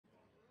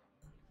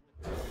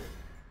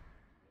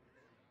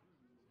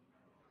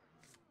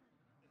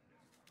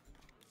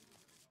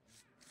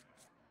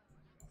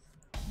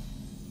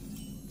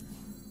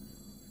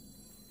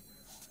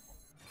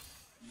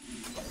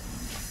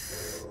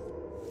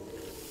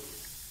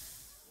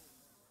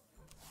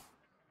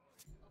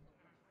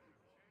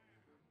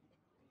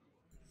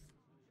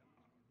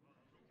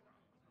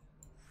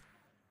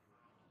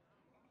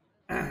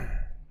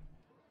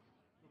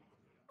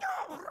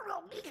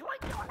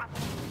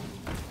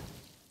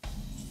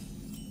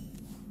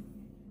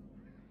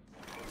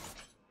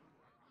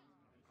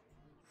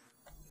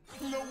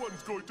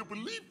one's going to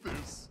believe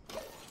this.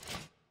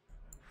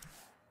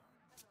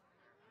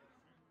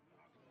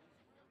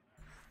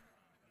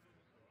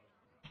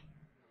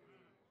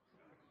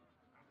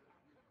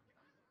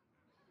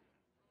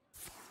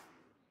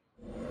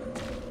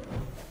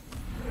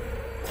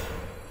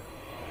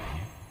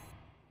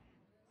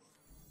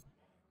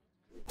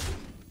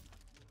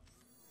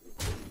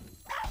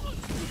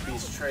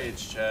 These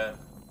trades, chat.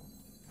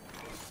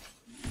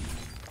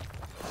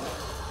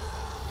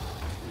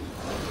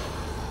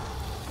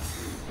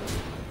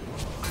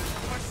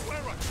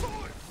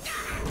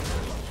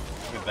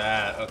 Look at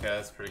that. Okay,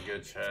 that's pretty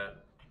good, chat.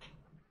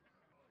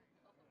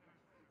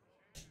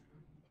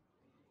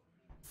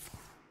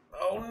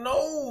 Oh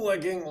no! I'm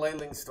getting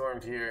lightning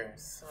stormed here.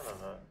 Son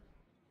of a.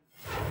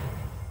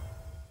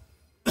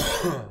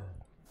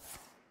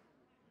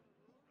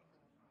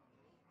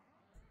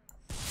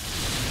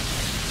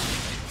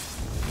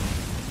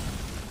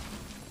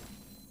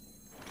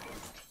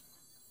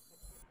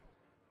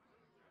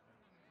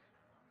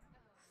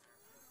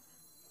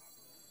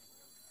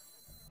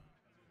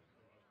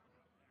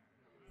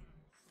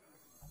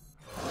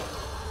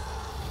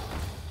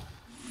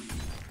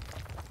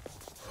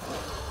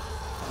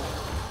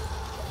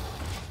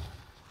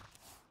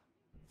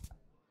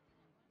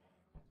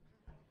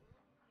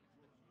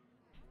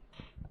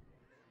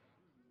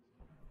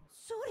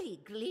 Sorry,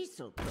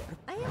 Gleeselcorp.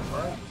 I am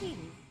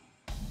working.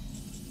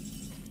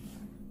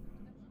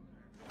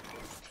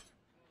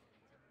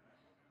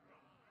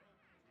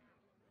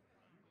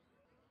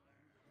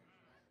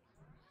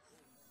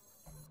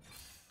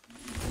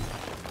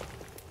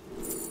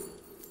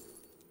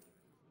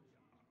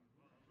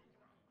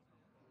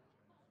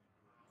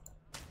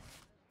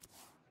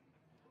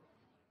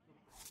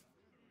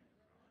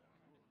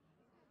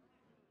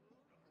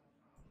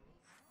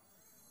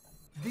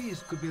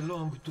 These could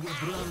belong to a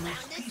brand new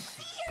species.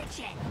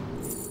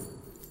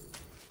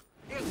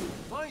 It will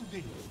find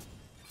it.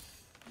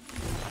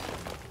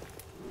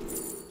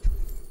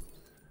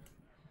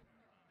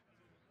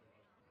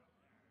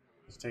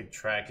 Let's take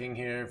tracking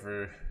here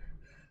for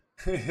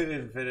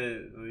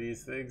infinite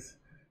these things.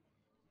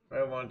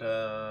 I want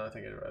I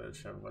think I'd rather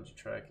have a bunch of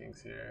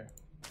trackings here.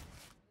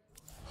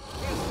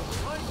 It will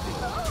find it.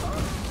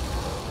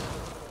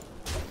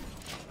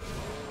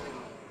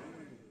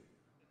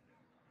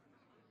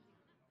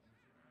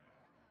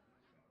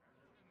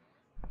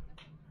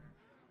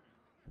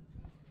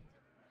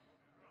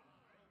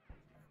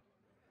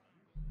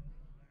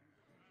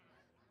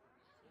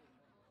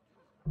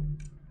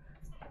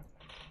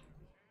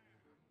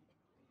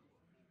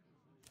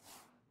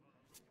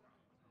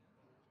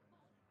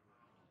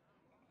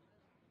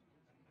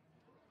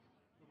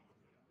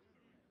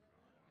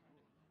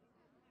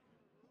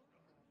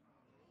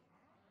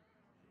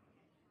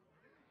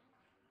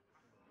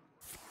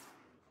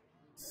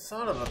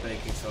 Son of a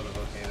baking soda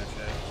volcano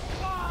check.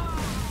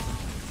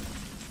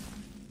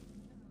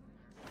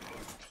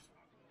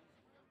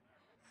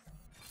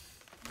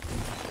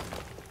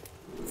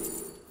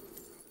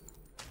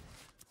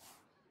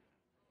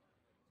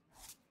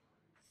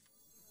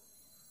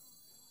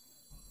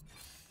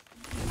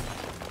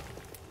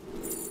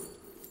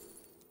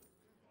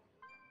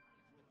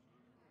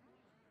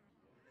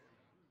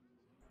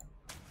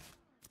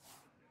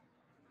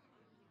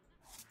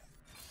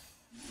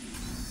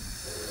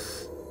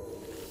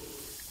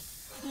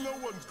 No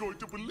one's going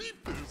to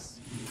believe this.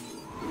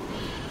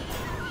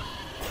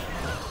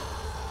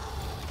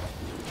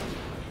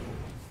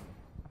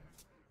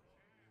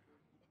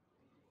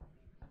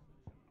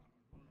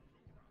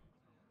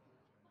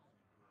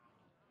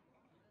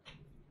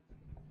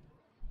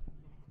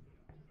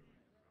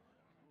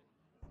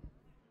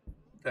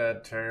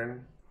 Bad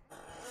turn.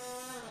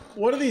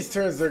 One of these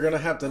turns they're gonna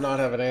have to not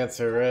have an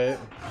answer, right?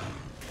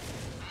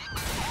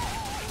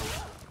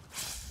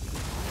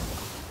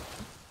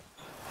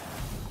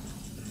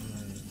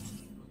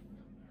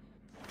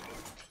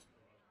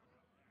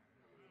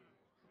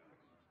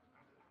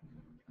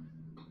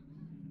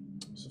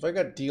 So if I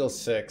got deal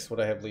 6, would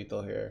I have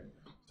lethal here?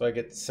 So I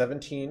get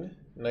 17,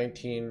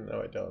 19,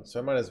 no I don't. So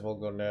I might as well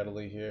go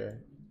Natalie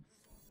here.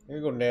 I'm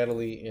gonna go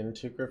Natalie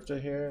into Grifta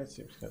here. It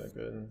seems kind of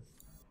good.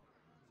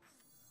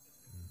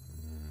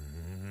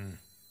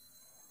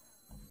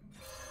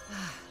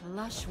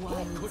 Lush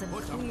wines and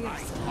clear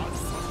skies.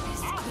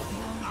 This could be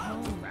our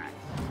home.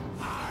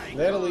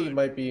 Natalie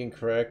might be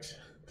incorrect,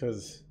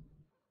 because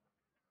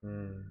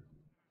and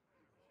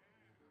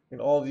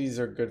all these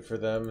are good for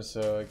them,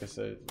 so I guess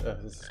this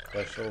is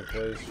special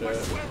plays chat.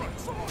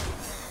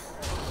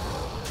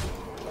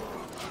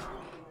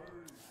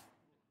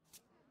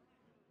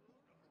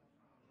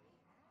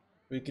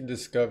 We can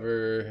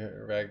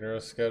discover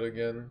Ragnaros Scout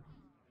again.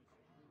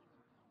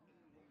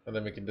 And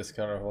then we can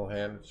discount our whole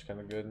hand, which is kind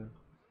of good.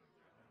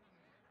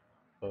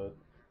 But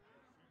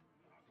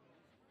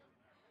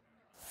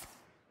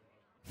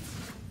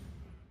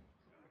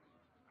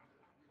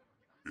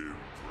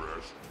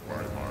Impressed by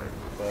my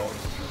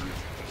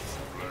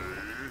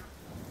display?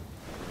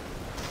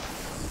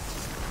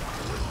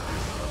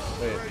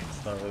 wait,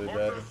 it's not really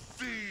bad.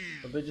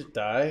 Did they just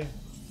die?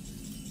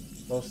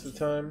 most of the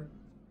time.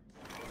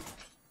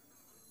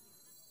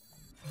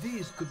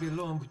 These could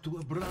belong to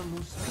a brand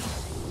new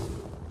species.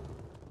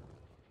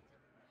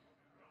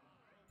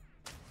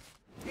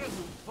 Get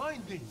them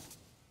finding.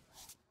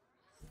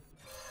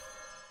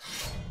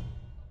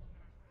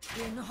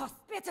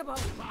 Inhospitable.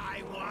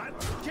 Buy one,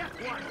 get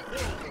one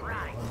full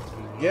price.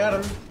 Get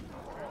him.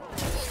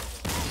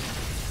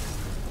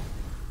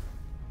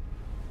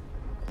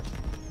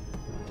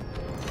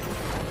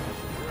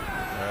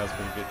 That's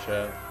pretty good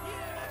chat.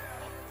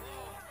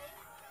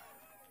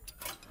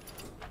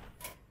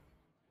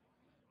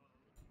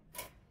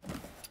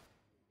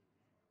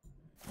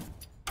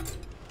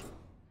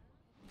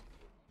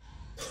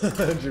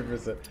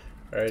 %.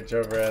 All right,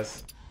 Jover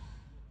S.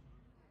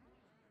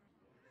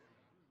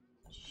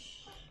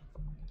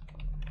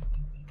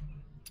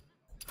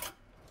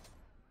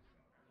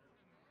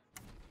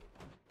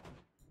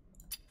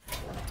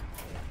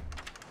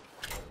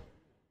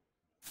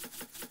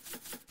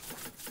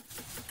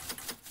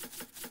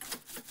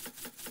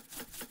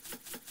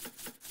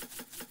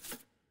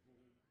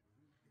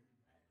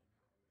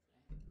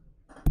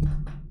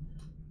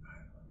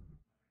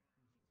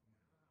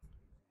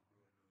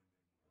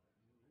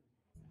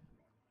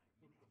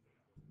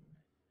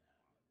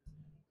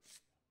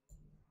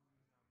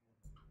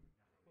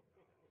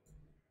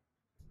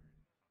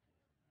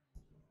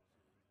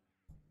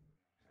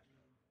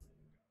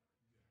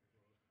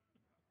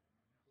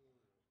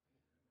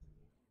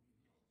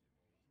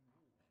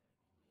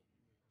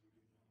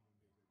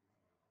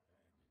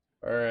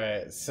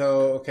 Alright,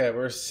 so, okay,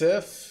 we're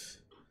Sif.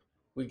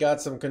 We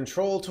got some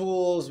control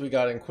tools. We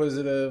got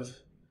Inquisitive.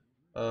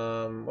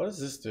 What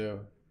does this do?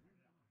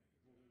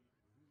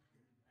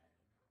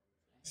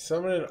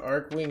 Summon an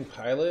Arcwing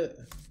Pilot?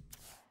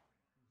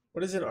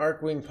 What is an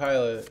Arcwing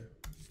Pilot?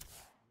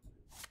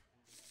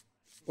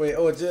 Wait,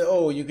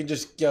 oh, you can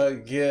just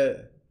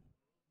get...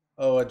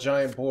 Oh, a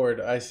giant board.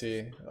 I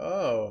see.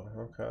 Oh,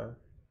 okay.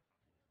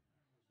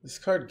 This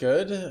card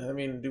good? I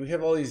mean, do we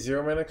have all these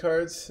 0 mana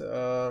cards?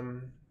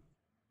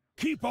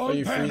 Keep Oh, on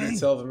you freeze panning.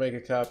 itself and make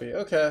a copy.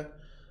 Okay.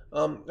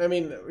 I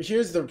mean,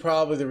 here's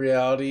probably the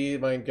reality,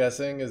 my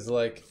guessing, is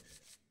like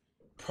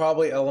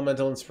probably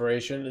Elemental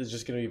Inspiration is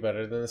just going to be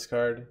better than this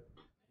card.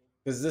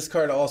 Because this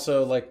card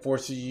also like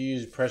forces you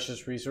to use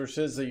precious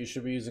resources that you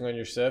should be using on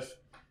your Sif.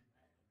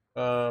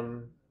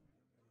 But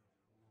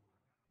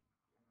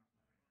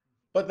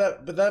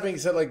that being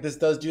said, like this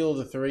does deal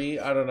with the 3.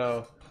 I don't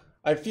know.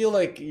 I feel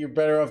like you're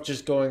better off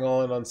just going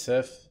all in on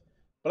Sif.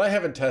 But I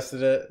haven't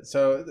tested it,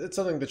 so it's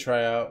something to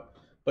try out.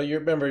 But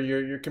remember,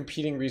 you're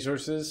competing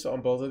resources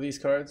on both of these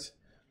cards.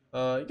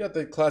 You got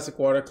the classic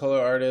watercolor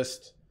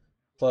artist,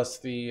 plus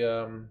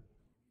the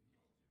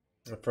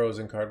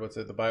frozen card. What's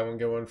it? The buy one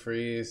get one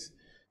freeze.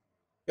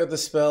 You got the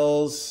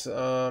spells.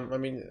 I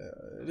mean,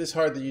 it is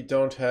hard that you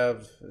don't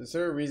have. Is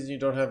there a reason you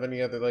don't have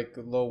any other like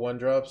low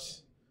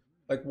 1-drops?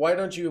 Like, why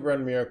don't you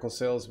run Miracle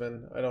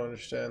Salesman? I don't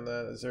understand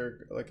that. Is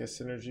there like a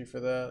synergy for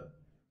that?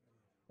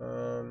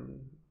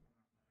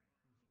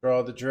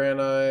 Draw the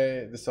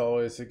Draenei. This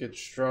always it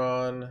gets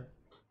drawn.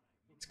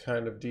 It's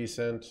kind of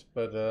decent,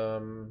 but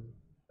and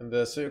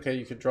this okay.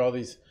 You could draw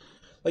these.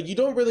 Like you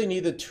don't really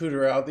need to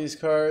tutor out these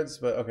cards,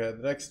 but okay.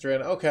 The next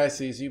Draenei. Okay, I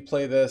see. So you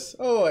play this.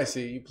 Oh, I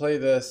see. You play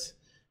this,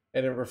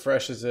 and it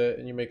refreshes it,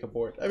 and you make a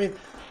board. I mean,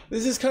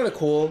 this is kind of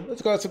cool.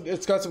 It's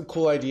got some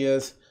cool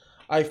ideas.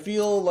 I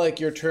feel like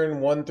your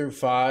turn 1 through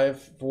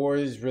 5, 4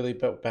 is really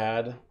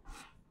bad.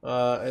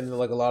 And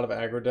like a lot of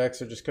aggro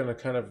decks are just gonna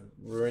kind of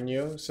ruin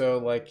you. So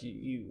like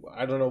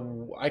I don't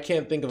know. I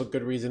can't think of a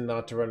good reason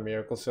not to run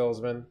Miracle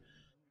Salesman.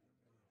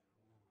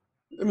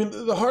 I mean,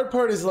 the hard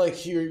part is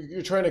like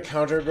you're trying to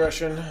counter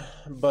aggression,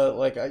 but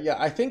like yeah,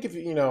 I think if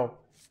you know,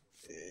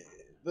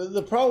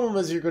 the problem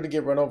is you're going to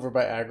get run over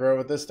by aggro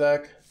with this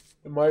deck,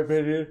 in my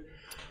opinion.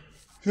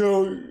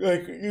 So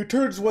like your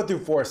turns 1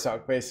 through 4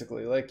 suck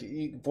basically. Like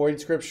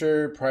Void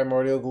Scripture,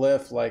 Primordial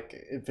Glyph,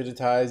 like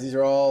Infinitize. These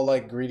are all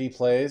like greedy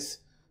plays.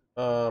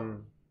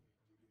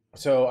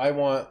 So I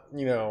want,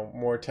 you know,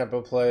 more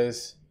tempo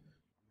plays.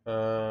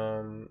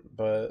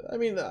 But I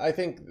mean, I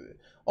think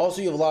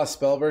also you have a lot of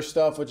Spellburst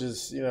stuff, which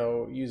is, you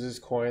know, uses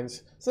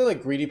coins. So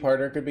like Greedy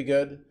Partner could be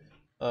good.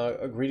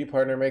 A Greedy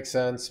Partner makes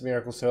sense.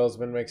 Miracle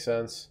Salesman makes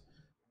sense.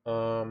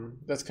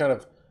 That's kind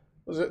of,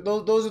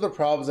 those are the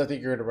problems I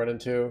think you're going to run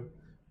into.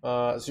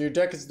 So your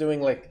deck is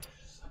doing like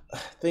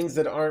things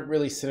that aren't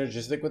really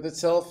synergistic with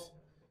itself.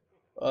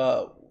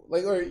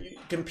 Like, or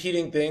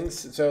competing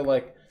things. So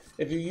like,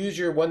 if you use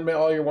your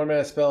all your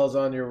 1-mana spells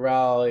on your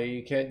rally,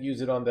 you can't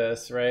use it on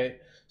this, right?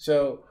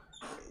 So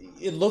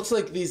it looks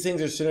like these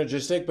things are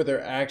synergistic, but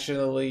they're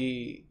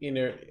actually, you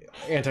know,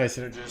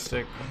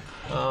 anti-synergistic.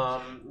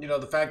 You know,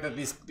 the fact that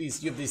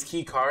you have these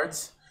key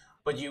cards,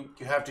 but you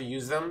have to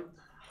use them.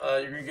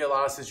 You're gonna get a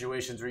lot of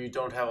situations where you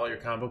don't have all your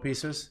combo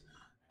pieces.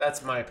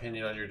 That's my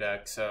opinion on your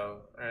deck. So,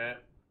 all right,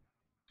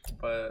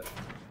 but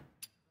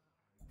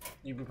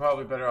you'd be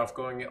probably better off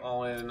going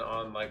all in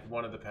on like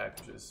one of the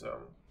packages. So.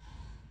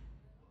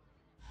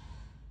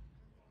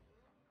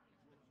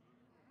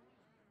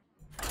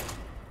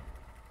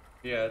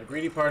 Yeah, the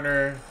Greedy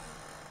Partner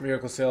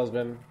Miracle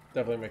Salesman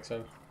definitely makes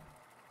sense.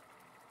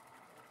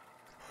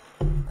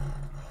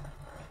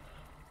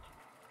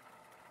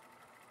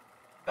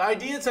 The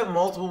idea to have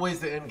multiple ways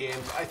to end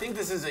games, I think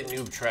this is a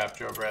noob trap,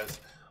 Joe Brez.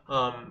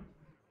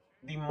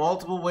 The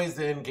multiple ways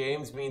to end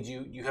games means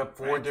you have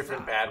 4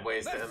 different bad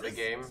ways to end the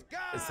game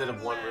instead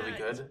of one really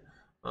good.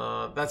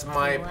 That's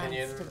my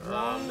opinion.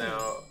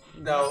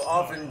 Now,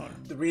 often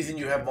the reason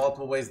you have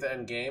multiple ways to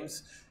end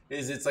games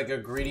is it's like a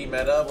greedy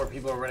meta where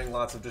people are running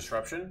lots of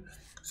disruption.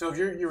 So if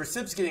your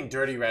recip's getting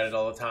dirty ratted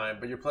all the time,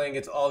 but you're playing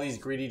against all these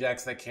greedy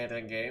decks that can't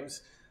end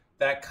games,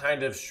 that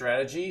kind of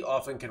strategy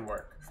often can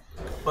work.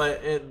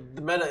 But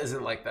the meta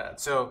isn't like that.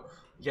 So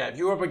yeah, if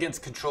you were up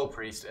against Control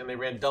Priest and they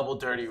ran double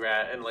Dirty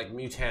Rat and like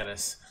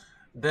Mutanus,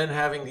 then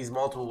having these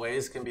multiple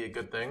ways can be a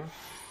good thing.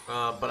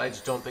 But I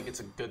just don't think it's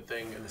a good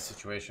thing in the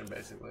situation,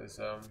 basically.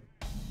 So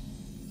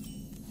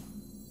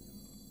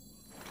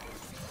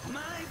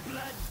My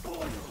blood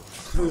boils.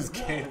 lose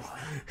games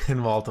in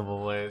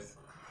multiple ways.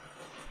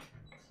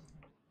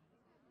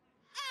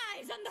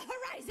 Eyes on the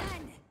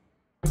horizon!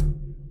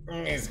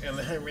 Eyes on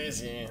the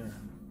horizon.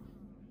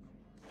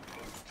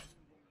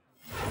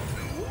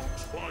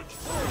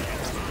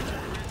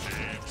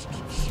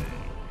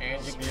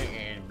 And you get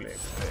and black.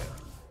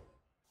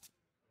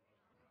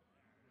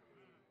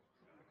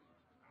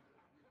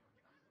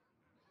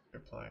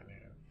 Replying here.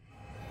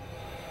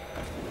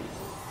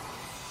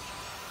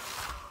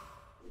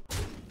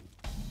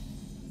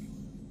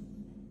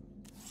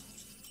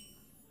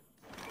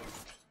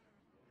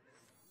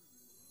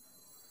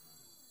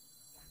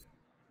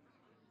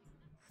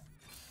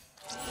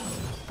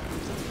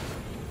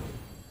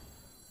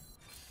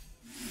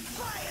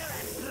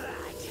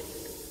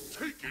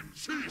 Taking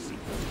cheese.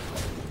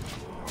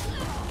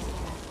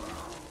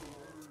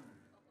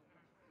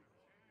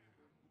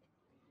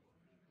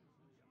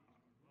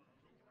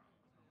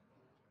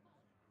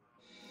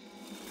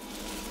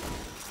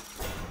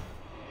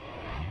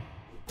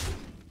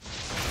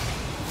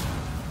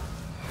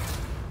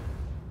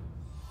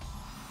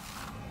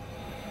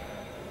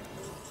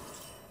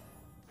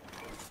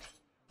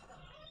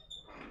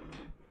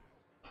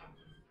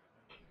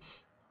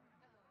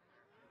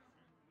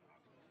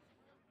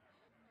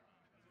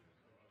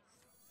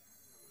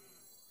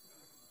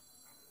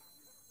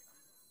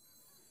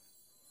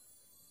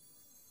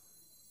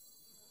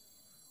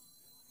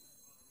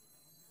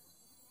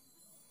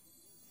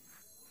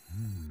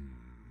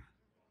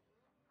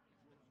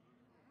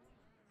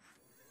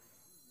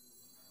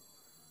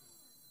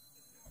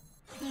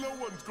 No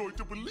one's going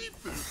to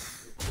believe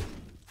this.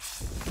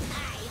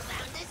 I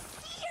found a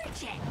sea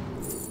urchin!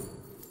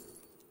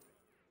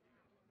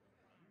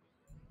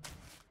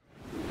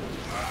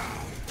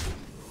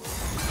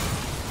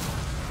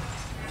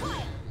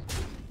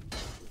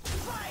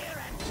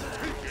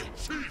 Taking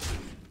cheese.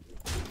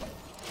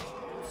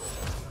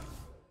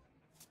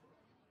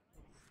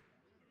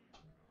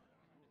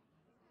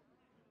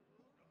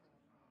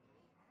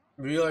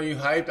 Real, are you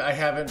hyped? I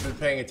haven't been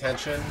paying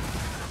attention,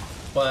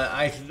 but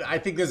I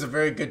think there's a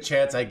very good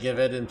chance I give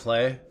it in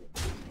play.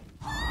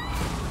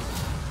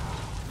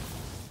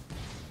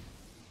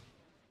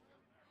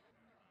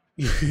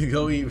 You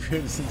go eat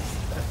ribs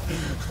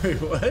instead.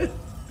 Wait, what?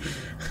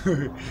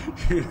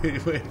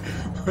 Wait,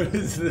 what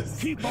is this?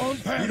 Keep on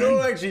You panning.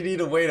 don't actually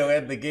need a way to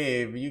end the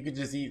game. You could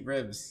just eat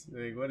ribs.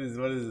 Like, what is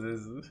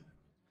this?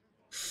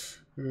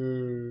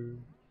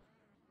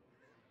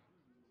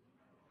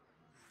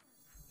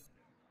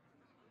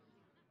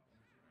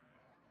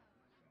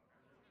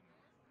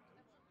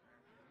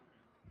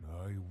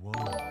 I won.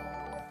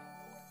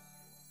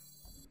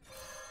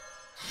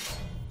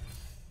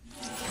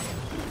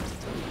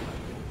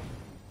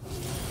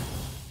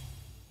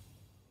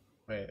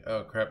 Wait,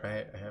 oh crap,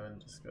 I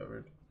haven't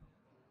discovered.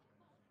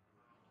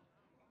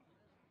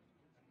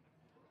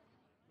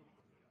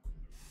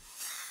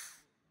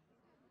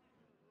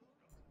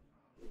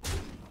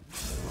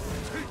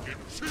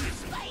 Taking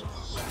cheese.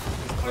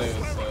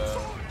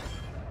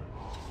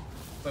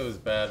 Play was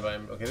bad by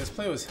me. Okay, this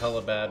play was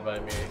hella bad by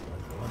me.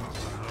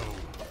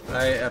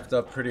 I effed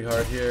up pretty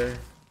hard here.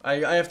 I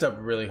effed up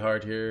really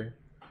hard here.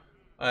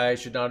 I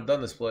should not have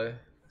done this play.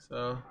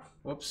 So,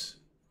 whoops.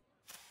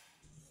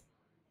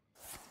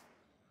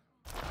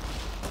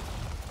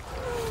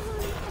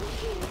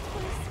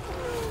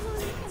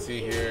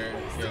 See here,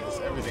 yeah,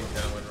 just everything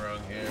kind of went wrong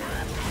here.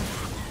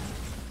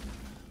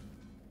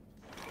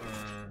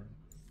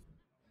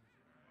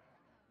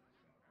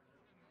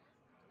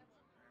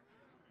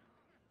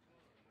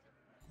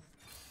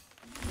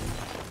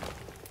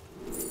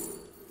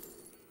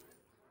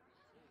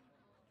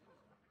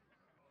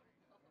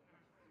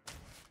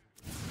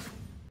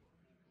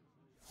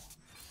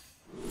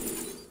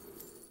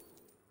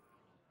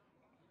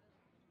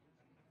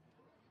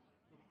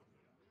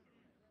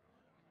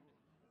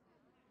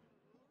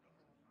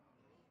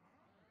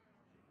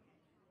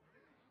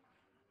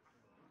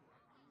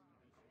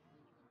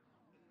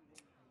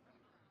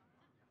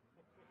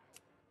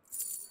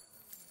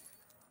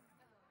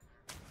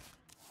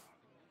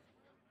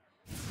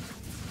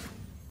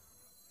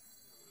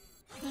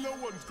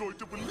 one's going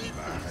to believe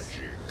this.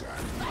 Magic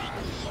and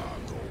power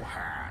go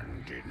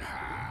hand in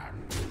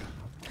hand.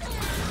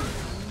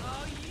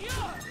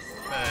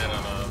 I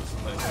don't know.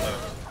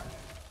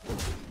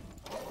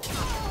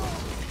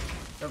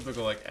 I have to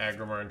go like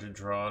Agrimar to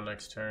draw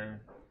next turn.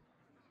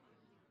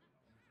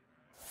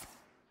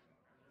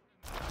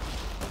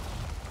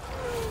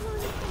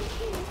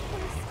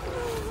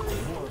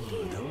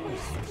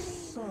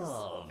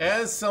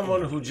 As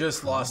someone who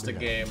just lost a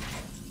game,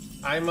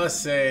 I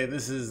must say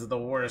this is the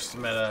worst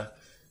meta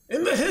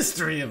in the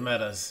history of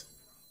metas.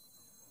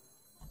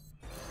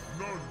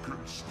 None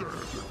can stand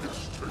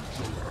against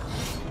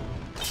Tinkerland.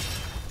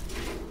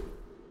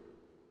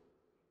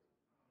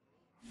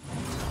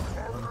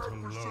 Our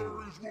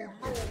adversaries will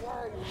know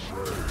our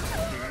shame.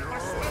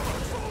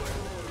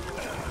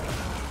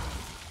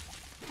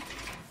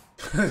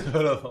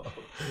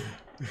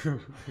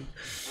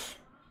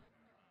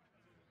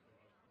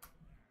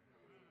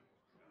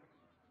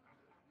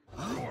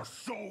 Your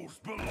souls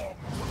belong to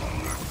the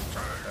left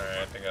hand. Alright,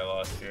 I think I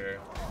lost here.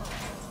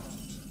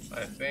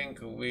 I think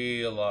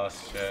we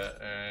lost shit.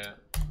 Alright,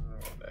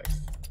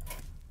 next.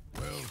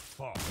 Well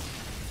fought.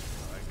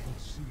 I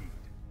concede.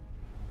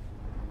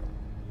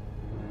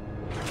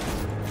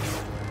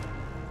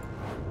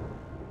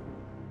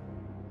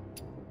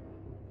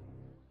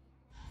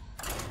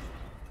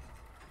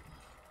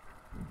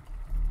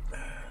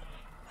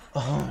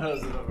 Oh, that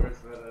was the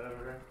worst meta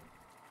ever.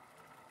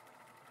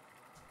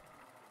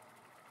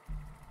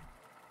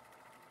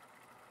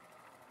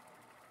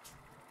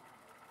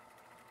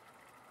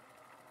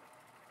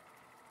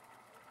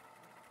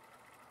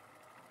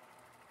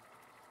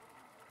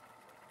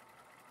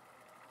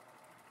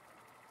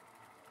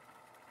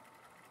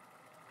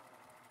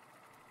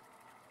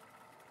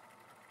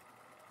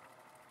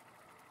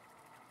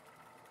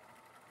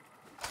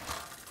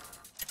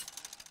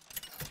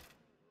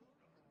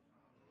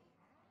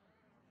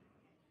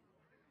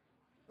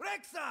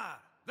 Rexa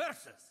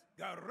versus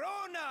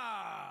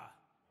Garona!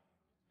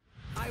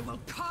 I will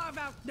carve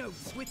out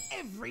notes with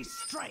every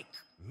strike!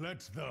 Let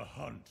the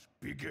hunt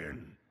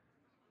begin.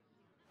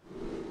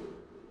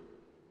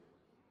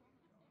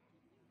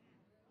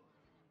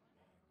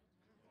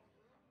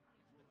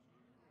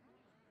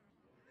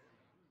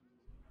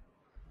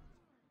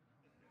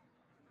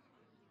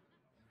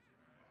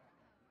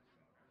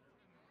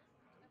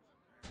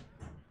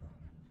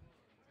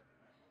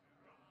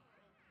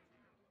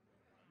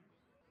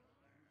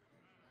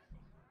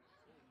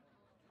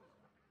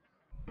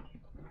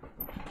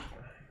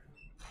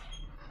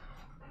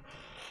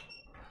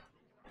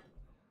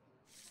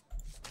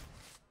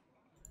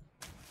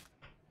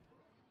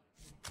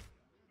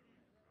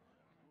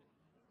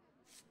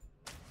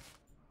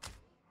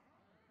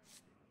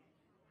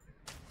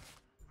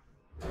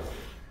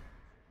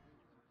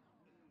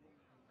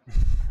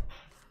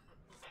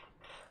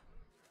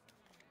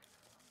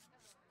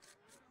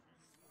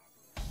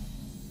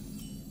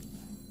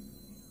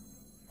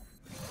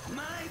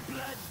 My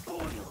blood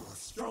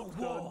boils for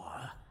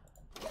war!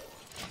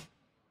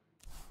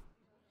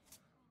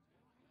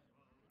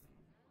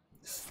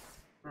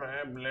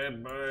 My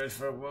blood boils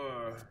for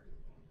war.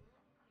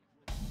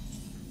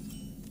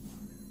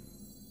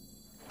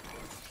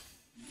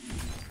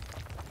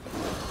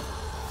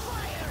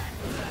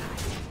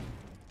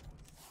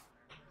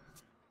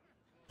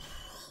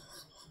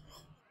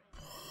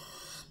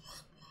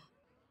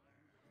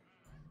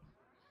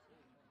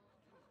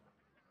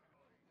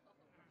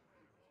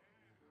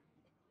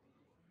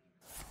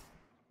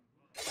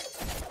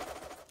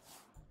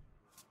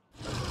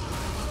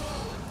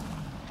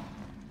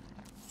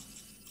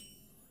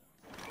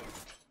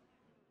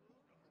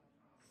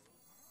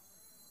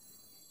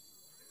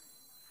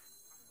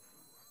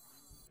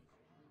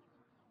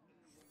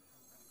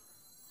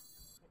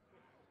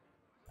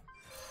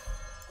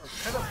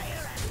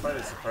 Kind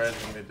of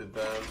surprising they did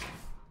that.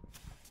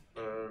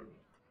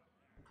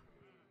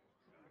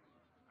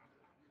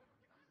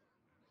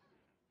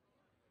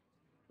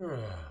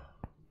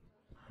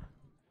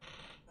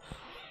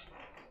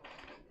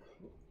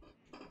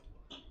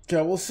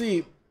 Yeah, we'll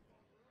see.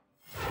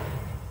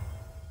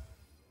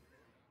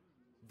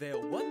 There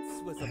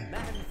once was a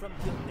man from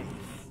Gilneath.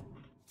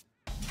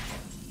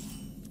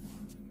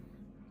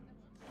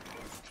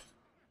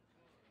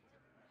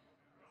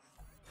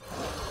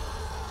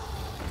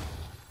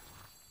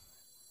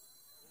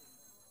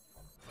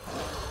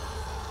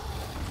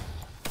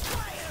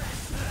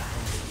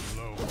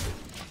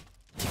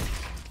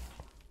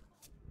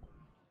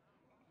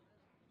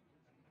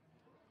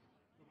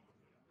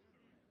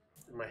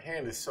 My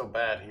hand is so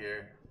bad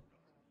here.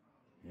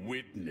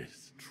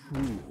 Witness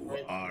true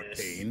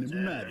arcane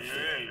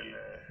magic.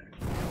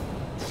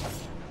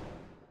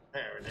 How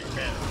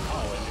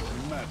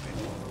enigmatic.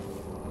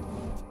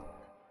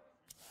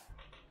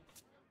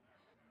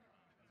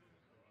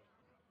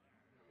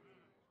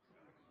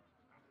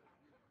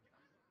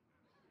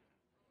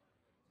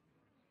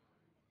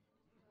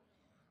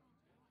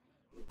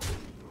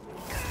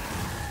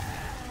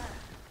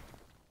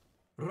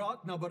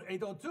 Rot number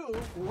 802,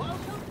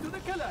 welcome to the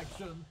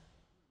collection.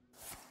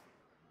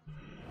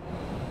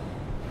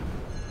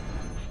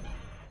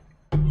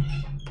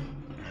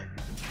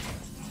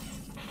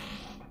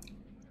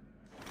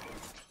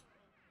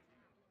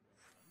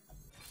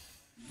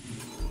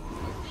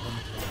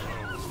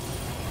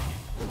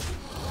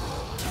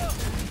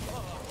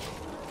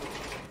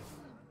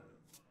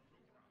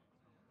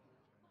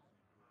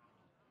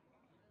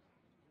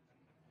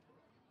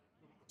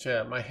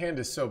 Chat, my hand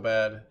is so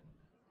bad.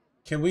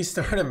 Can we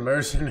start a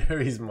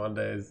Mercenaries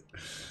Mondays?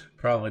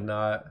 Probably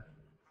not.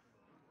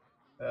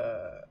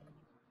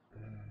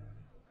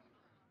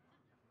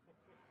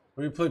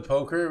 We play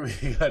poker?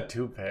 We got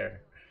 2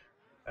 pair.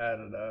 I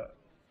don't know.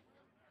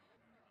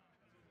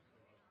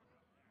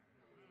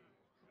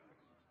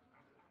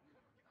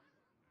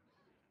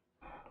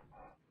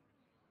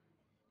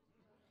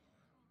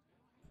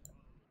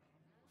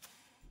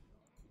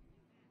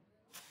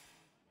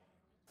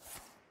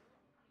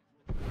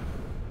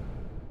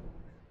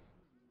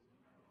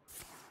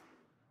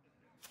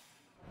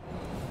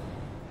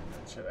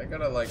 Shit, I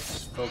gotta like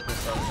just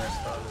focus on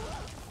Hearthstone.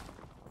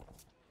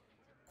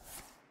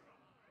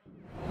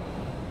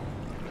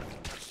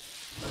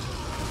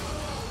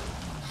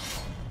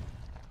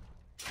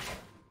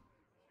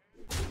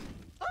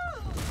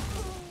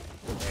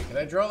 Hey, can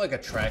I draw like a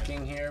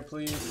tracking here,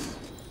 please?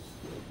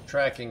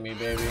 Tracking me,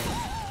 baby.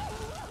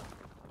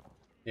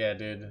 Yeah,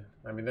 dude.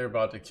 I mean, they're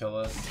about to kill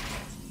us.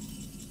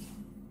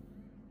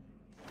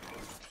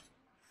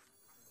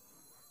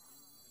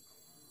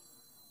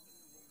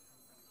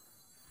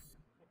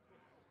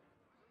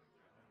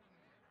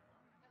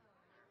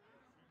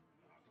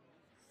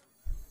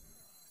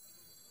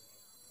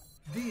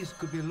 These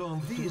could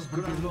belong. These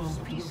could belong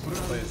to This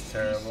play is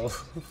terrible.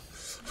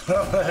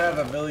 I have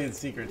a million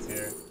secrets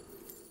here.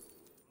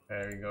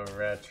 There we go,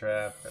 rat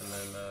trap, and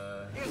then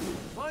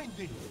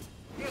finding.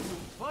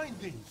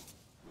 Finding.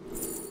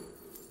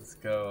 let's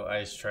go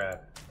ice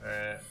trap. All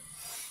right.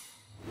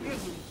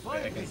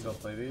 Wait, I can still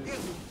play these.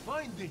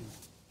 Finding.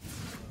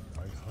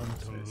 I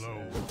hunt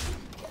alone.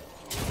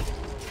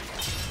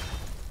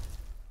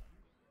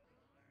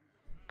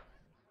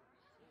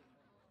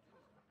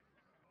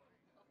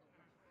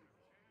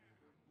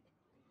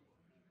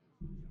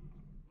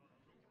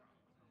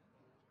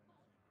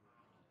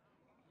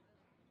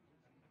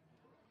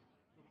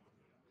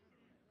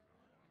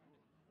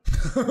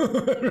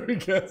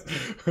 Guess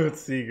what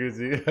secrets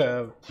you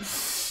have.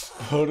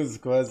 Bonus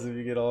quest if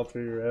you get all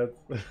 3 rats.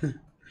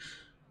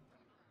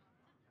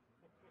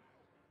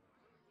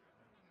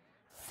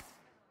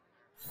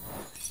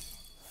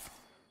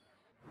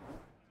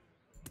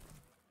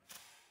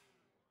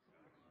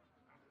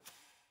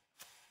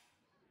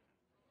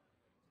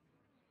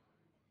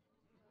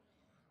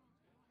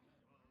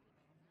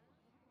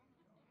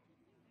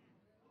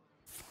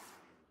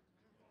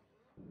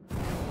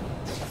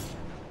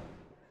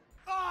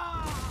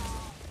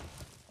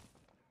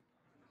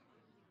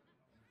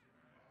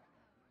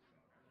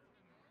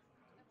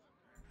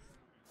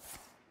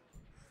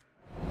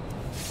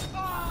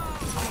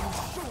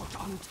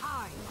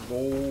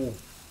 Oh.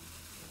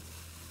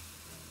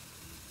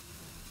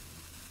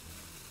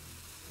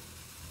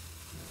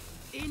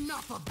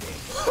 Enough of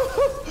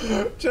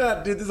this.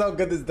 Chat, dude, this is how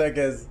good this deck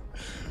is.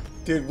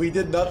 Dude, we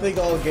did nothing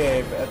all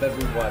game and then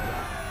we won.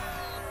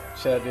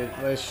 Chat, dude,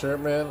 nice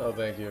shirt, man. Oh,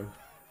 thank you.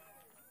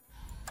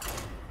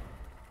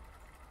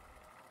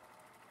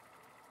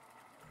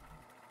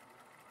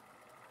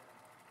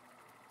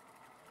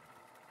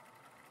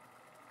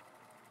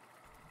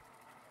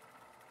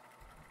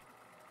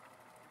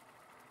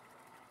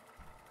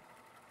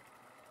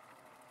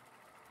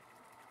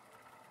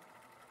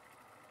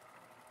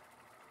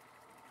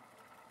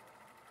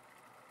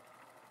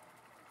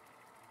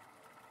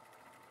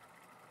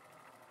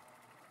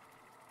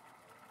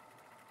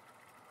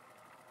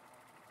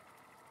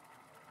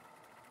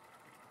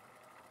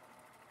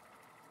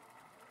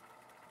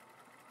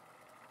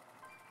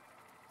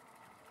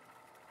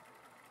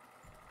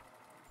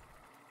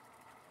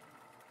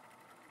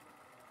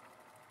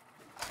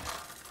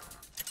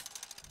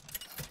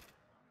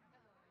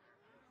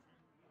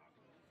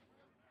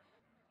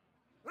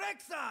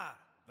 Rexar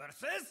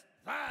versus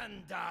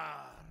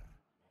Vandar.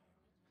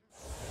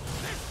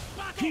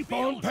 Keep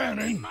on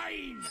panning!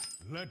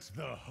 Let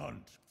the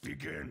hunt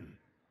begin.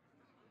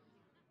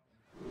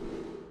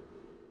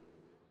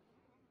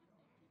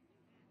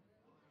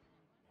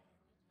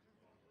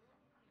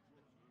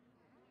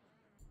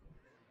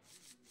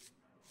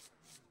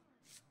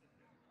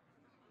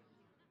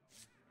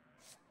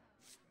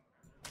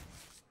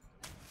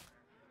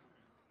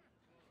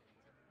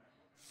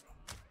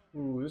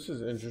 Ooh, this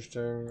is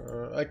interesting.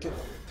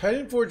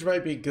 Titan Forge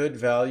might be good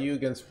value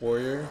against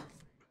Warrior.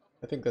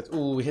 I think that's...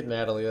 Ooh, we hit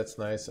Natalie. That's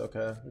nice.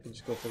 Okay, we can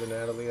just go for the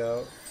Natalie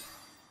out.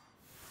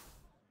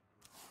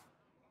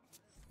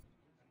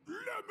 Let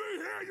me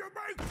hear you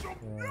make some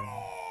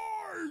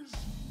noise!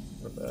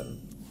 Not bad.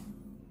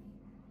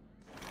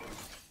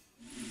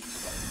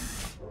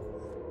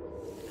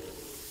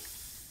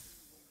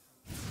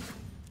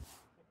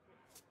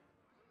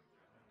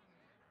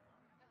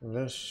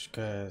 This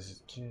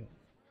guys,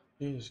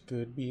 this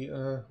could be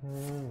a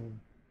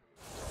home.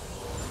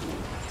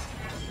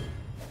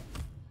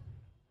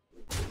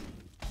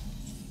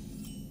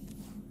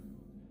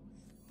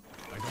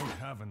 I don't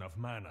have enough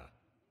mana.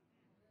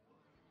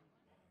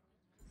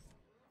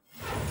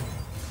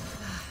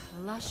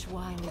 Lush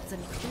wilds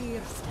and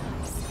clear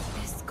skies.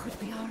 This could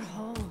be our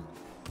home.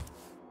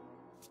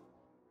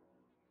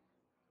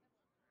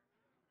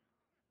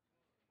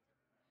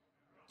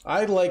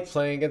 I like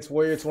playing against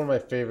Warrior. It's one of my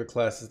favorite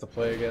classes to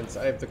play against.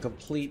 I have the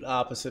complete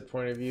opposite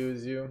point of view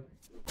as you.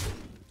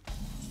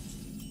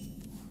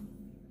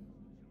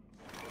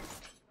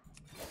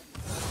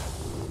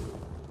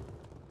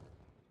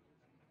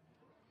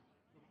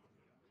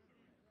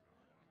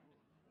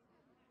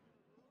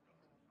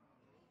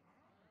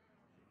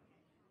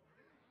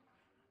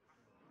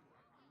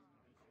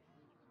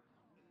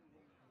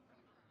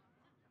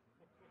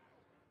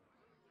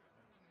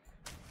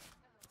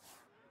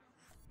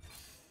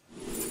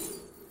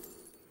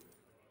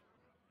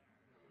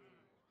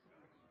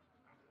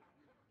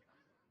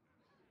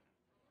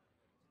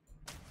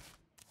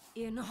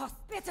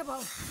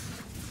 Inhospitable!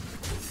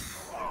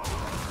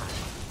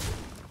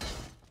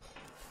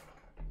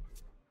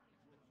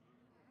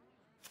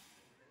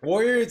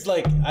 Warrior, it's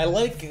like, I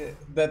like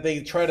that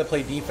they try to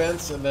play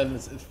defense and then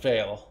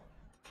fail.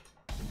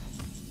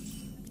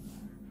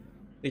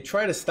 They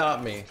try to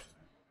stop me,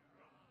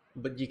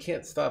 but you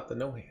can't stop the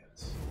no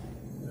hands.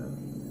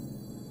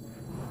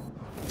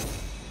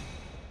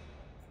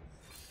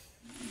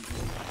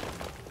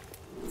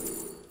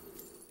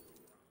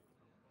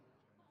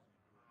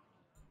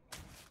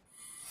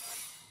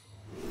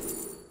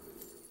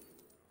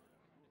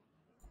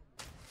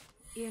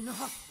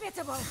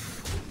 Inhospitable!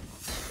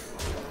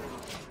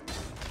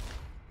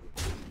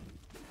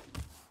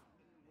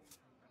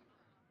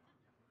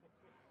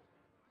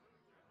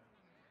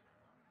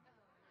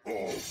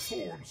 All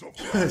forms of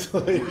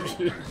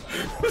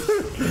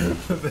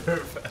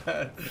They're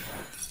bad.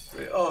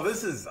 Wait, oh,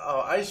 this is...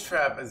 Oh, Ice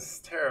Trap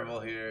is terrible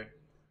here.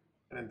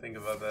 I didn't think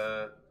about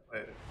that.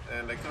 Wait,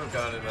 and I could have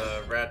gone in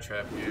a Rat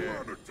Trap here,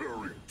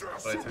 planetary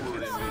but I took it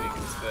in reading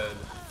instead.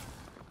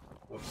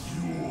 Whoops.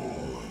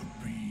 Your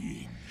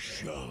being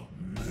shall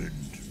mend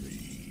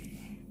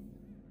me.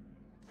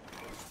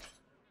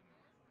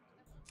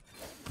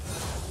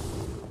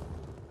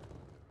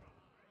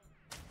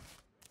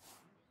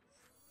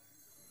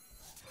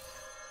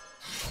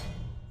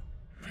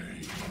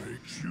 Pain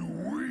makes you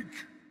weak.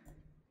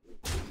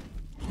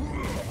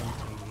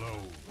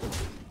 Alone.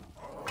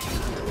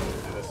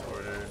 Do this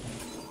order.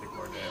 Take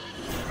more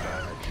damage.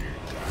 Magic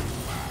and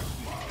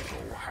magma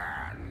go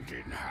hand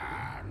in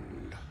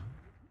hand.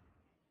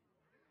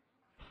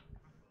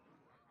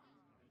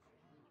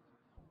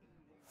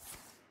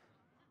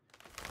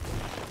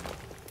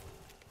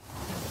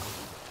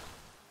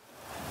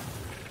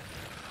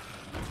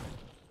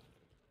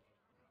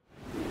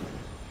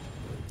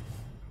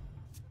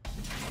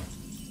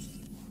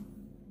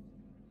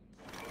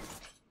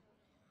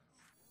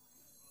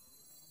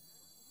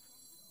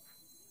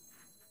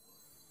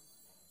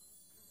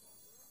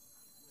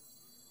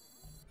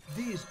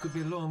 These could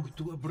belong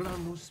to a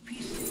brand new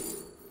species.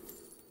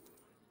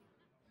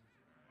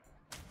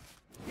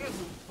 Get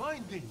them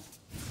finding.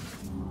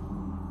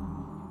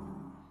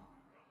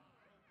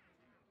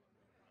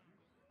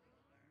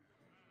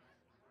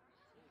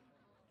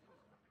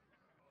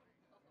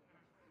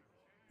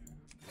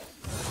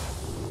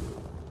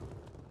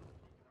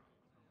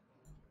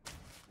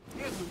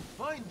 Get them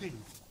finding.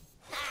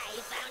 I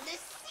found a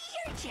sea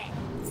urchin!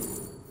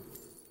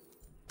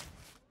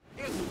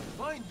 Get them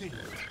finding.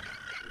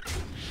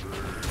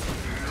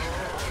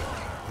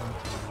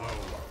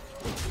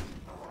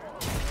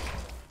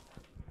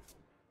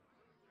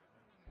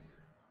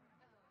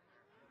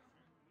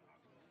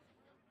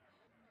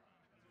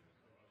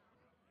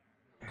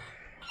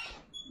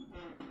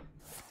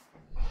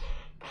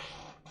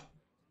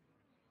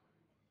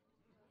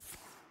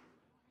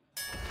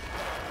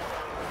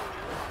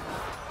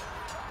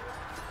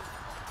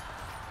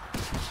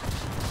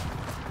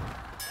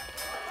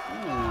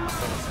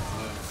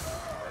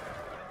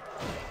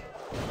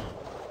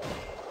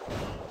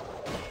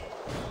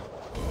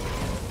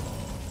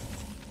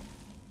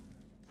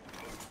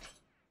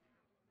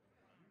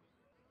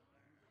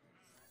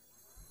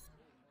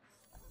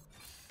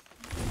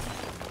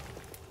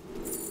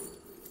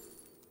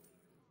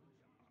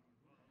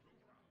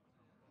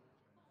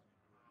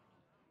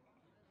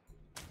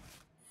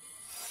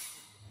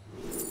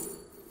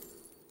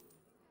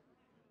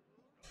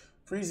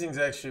 Freezing's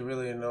actually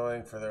really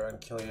annoying for their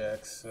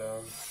Unkilliax,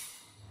 so...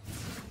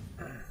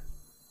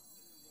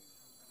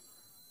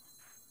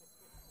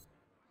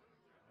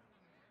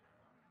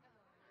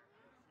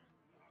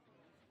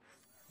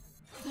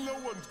 No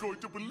one's going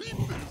to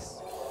believe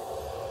this.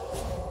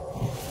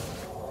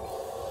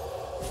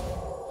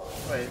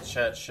 Wait,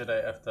 chat, should I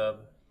F-dub?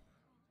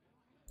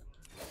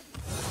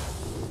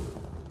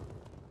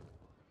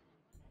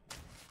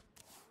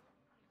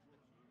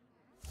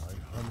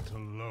 I hunt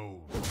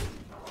alone.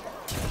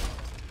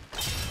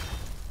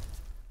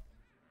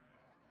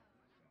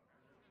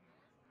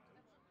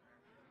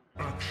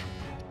 Action.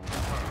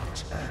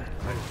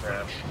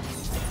 Crap.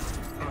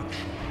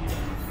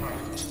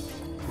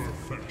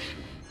 Perfection.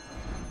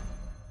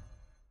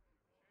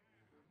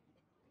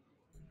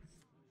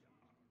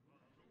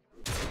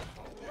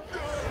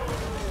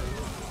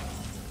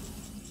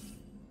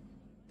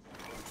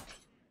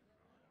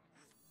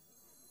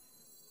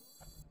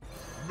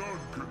 None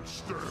can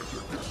stand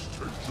against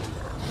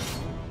Tantalus.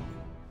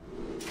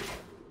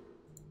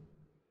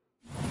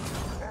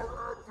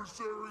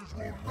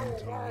 will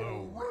know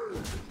our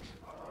rage.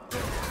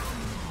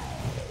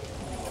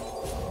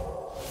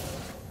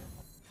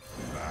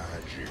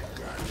 Magic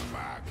and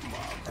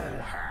magma go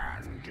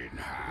hand in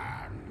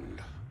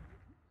hand.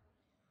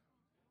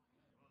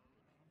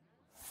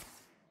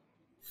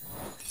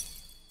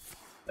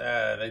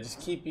 They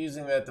just keep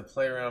using that to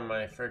play around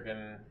my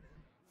friggin'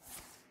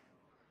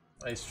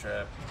 ice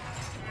trap.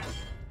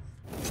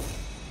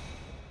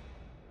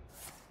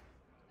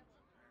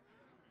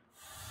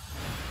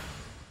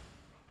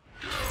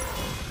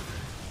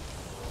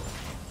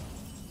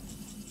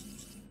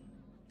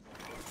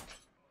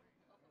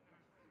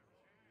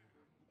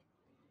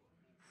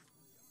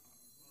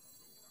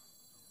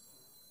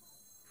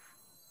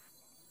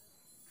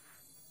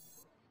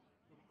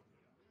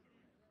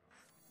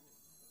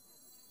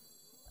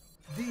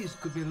 These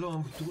could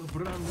belong to a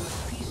brand new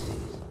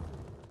species.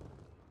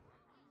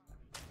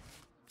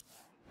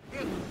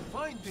 Get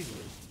finding it.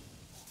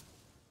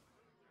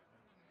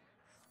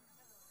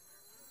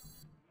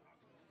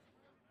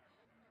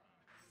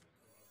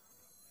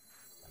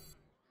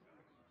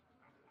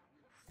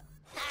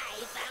 I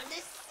found a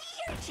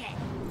sea urchin.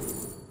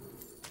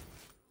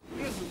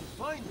 Get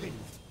finding it.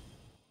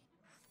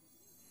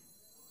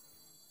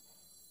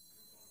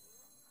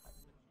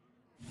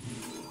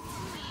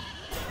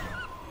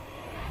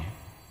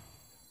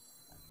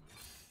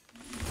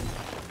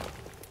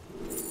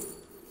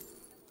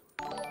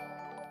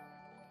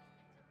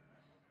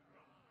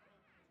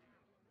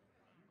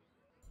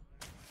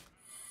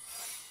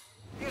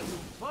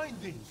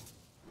 Finding.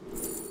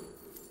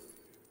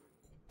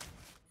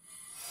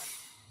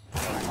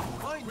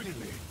 Finding.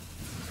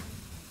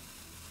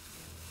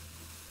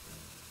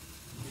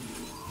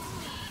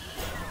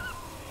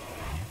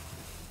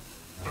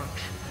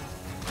 Action.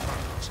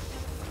 Act.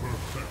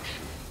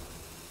 Perfection.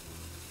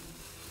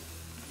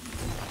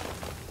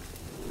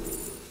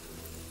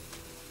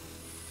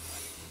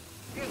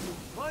 Get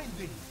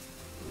finding.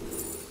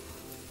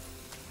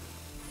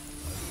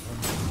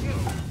 Get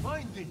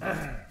finding.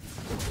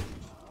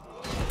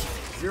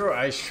 0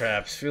 ice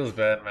traps. Feels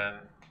bad, man.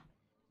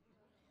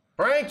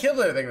 Brian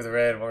Kibler, thank you for the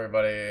raid,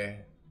 everybody.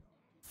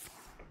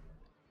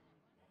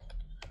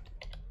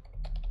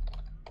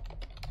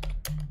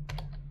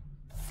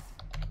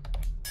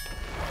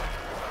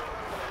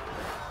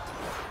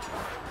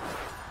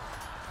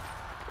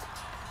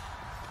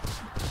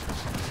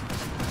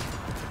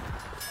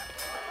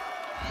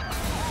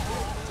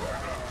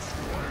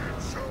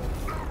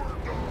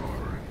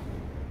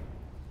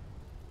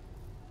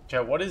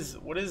 Chat, what is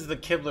the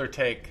Kibler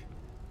take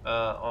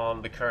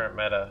on the current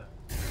meta?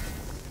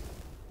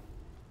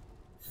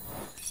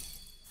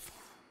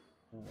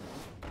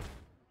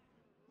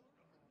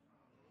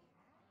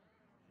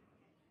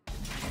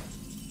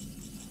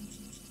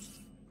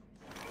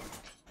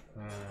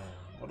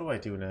 What do I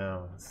do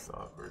now? This is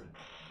awkward.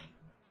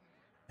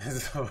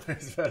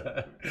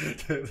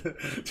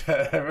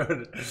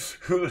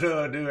 Who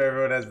do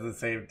everyone has the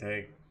same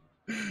take?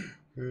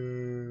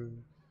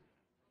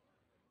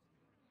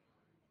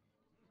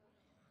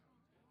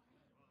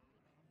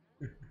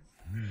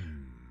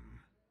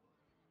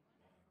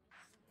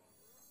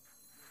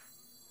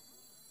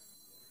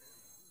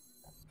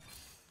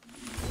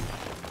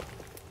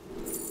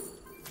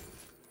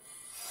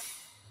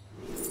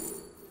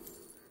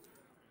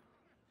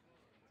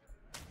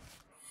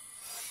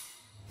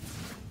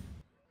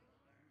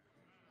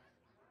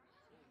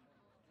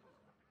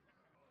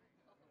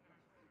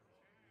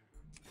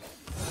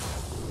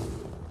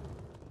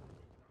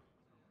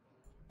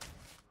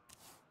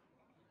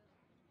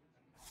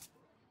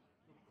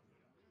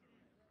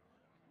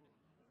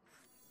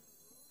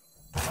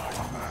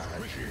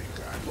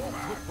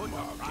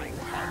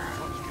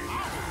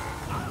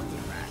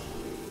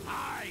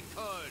 I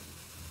could.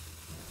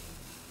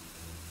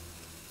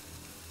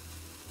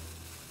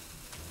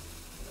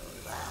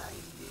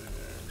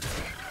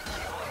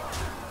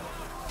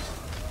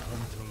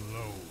 Come to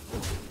low.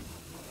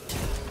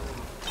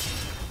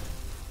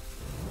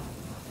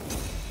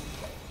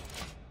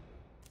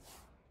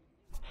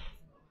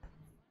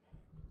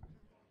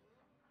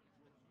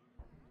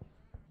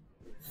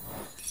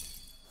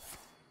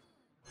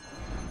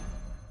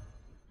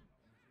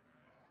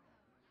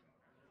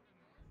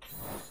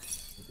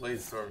 Blade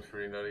Storm's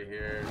pretty nutty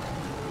here.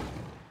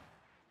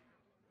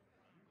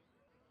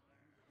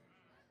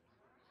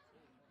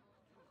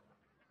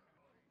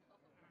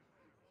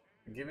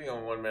 Giving a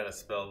 1-mana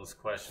spell was a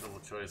questionable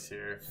choice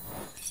here.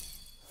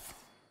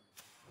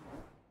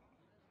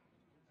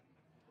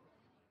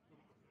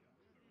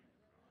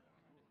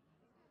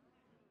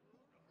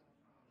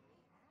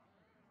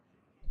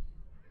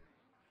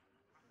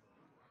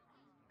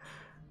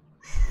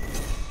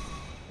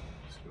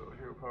 Let's go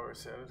Hero Power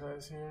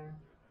Sanitize here.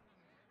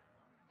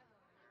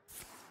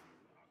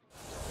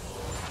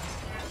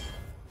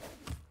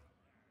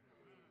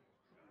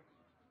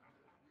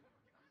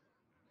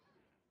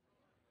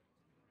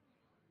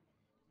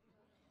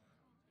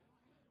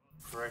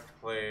 Correct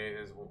play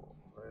is no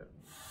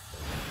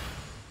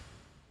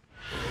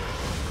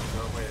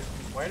wait.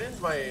 Why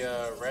didn't my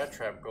rat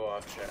trap go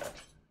off, chat?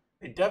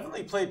 They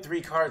definitely played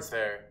 3 cards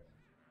there.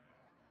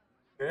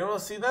 Did anyone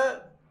else see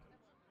that?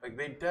 Like,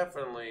 they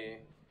definitely...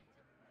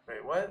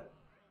 Wait, what?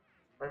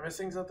 Am I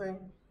missing something?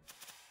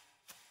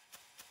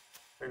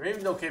 Wait,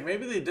 maybe, okay,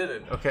 maybe they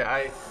didn't. Okay,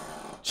 I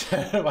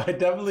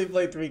definitely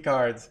played 3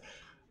 cards.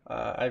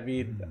 I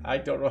mean, I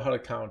don't know how to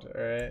count,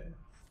 alright?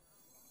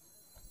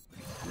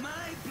 My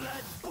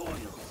blood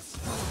boils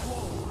for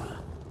war.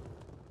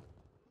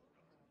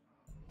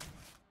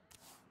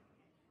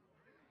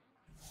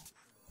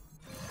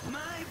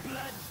 My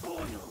blood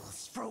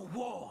boils for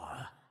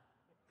war.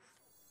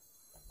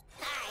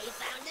 I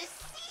found a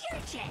sea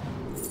urchin.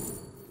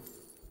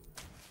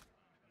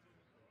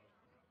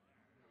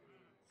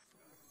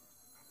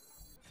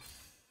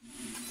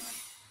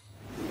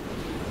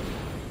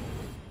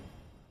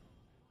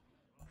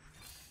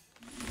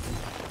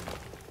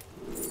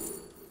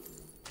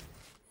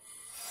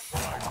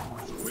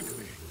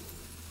 Quickly.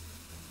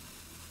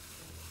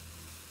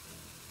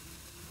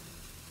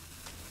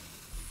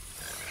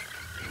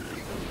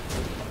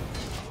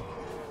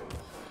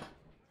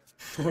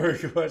 More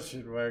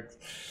question marks.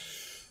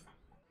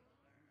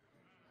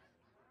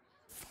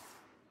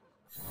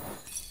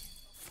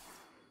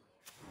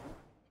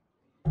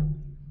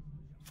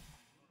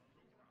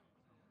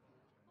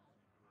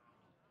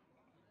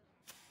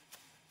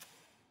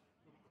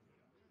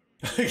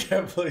 I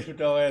can't believe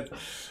No Hands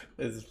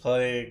is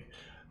playing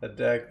a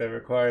deck that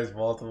requires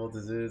multiple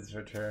decisions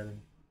per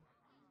turn.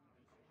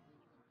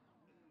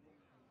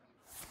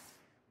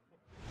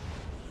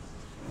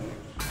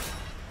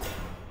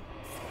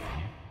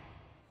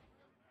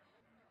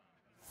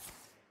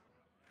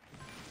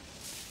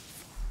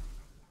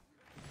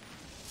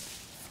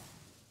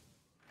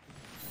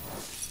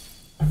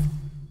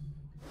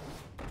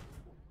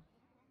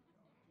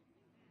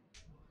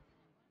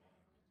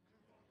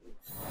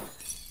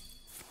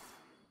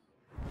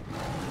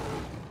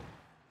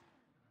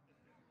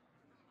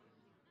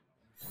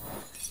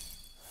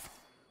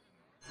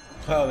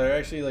 Wow, they're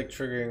actually like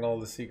triggering all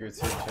the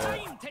secrets here,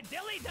 chat. Time to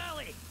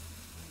dilly-dally.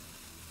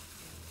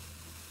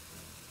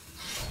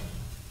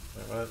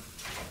 Wait, what?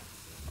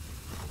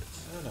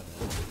 Son of a...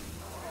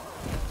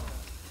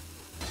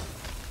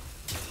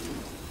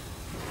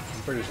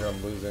 I'm pretty sure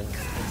I'm losing.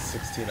 It's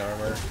 16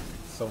 armor.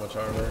 So much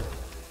armor.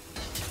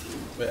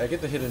 Wait, I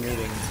get the hidden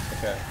meeting.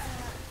 Okay.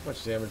 How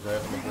much damage do I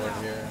have on the board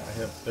here? I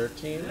have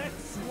 13.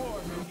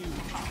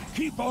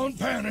 Keep on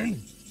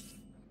panning.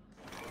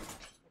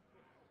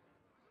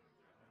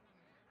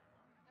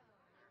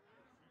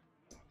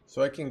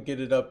 So I can get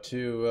it up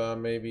to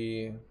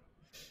maybe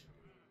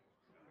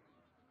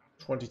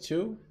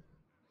 22?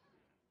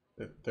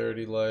 At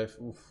 30 life.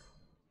 Oof.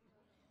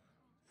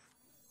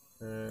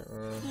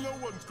 No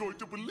one's going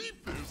to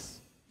believe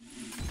this.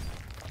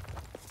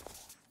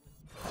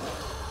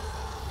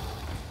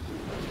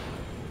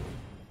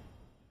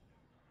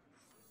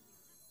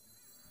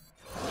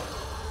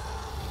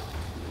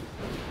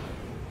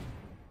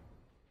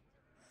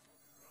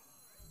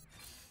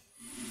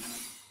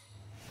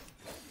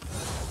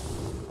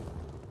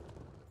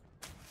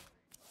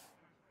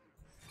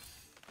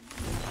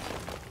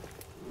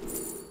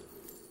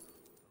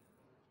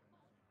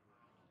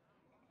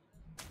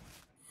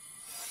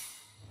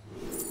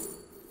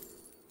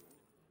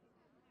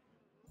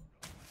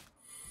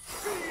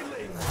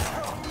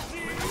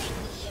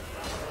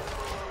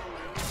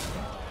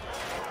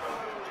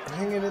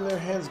 Hanging in there,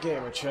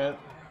 NoHandsGamer, chat.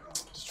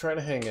 Just trying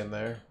to hang in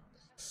there.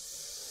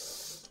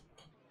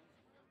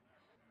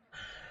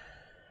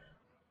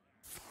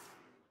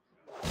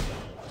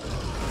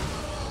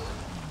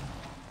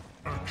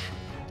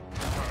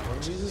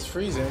 Jesus is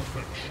freezing.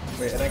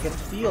 Wait, and I can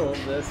feel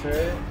this,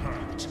 right?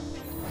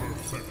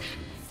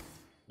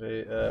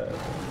 They, tried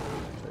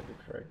to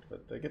correct,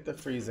 but they get the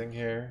freezing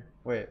here.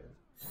 Wait.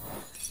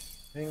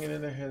 Hanging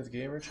in their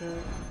NoHandsGamer, chat?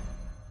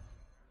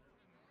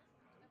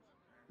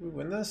 We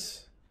win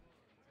this?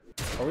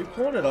 Are we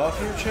pulling it off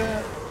here,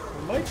 chat?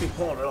 We might be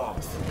pulling it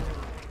off.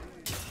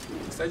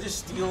 Did I just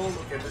steal?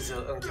 Okay, this is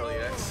Unkill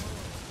EX.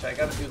 I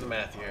gotta do the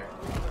math here.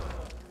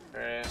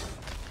 Alright.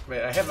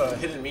 Wait, I have a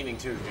hidden meaning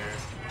too here.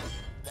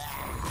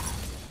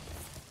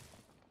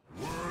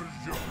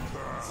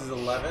 This is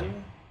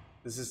 11.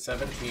 This is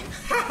 17.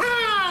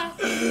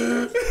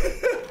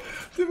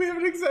 Did we have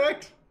an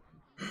exact?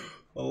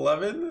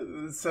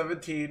 11,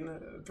 17,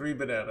 3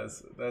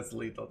 bananas. That's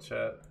lethal,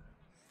 chat.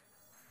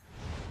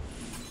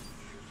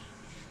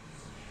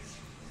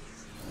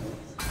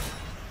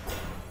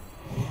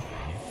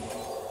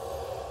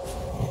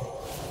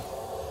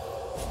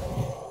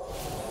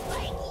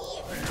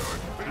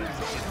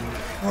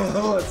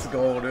 Let's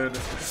go, dude.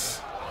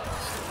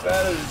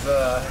 That is,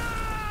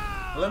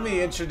 let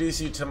me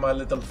introduce you to my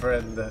little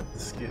friend,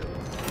 Skill.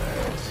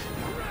 Right.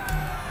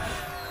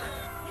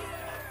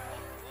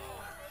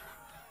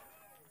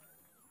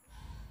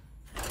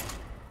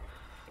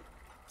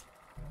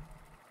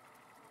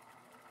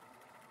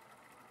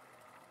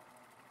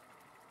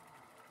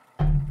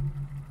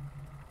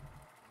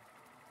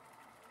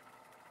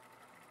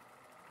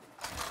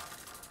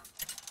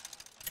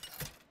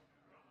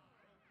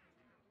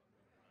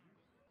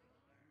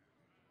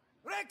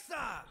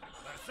 Alexa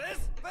versus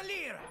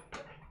Valera.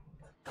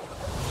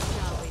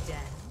 Shall we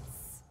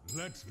dance?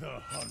 Let the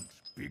hunt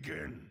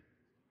begin.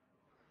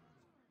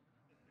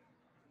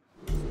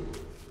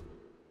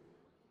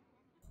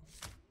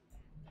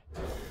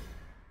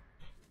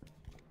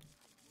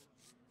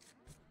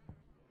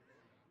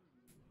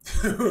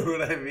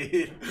 What I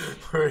mean?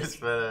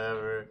 Worst meta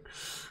ever.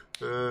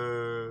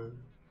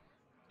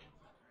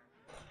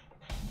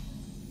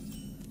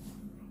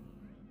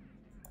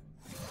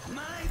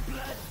 My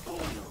blood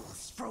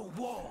boils for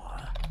war.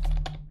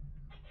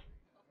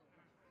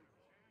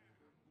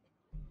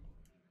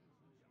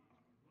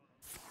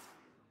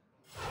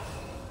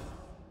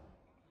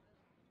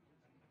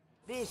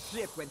 This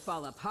ship would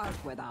fall apart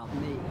without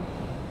me.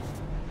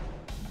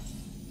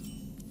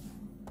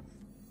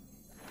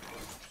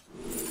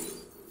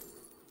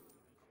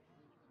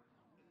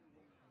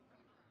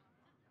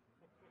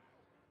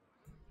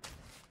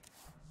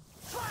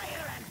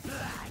 Fire and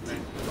blood! Did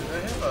I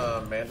have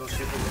a Mantle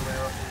Shaper in my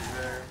options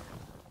there?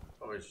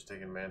 Oh, we're just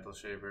taking Mantle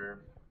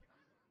Shaper.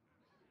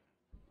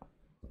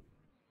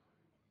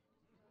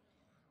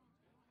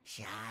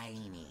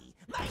 Shiny.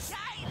 My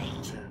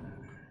shiny!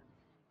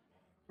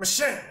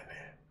 Machine!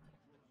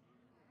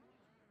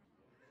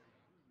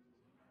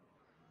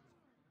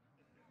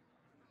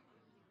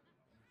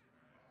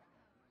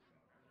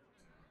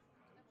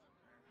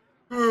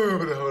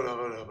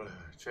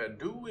 Chad,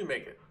 do we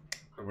make it?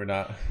 We're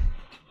not.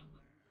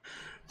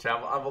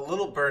 Chad, I'm a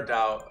little burnt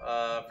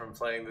out from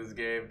playing this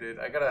game, dude.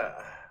 I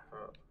gotta.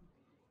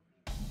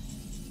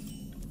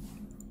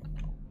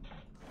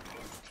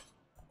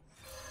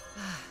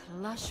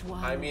 Lush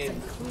wilds I mean,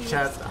 and clear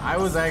Chad, I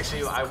was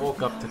actually. I skies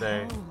woke up down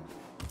today. home.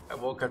 I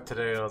woke up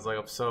today and I was like,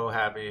 I'm so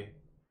happy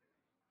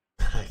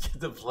that I get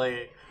to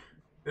play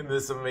in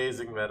this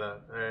amazing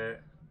meta, alright?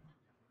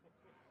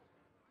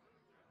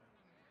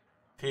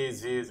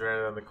 PZ is right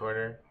around the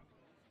corner.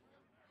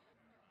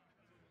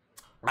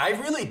 I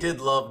really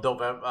did love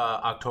November,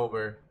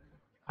 October.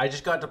 I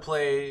just got to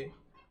play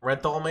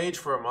Rental Mage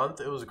for a month.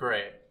 It was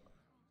great.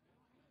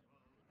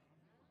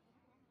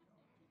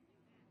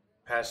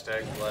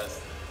 Hashtag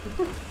blessed.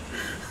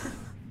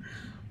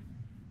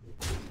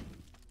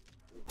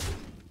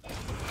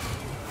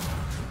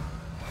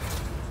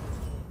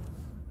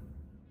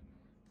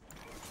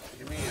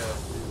 Give me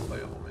a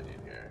playable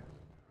minion here.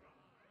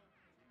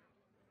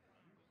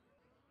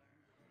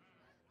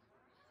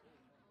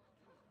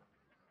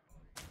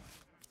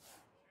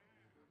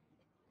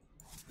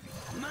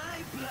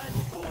 My blood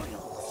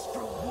boils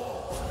for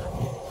war.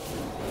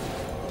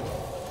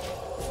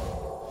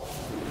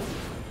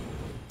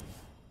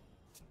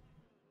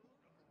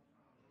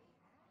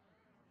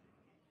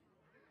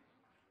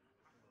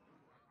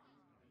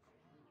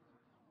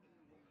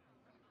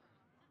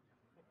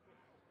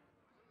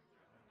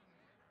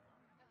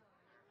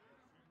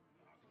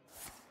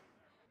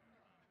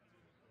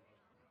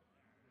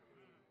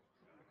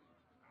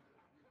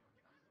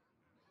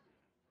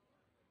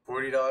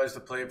 $40 to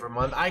play per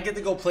month. I get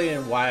to go play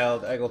in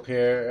Wild,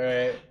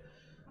 Egglepeer,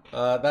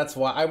 right? That's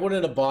why I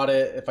wouldn't have bought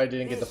it if I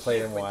didn't get to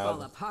play in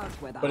Wild.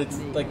 But it's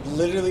like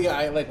literally,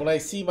 like when I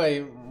see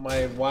my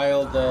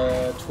Wild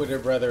Twitter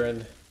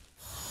brethren,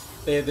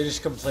 they're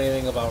just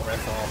complaining about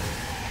rental.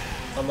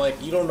 I'm like,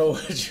 you don't know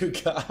what you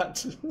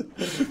got.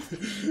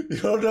 You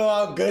don't know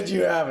how good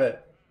you have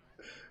it.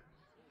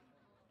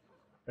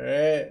 All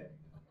right.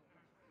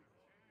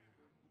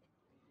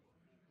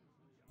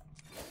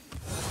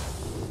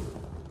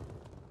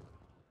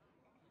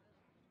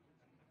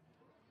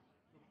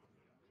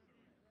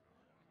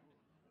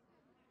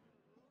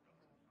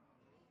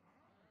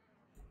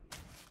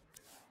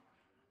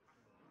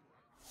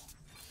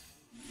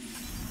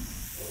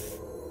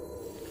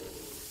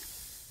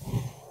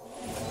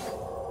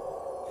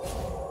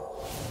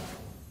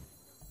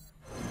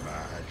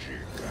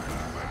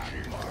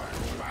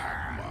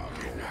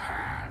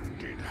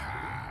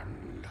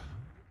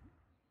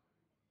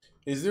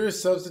 Is there a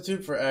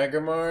substitute for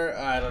Agrimar?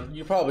 I don't.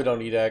 You probably don't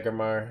need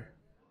Agrimar.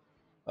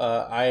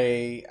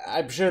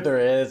 I'm sure there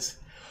is.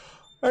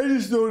 I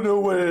just don't know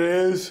what it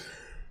is.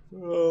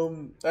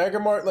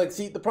 Agrimar, like,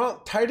 see, the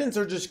problem. Titans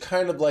are just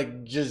kind of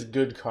like just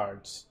good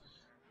cards,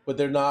 but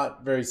they're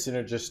not very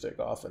synergistic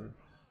often.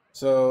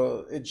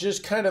 So it's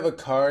just kind of a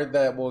card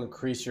that will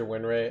increase your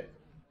win rate.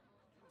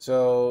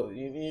 So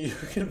you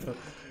can.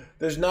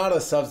 There's not a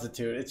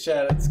substitute.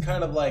 It's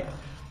kind of like.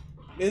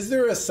 Is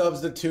there a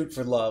substitute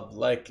for love?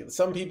 Like,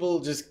 some people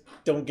just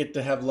don't get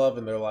to have love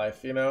in their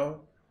life, you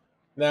know?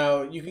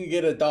 Now, you can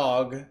get a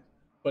dog,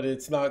 but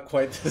it's not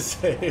quite the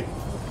same.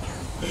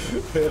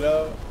 You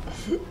know?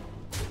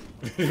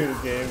 Video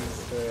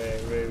games,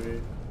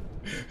 maybe.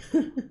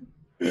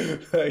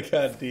 I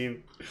got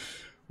deep.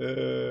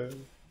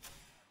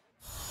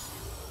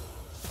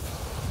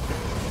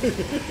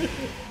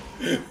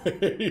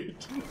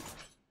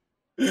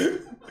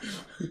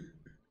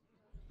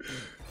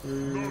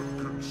 None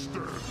can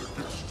stand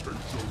against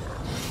Taser.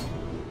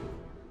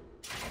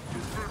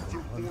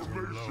 Defensive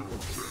formation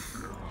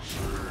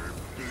champion.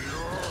 The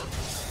earth.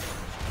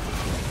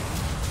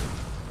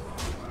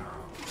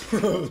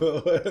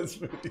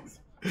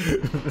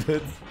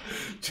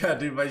 Chat,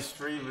 dude, my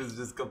stream is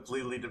just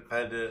completely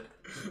dependent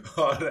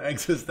on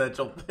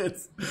existential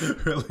bits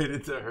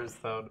related to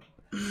Hearthstone.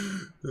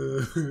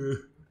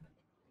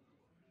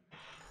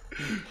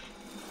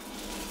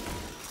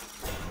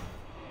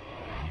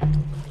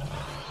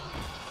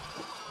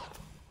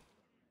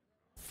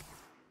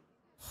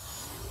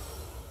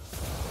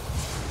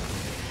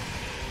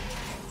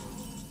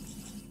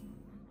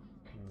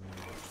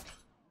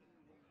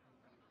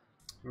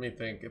 Let me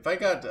think. If I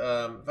got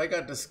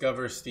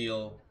Discover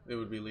Steal, it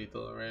would be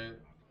lethal, right?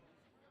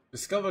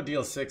 Discover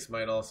Deal 6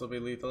 might also be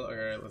lethal.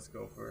 Alright, let's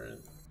go for it.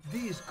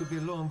 These could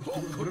belong to a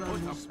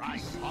brand new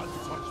species.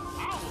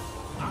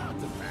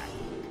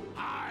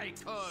 I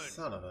could.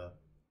 Son of a.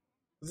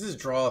 This is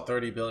draw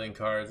 30 billion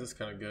cards. That's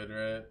kind of good,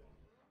 right?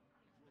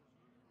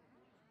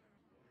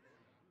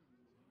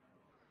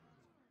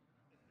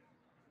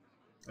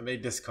 And they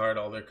discard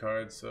all their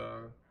cards, so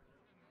I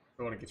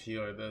don't want to get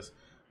healed with this.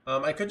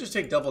 I could just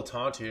take double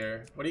taunt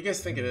here. What do you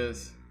guys think it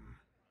is?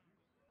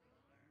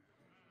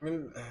 I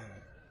mean,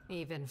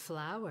 Even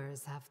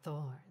flowers have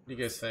thorns. what do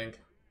you guys think?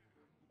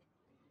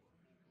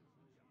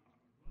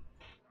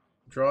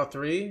 Draw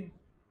 3?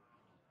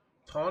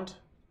 Taunt?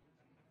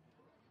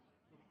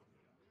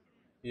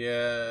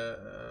 Yeah,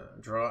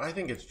 draw. I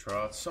think it's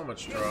draw. It's so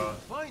much draw.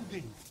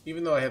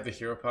 Even though I have the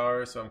hero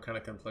power, so I'm kind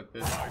of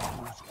conflicted.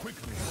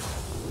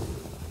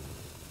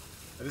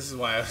 This is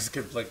why I was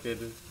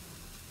conflicted.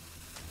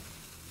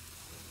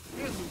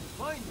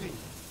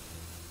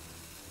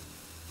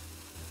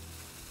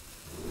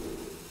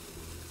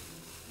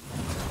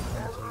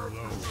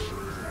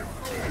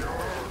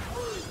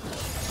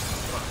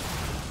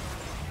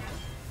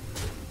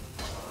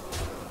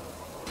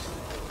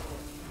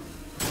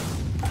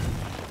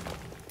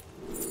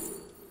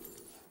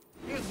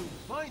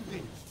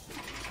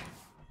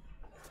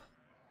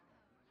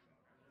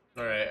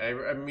 Alright,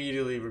 I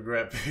immediately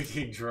regret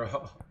picking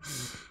draw.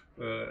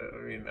 I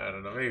mean, I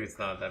don't know. Maybe it's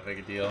not that big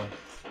a deal.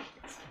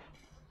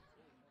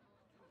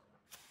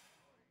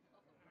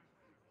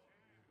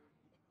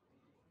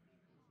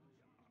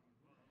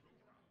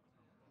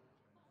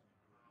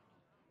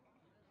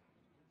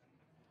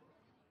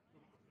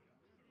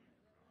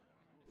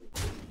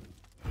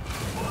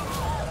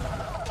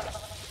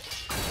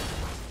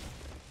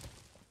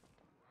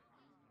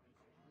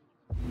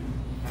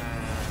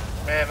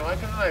 Man, why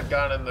couldn't I have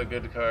gotten the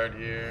good card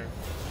here?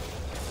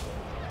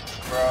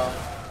 Bro.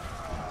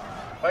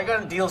 If I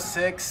got in deal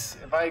 6,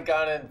 if I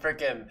got in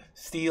freaking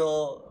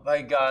steal, if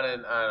I got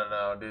in, I don't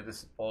know, dude,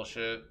 this is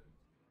bullshit.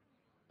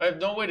 I have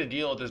no way to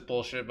deal with this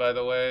bullshit, by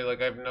the way. Like,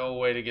 I have no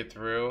way to get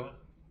through.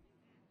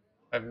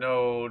 I have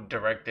no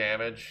direct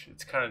damage.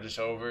 It's kind of just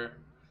over.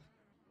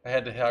 I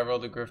had to high roll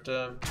the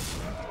Grifta.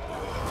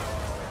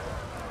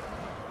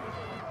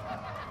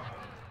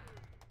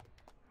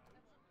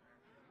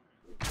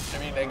 I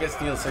mean, I guess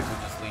deal 6 was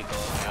just lethal, to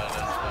be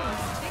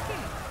honest.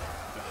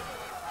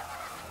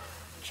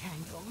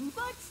 Candle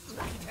butts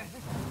lighter.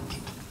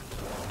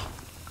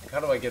 How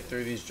do I get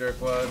through these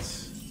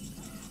jerkwads?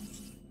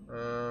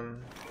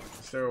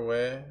 Is there a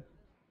way?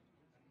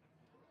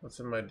 What's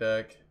in my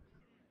deck?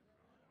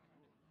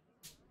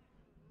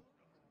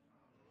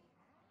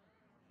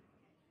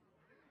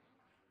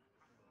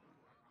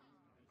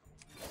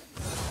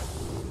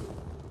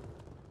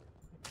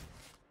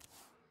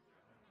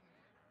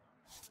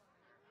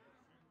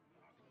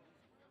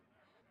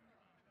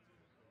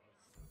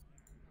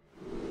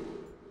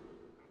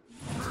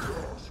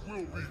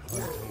 Will be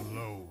quite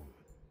alone.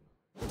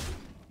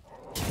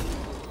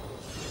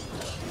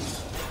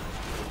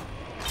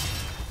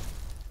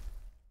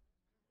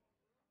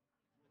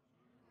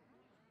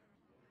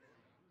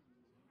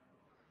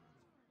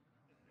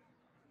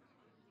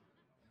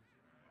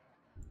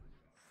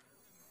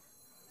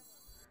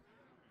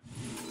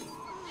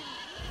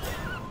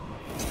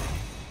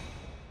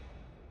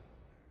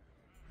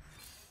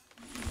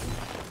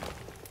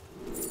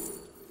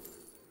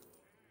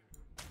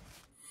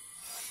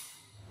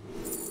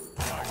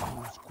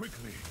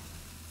 Quickly.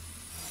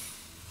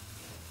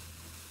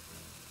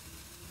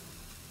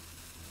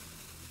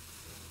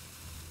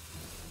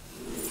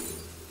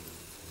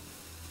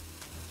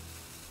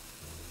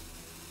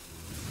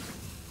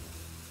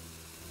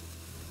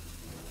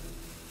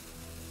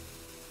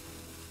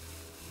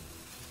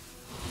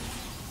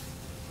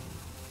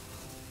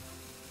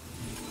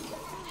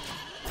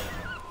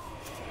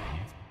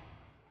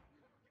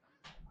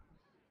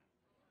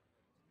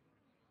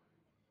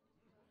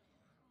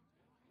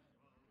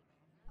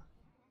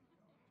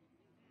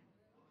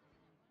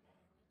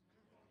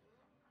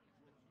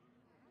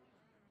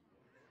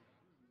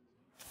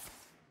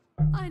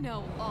 I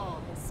know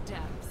all the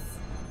steps.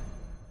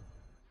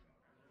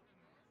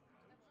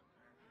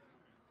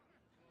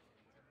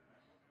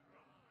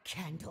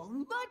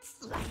 Candle butts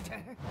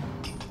lighter.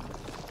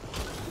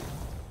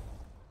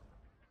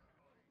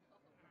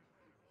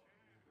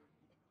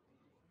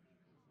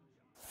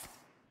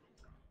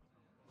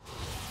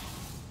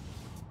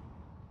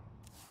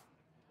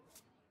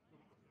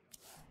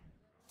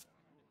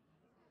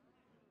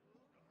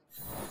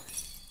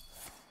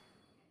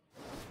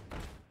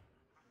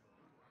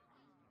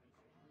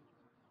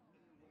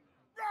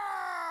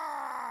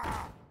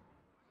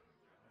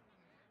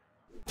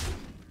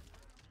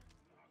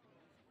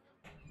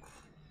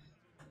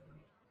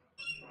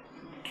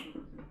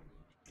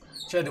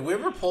 Chad, did we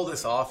ever pull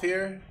this off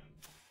here?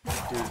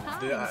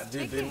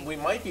 Dude, we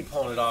might be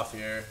pulling it off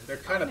here. They're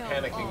kind of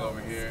panicking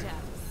over here.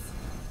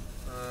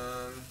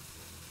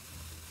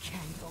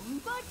 Candle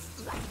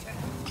mudslider.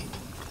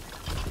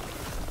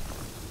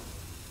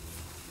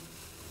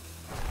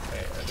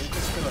 Okay, are they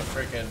just gonna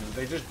freaking...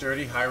 They just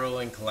dirty high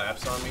rolling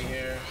collapse on me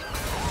here?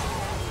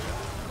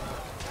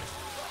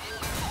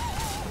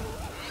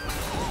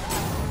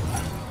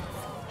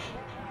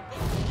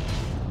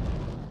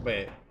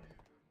 Wait.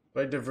 Do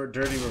I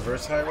dirty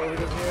reverse high roll him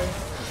here?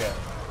 Okay.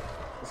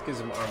 This gives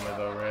him armor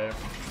though, right?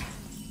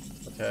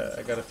 Okay,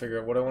 I gotta figure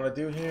out what I want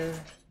to do here.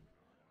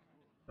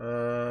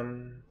 I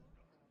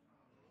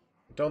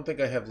don't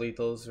think I have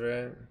lethals,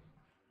 right?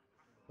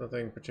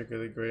 Nothing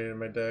particularly great in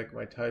my deck.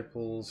 My tie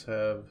pools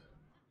have...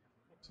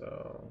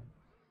 So...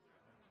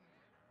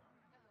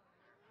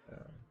 Yeah.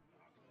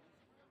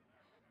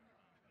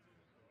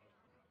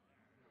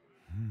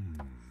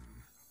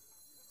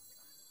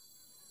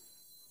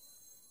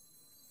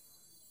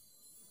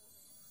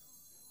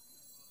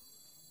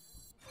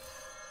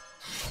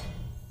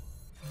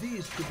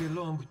 These could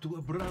belong to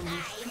a brown I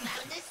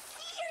found a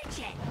sea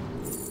urchin.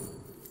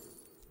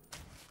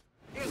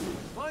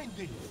 Find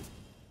it.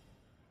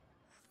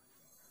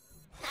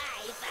 I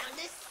found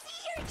a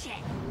sea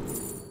urchin.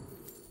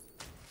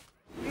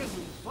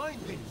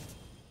 Find it.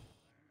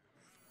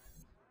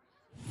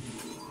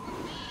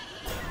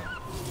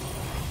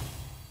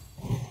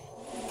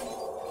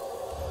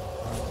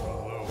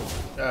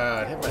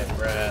 God, hit my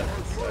breath.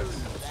 That sucks.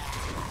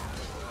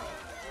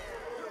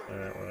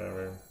 Alright,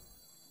 whatever.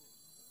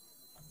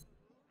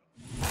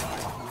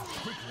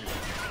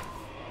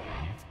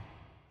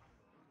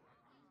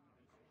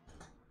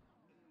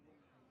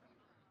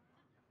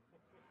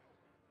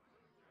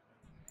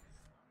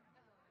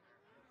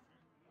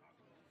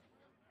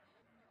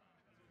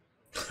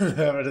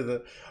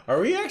 Are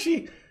we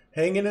actually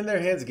hanging in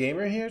there,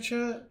 NoHandsGamer here,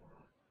 chat?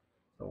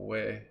 No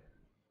way.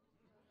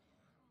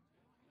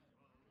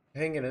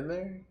 Hanging in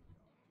there?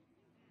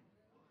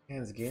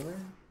 NoHandsGamer?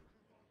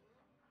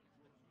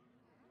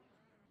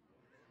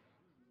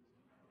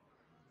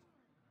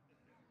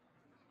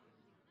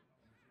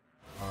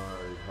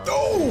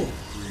 Oh!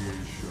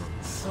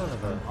 Creation. Son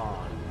of a...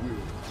 I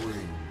will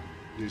bring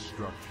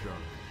destruction.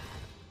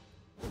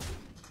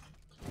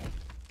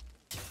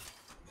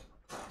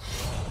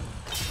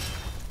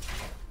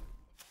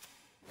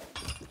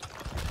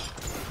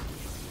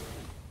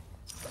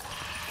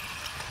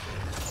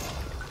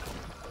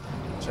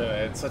 I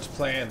had such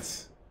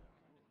plans.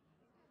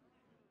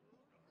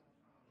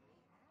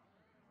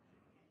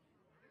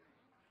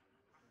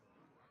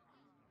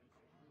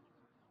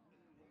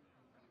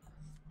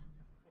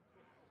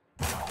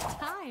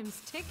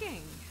 Time's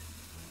ticking.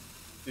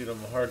 Dude,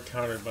 I'm hard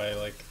countered by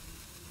like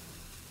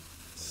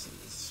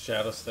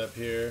shadow step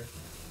here.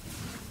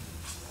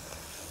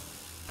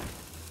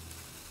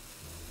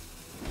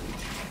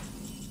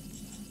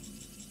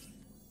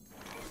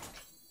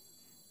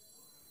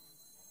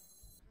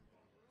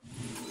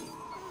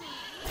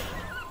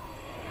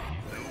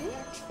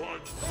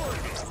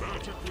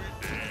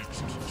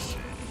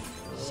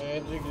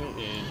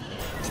 Magically aged.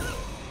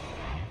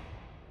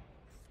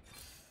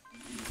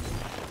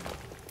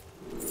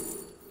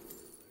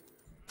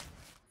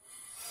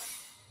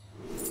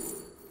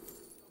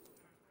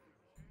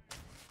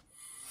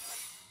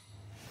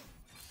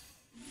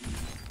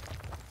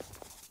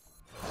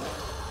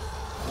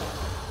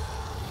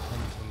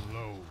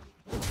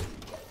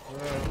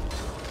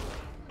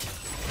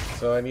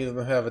 So I need them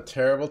to have a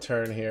terrible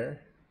turn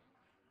here,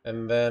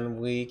 and then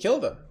we kill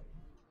them.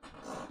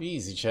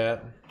 Easy,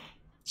 chat.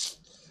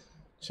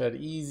 Chat,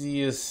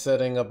 easiest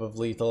setting up of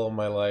lethal in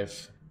my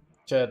life.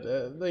 Chat,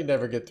 they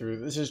never get through.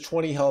 This is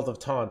 20 health of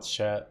taunts,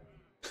 chat.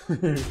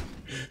 The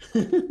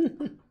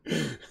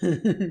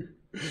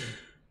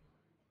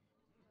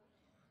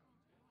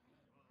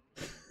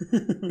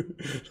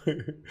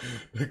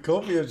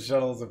Copium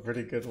shuttle is a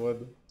pretty good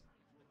one.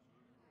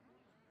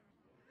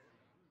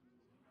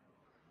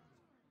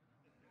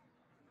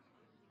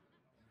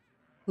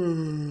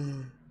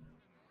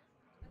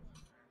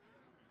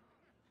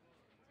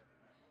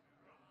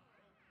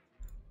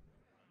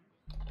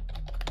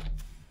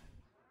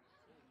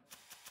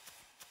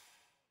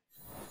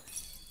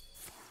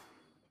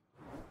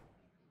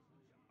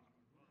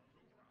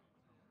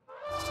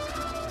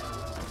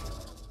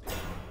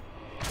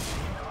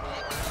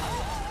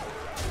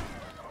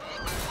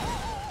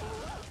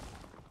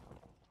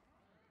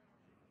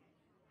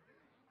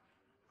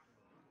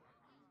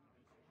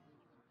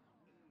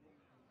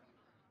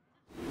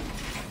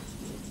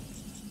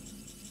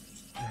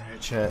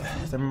 Chat,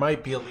 there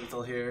might be a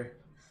lethal here.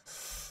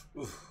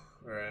 Oof.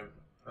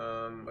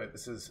 Alright. Wait,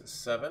 this is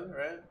 7,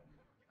 right?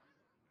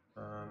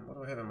 What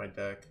do I have in my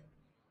deck?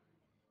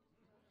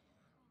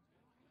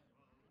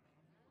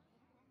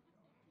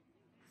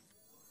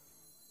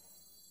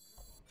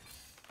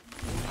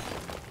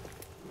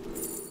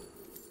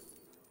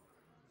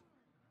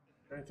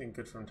 Anything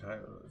good from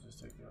Thailand? Let's just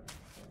take it.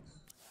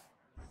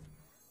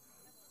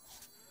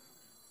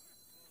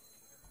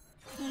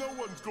 No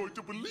one's going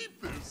to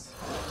believe this.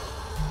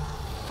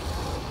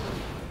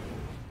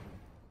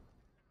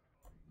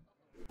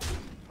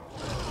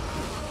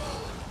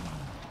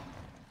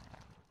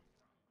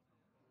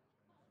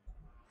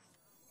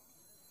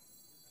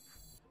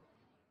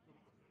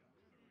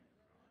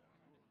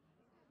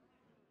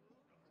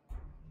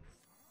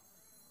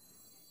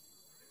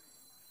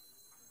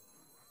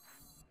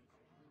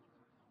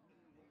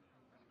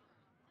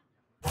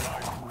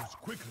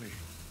 Quickly.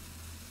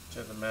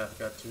 Said the math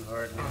got too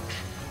hard.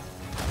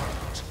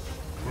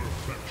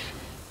 Perfection.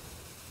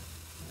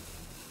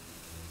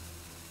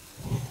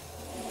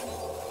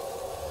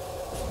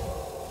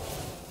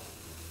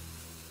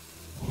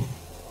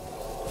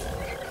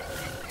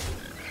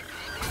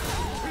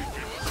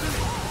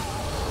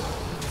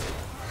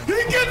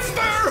 He gets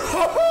there!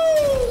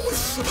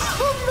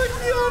 Oh my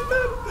god,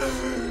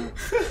 man!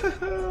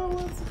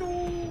 Let's go!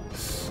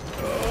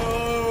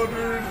 Oh,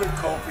 dude, the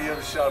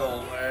copium shuttle,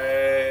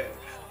 right?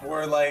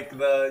 We're like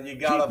the, you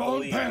gotta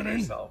believe in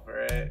yourself,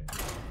 right?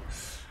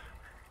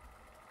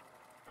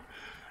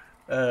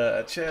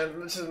 Chan,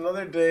 this is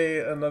another day,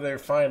 another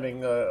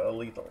finding a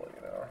lethal,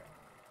 you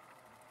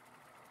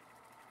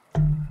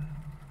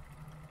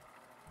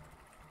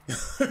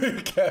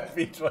know? Can't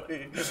be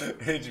 20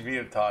 HP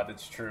of Todd,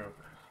 it's true.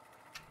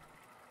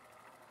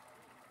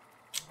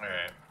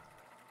 Alright.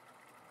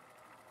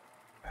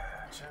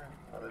 Chan,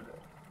 another day.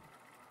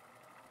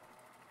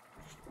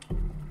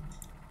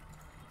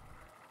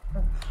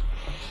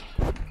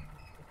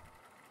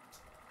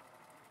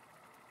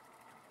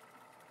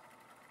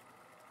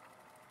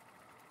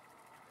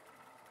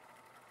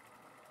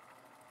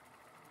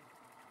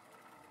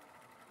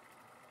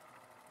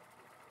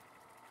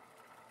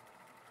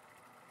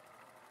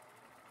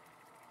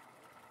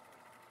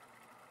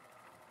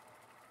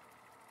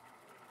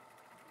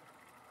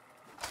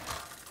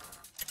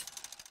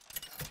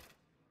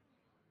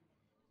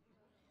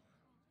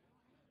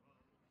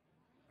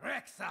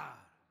 Rexar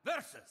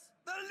versus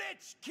the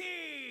Lich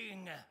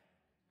King!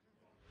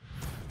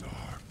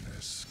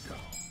 Darkness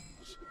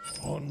comes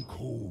on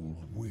cold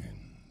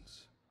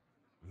winds.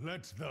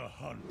 Let the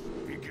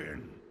hunt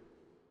begin.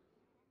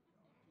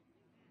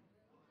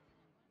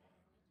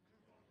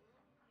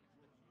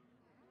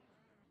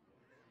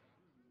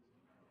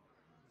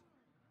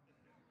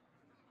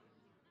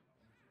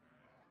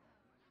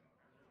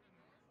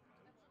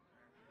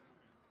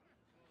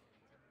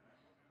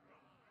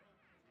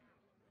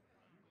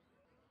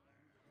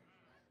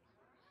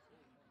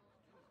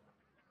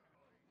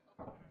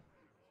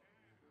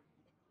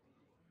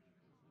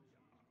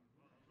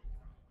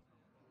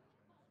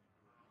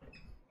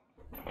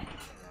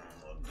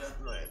 Death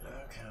Knight,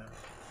 okay.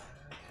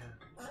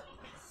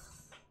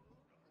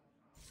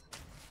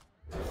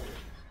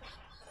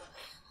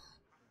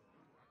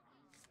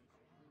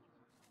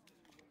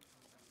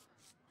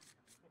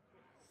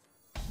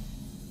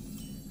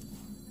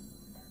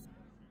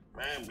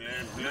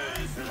 Man,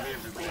 blood,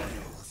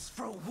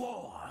 For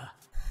war!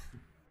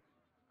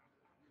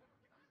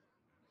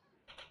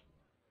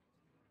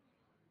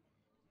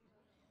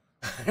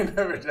 I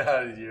never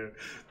doubted you,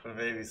 but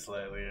maybe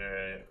slightly,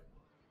 alright.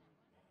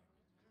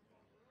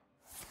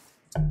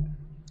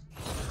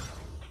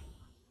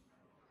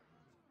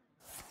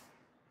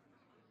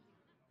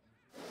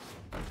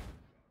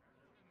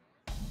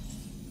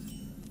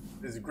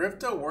 Is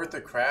Grifta worth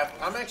a crap?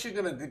 I'm actually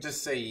gonna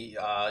just say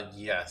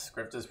yes.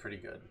 Grifta's pretty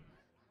good.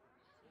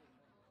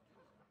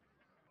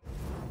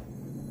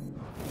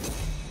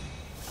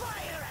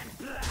 Fire and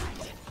blood!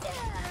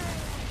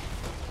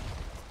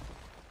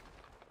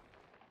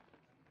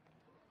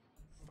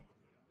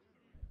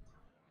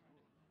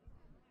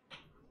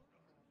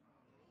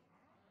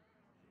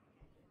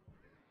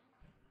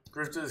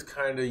 Grifta is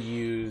kind of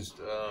used,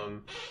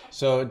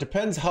 so it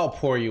depends how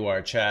poor you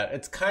are, chat.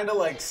 It's kind of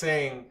like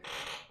saying,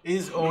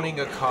 is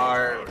owning a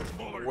car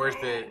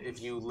worth it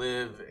if you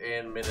live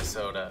in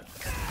Minnesota?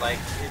 Like,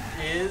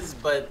 it is,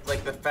 but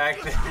like the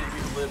fact that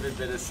you live in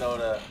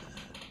Minnesota,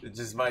 it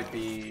just might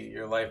be,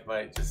 your life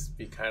might just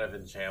be kind of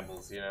in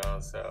shambles, you know,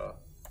 so.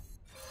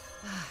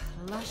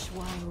 Lush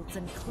wilds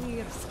and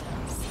clear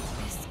skies.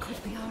 This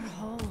could be our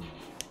home.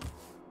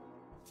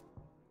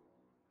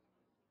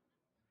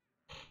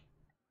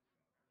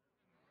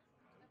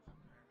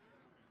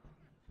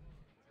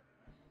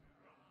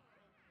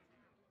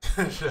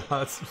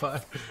 Shots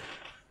fired.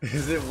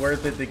 Is it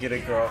worth it to get a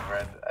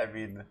girlfriend? I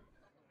mean,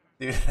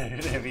 dude,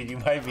 I mean, you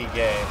might be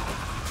gay,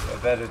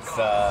 but then it's, you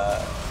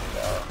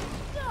know.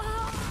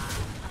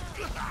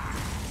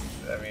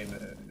 I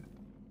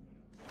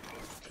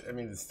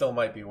mean, it still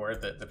might be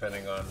worth it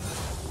depending on,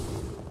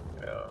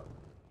 you know.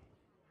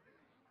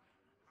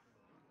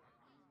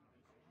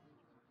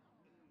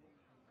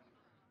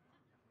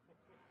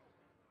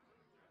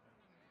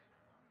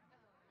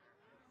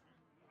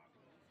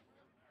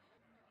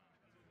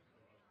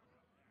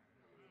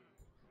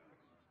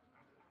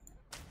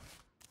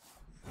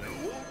 You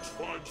won't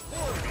find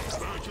foreigners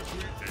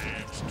magically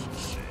aged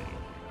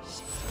seas.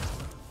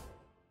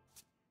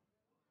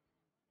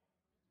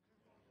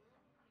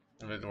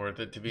 Is it worth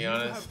it, to be You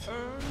honest? have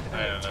earned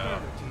I an don't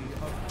know. eternity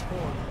of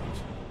torment.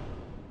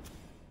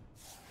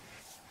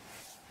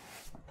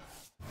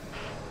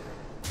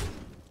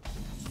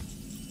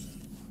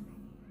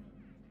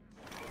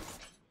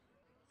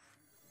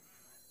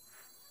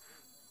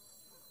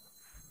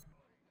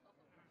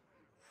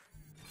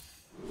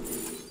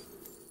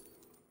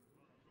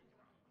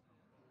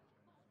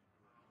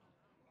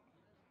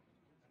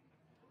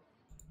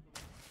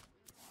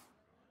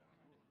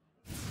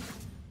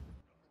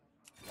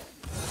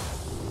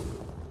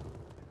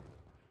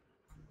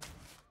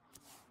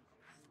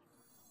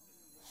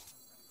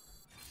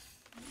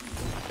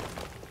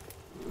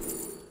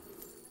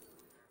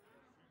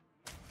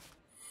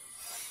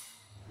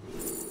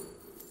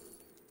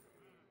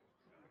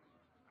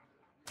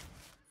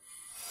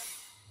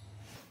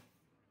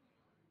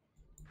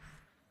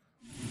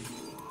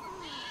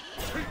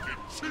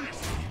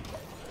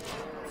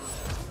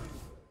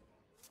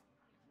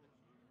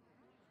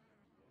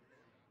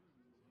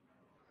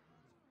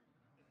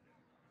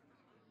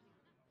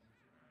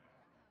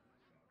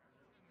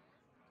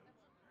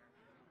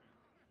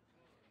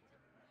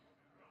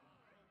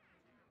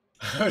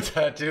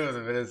 Tattoo of the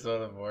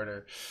Minnesota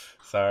border.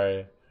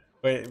 Sorry.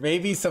 Wait,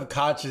 maybe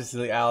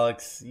subconsciously,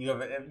 Alex, you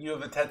have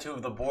a tattoo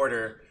of the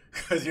border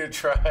because you're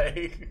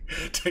trying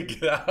to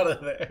get out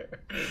of there.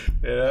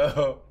 You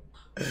know?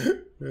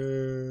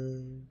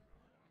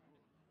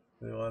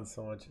 They want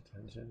so much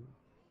attention.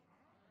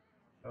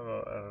 I don't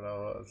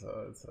know.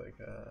 So it's like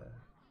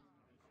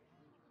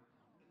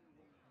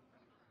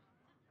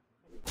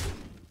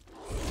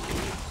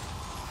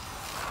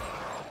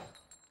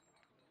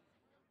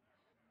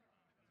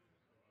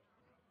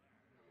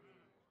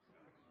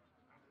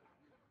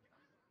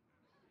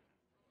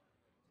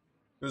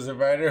it was a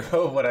writer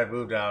mode when I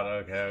moved out.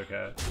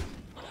 Okay.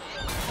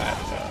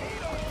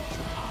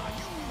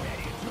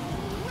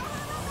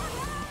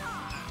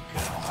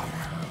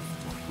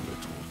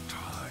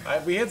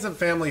 We had some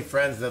family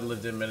friends that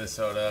lived in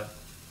Minnesota.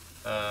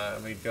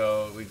 And we'd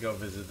go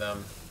visit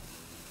them.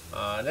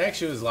 And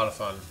actually it was a lot of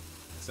fun.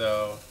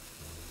 So,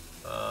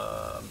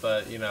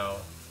 but you know,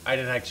 I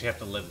didn't actually have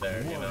to live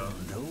there, you know.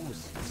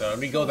 So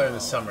we go there in the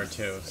summer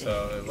too.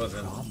 So it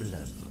wasn't.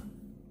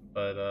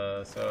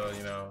 But so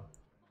you know,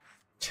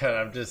 Chad,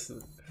 I'm just.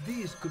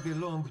 These could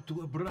belong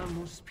to a brand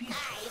new species.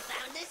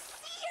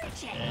 I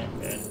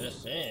found a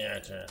sea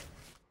urchin.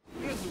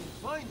 Here's the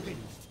finding.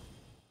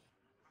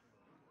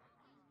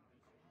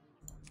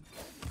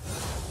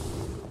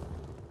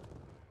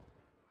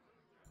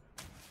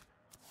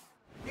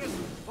 Here's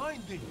the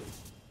finding.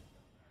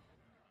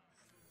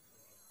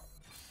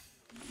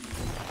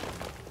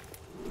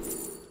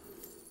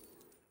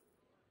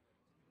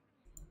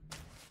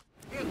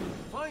 Here's the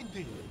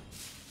finding.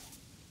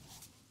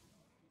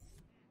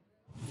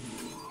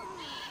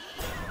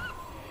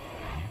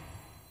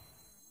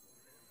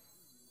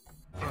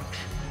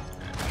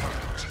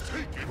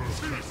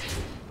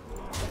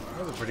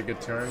 That was a pretty good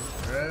turn,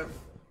 right?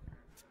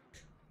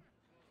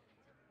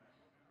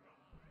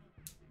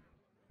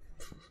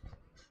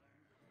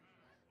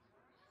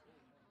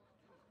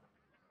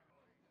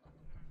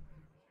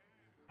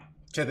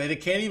 Okay, they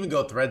can't even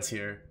go threads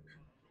here.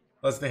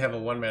 Unless they have a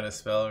 1-mana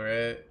spell,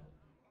 right?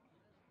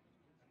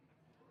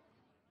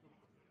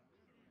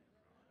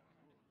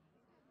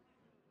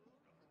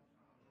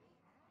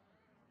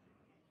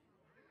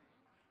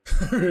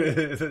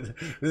 This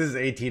is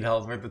 18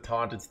 health with the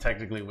taunt. It's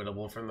technically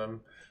winnable from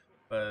them.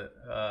 But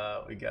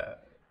we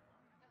got...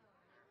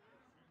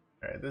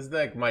 Alright, this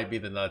deck might be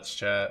the nuts,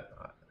 chat.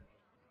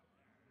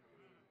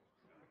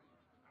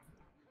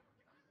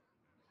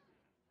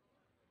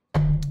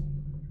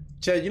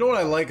 Chad, you know what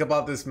I like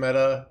about this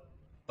meta?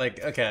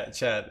 Like, okay,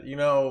 Chad, you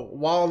know,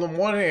 while on the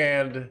one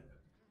hand,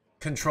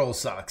 control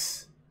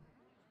sucks,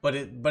 but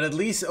at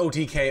least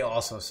OTK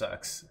also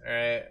sucks,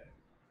 alright?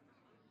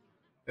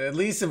 At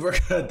least if we're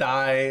gonna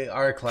die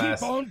our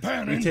class,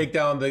 we take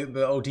down the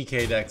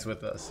OTK decks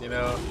with us, you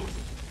know?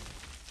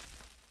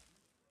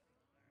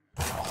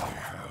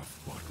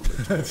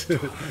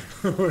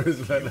 Where's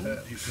that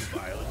at?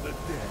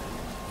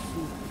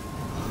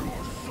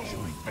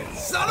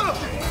 Son of a...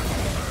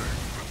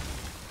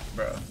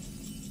 Bro.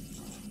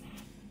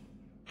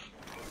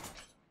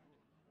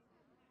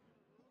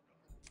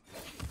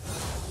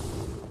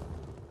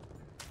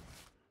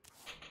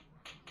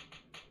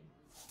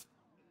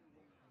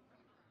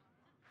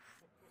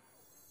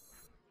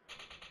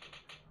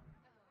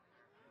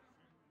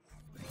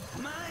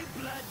 My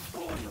blood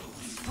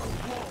boils for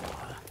war.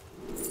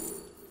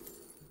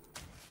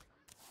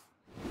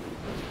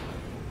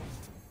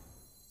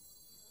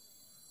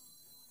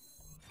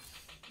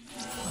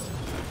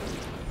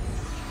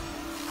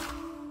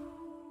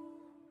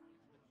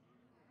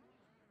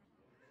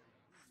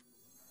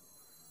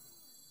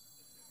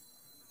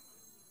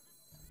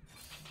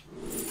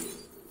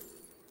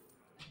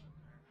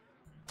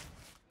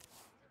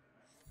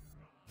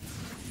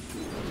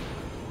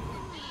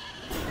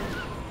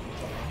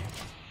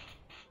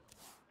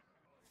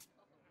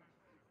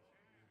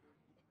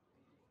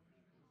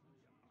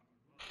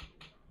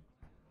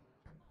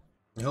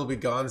 He'll be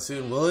gone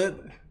soon, will it?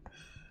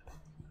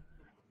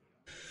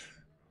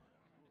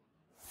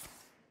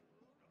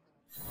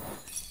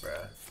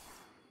 Bruh.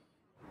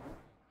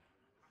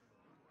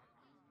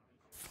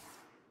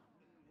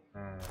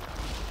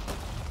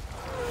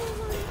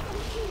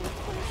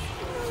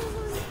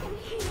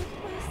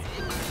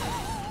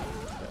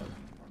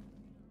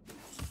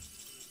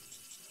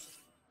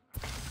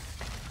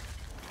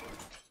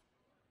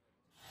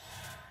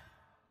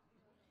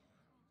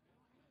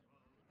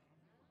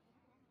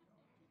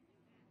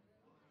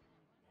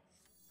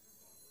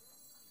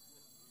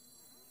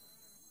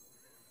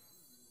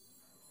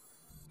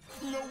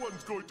 No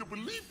one's going to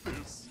believe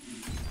this.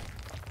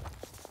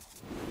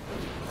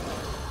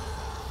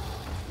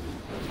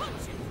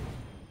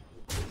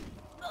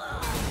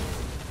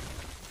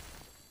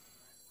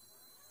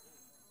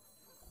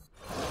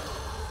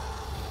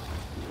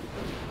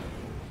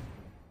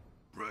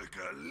 Break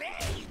a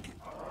leg.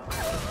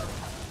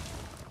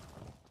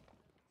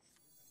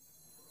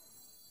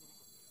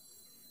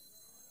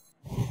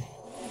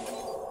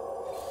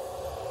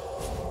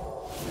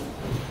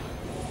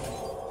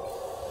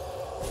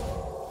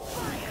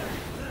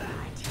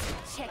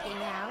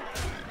 Checking out.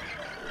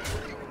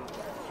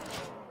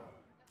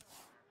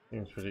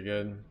 Seems pretty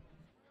good.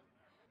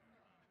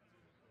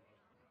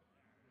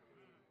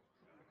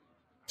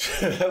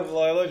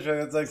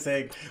 It's like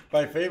saying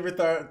my favorite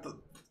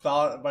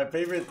my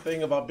favorite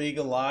thing about being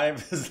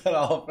alive is that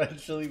I'll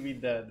eventually be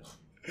dead.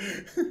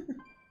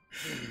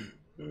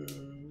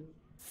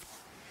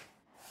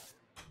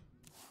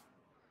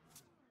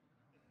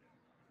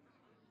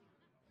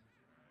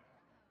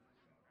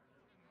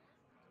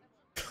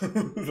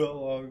 So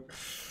long.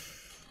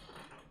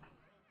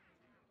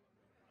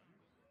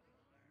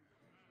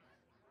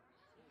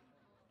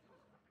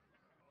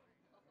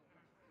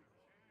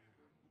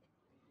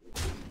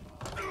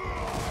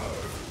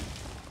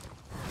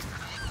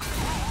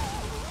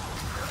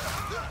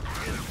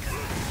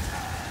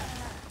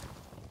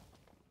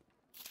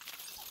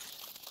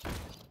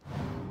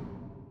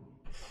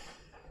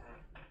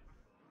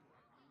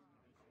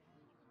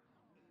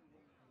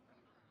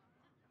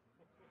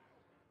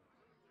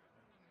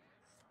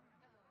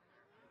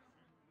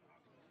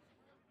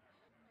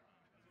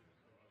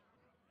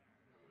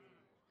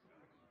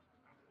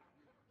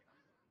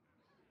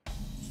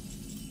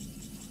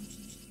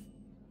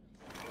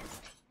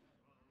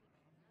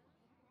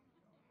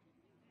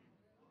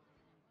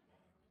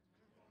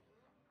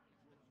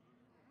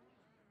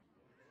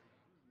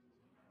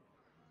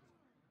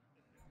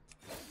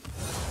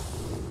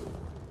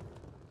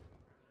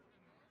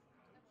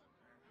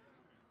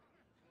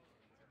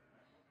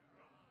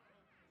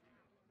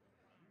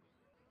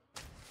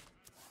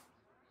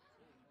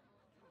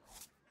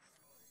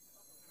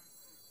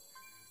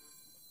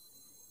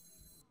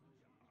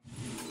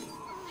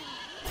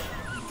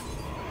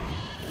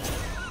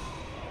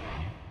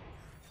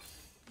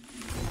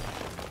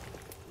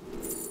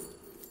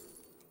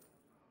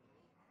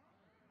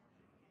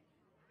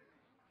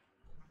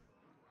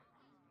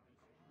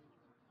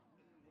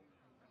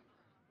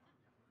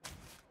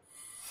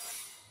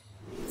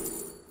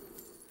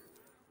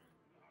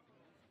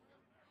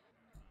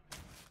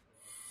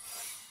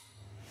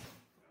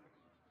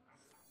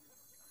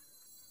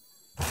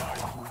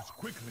 Moves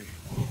quickly.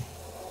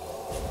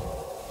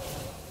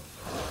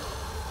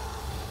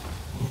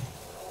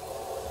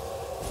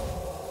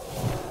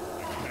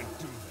 I can't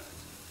do that.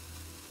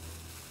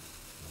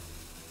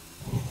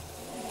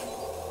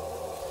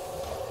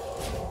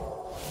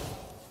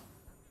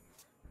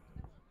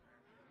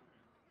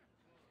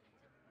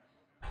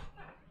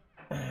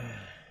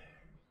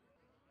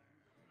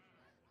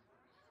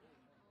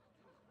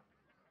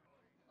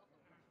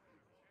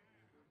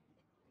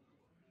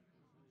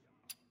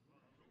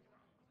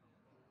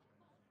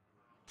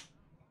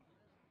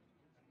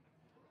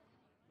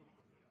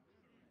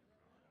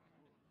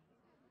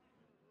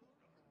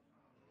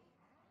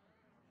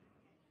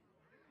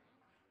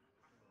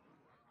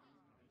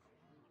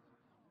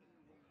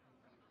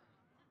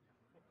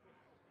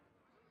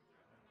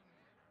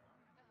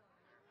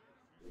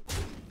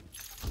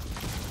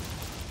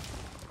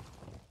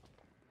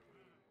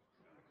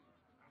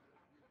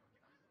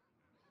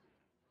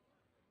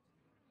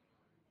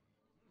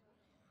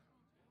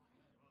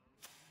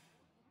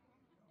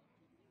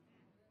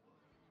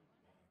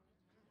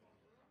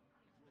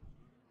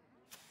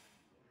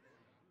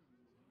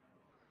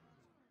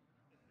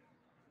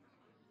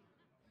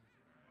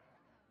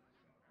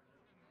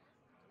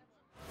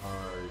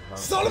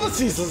 Son of a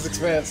ceaseless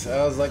expanse!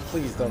 I was like,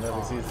 please don't have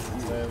a ceaseless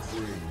expanse.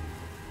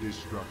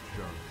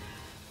 Destruction.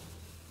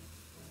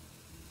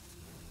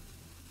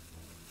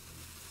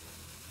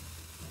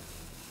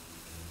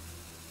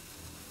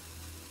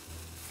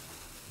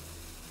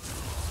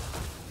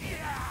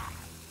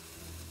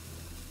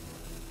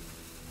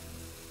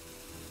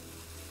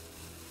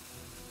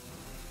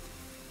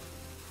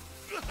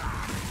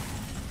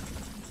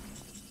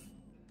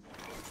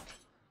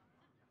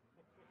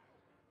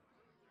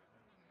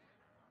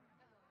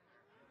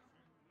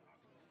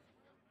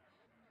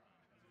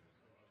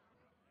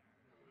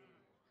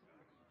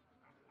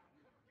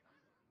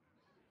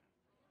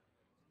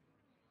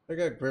 I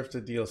got Griff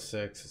to deal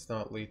 6. It's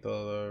not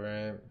lethal though,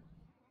 right?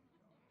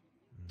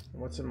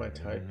 What's in my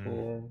tide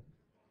pool?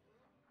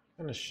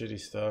 Kind of shitty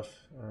stuff,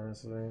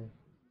 honestly.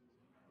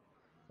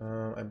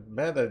 I'm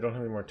mad that I don't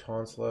have any more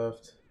taunts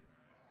left.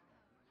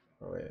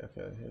 Oh wait,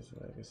 okay, here's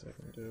what I guess I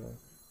can do.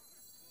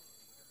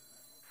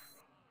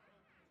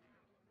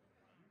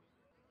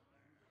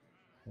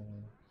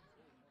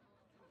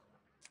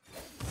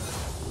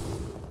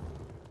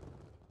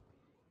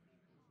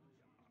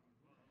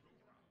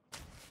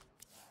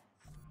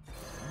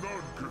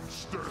 None can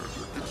stand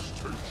against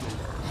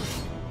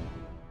Takeover.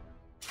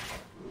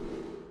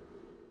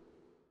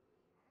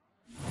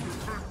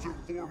 Defensive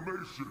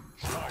formation.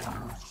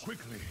 Moves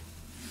quickly.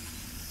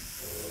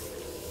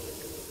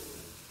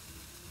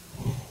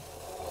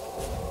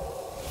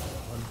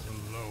 Until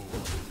low.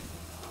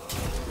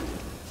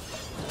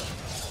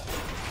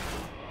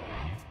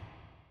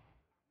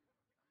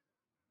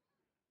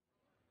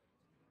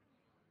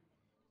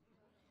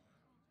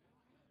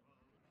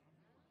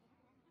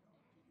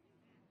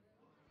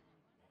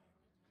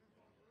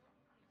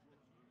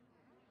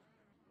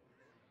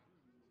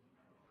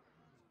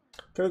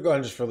 Could have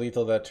gone just for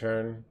lethal that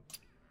turn.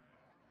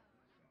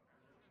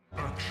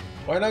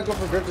 Why not go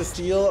for Griff to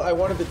steal? I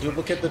wanted to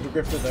duplicate the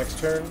Griff the next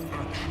turn,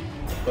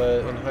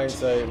 but in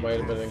hindsight it might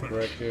have been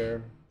incorrect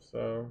here,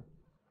 so...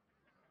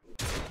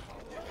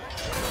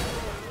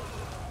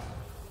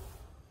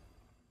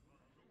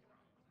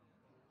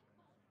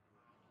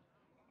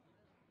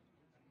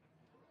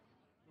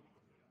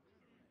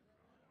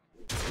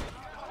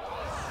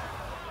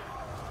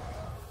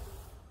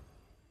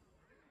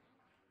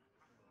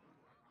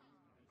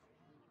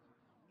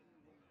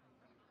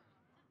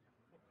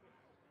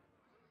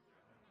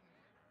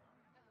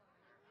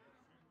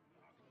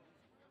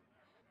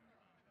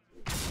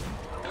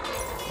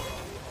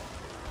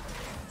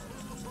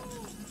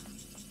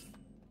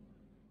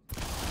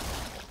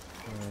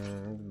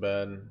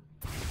 bad.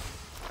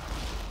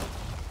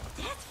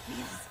 That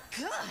feels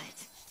good.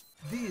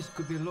 These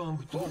could belong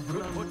to a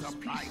brand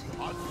species.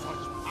 On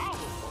such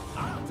powerful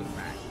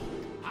artifact.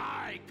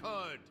 I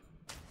could.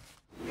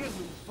 They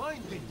will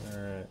find it.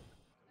 Alright.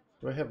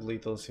 Do I have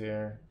lethals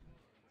here?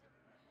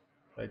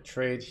 I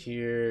trade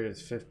here,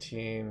 it's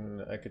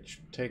 15. I could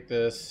take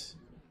this.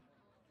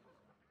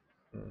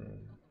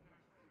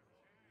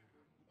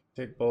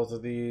 Take both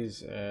of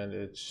these, and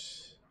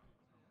it's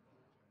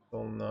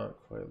still not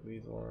quite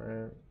lethal,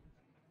 right?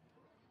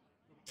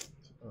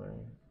 I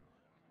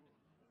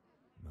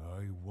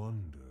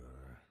wonder.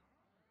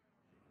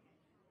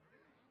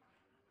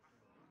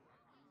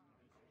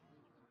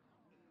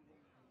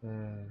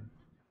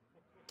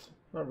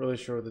 Not really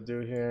sure what to do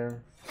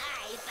here. I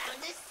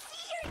found a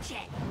sea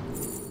urchin.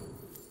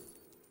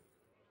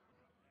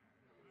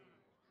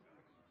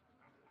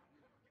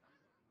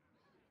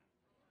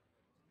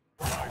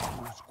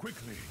 Moves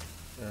quickly.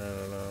 I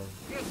don't know.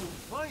 They will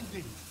find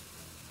it.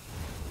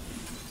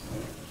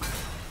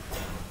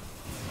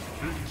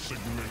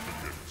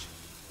 Insignificant.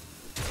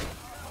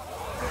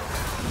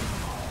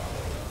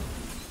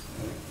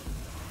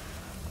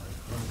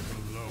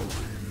 Until low.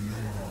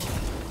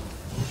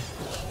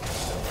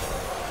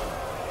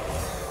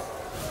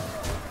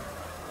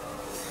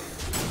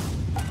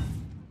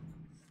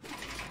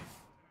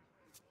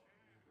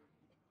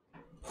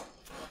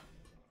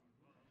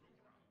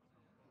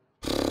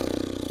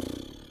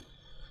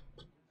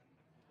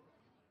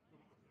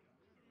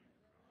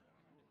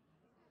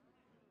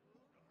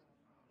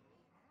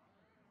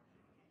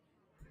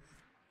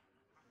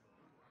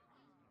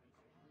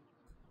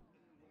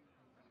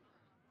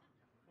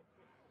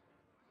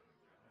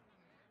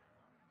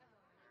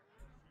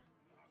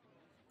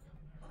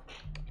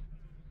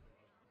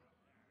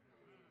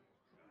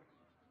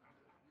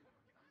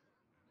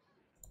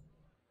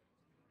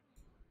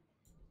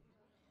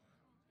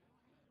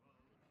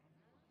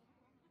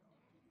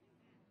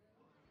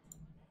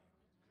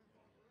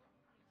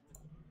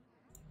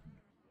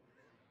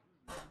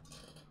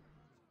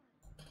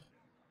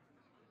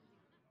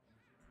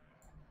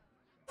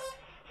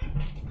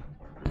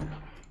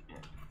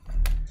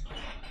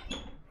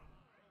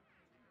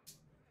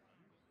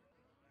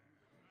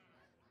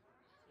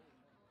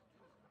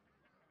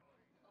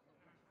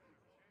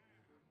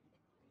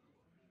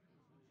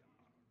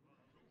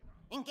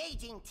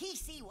 Engaging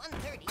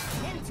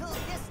TC-130 into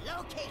this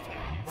locator.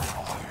 I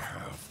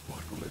have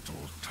but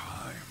little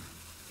time.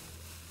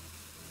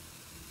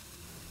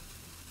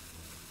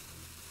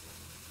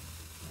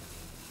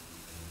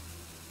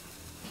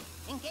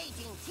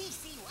 Engaging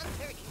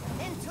TC-130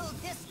 into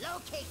this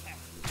locator.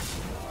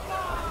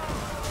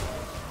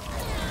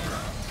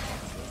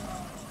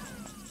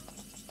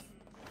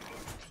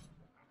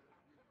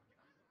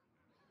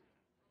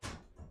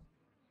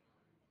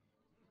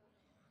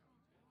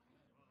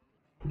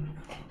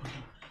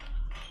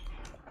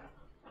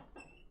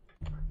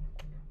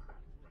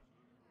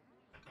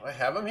 Do I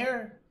have him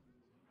here?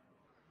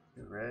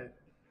 You're right.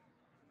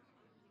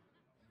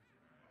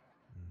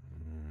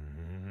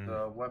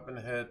 The weapon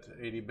hit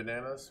 80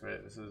 bananas.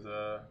 Right, this is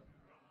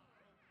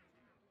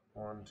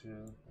 1, 2, 3.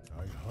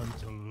 I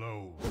hunt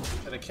alone.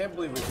 And I can't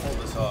believe we pulled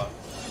this off.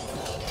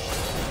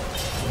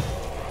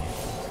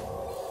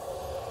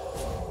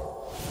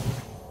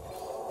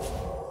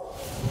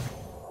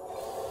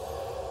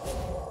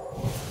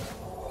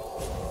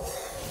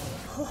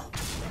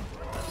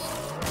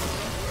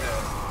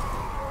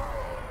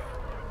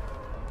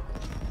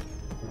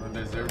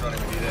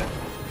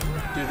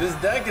 Dude, this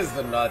deck is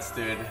the nuts,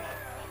 dude.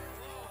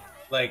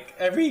 Like,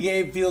 every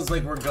game feels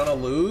like we're gonna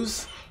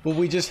lose, but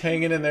we just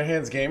hang it in their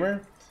hands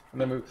gamer,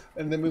 and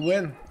then we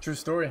win. True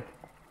story.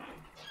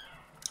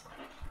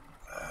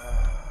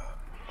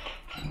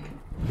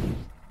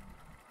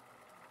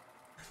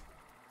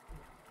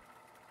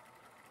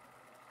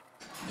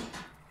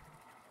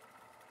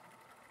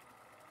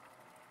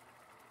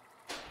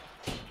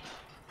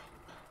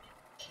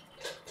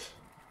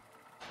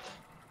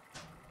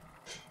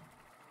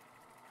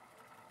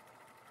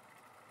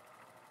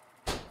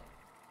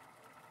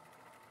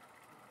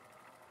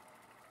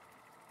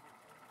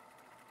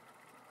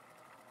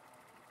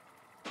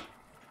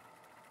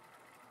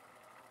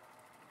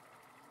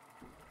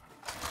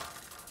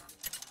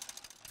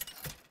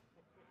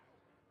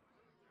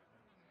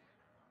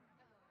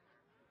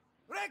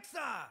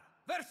 Rexar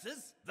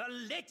versus the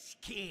Lich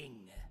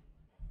King.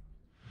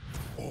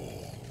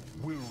 All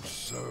will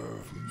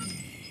serve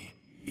me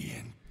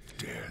in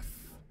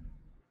death.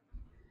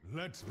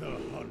 Let the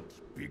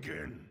hunt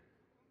begin.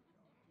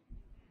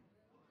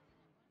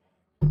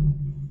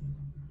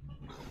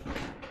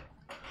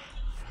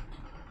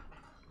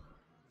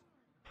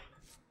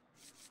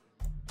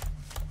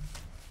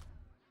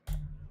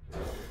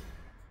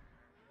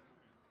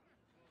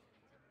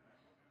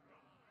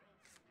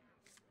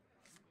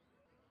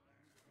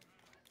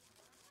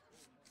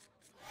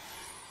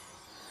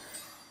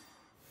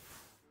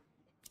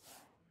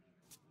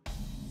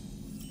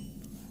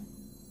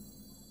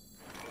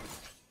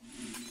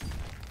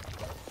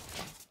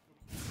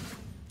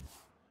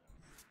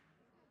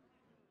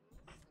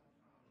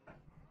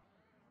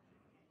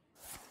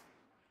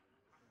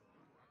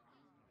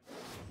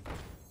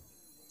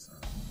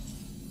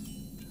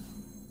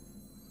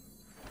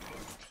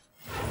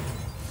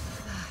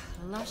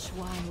 Lush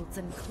wilds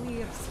and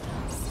clear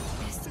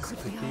skies. This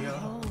could be our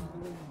home.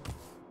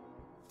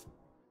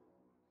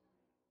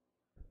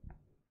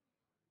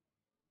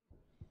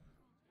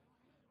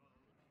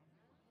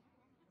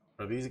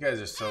 Bro, these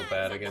guys are so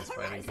bad against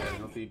fighting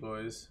casualty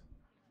boys.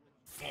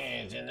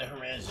 Hands in the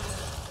horizon.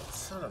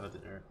 Son of a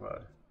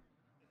jerkwad.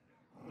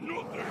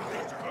 Nothing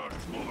gets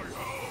past my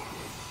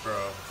house.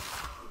 Bro.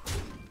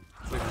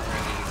 Looks like we're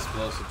gonna need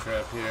explosive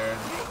trap here.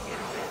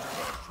 Nothing gets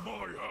past my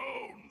hounds.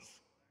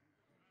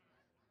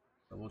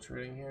 Double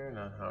trading here,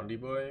 not Houndy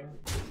Boying.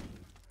 I feel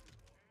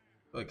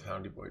like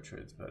Houndy Boy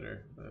trades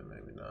better, but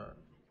maybe not.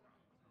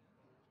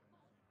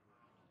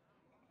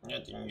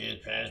 Nothing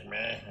gets past my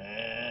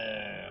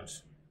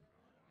hands.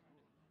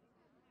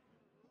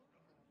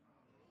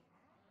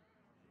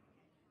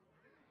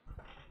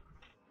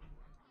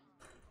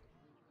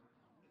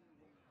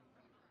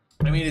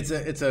 I mean,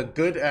 it's a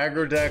good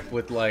aggro deck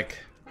with like.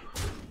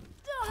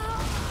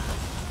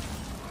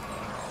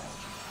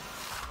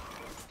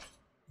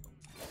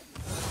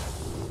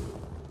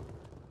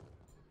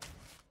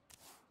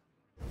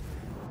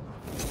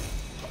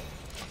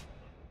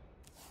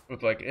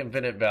 With like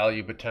infinite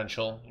value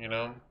potential, you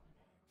know?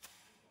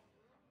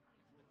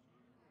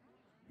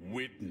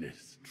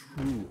 Witness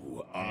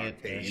true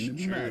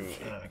arcane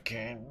magic.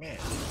 Arcane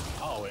magic.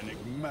 How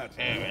enigmatic.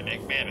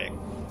 Enigmatic.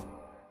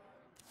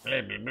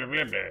 Blah, blah, blah,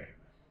 blah, blah.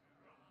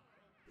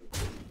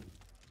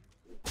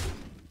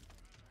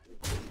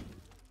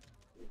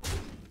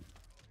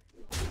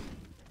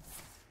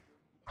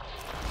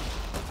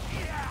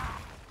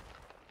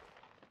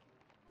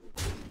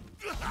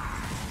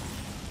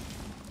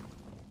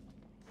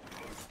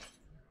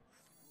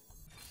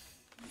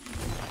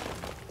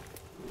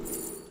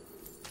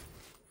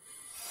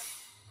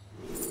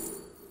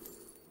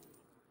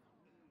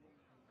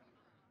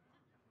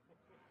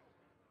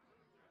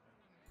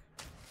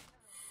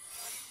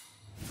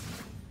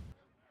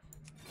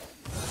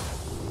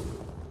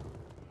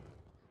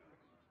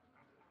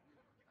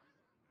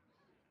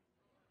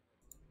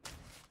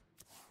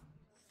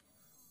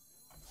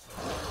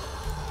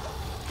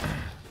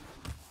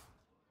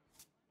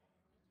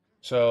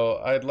 So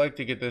I'd like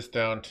to get this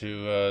down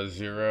to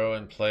 0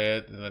 and play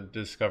it, and then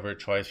discover it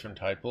twice from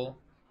type pool.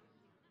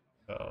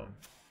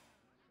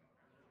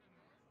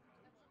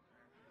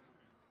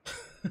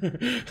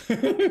 It's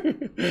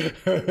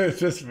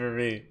just for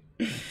me.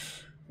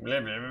 Blah,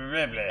 blah, blah,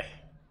 blah, blah.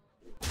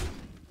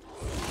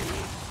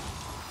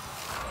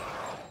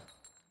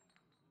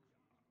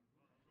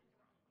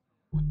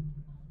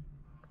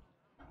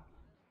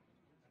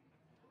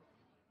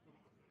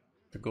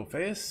 The go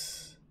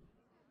face?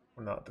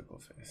 Or not the go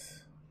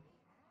face?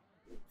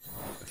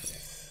 The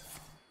face.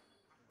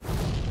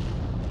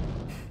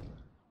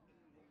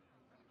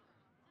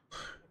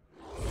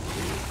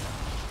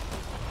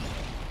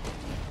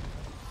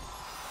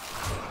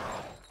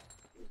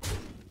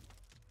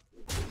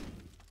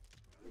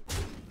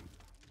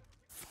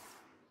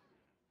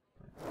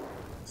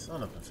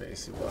 Son of a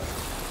face, he was.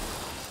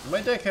 Does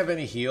my deck have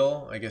any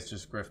heal? I guess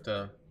just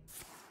Grifta.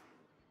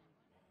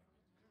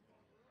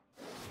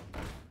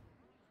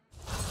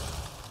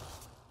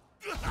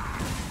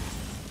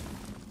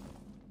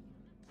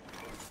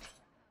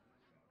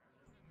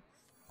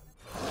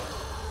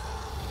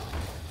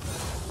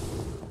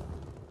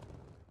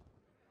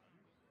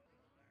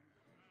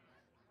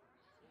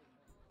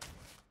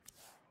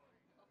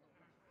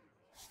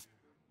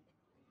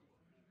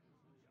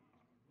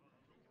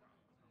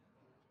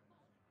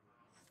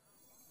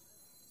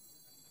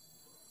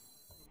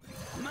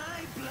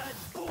 My blood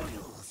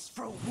boils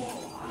for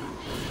war.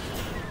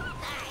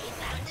 I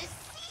found a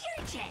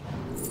seer jet.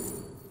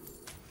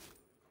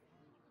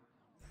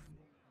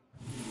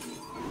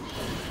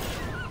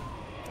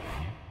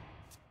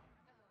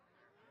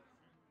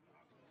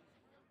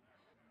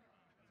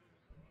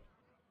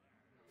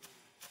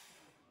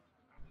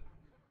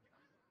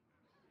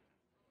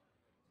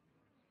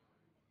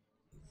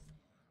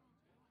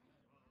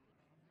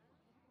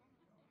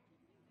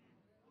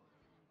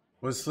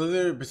 Was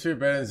Slither Pursuit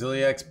better than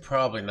Ziliax?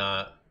 Probably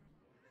not.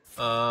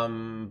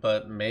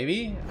 But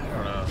maybe? I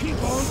don't know.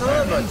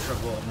 Son of a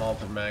triple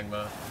Malta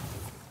Magma.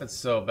 That's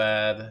so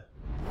bad.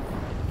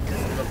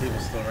 Some people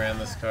still ran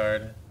this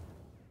card.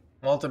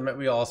 Malta,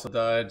 we also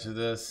died to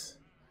this.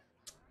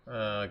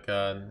 Oh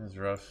god, this is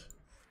rough.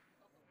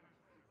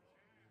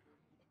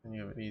 You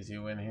have an easy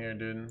win here,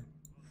 dude.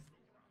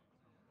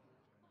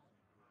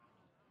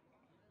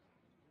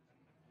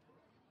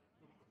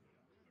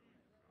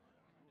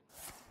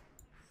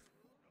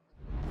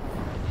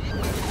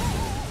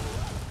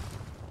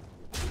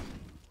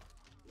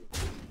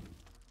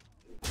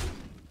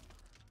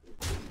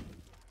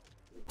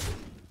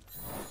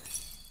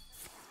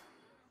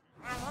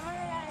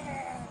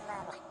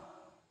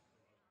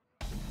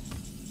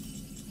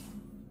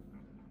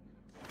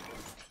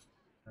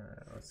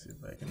 Let's see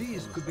if I can.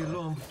 These could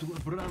belong to a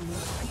brand new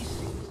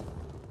species.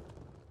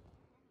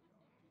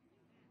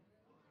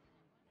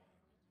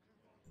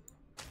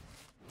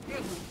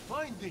 Hidden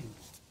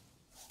findings.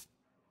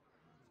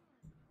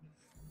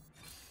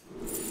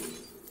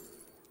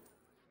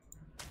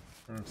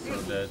 I'm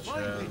so dead,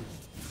 Chad.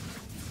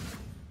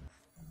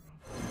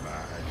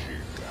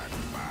 Magic and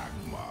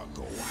magma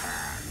go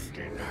hand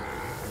in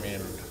hand. I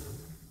mean,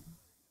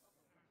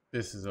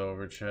 this is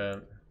over,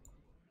 chat.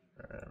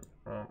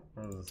 Alright,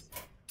 well,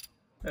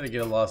 gotta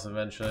get a loss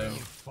eventually.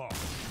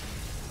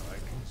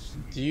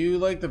 Do you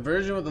like the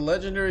version with the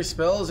legendary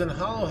spells and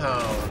Hollow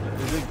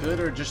Hound? Is it good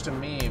or just a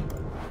meme?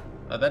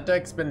 That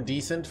deck's been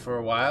decent for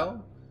a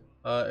while.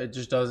 It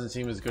just doesn't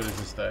seem as good as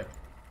this deck.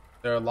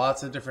 There are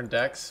lots of different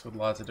decks with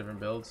lots of different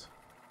builds.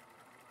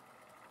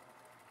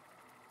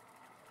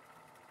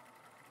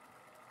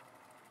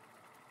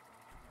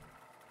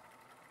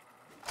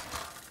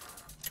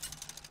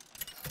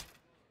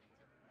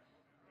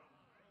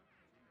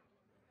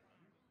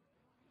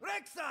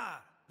 Rexar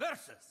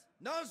versus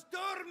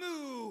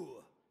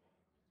Nosdormu.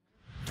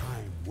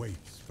 Time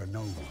waits for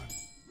no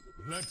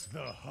one. Let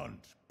the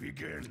hunt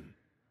begin.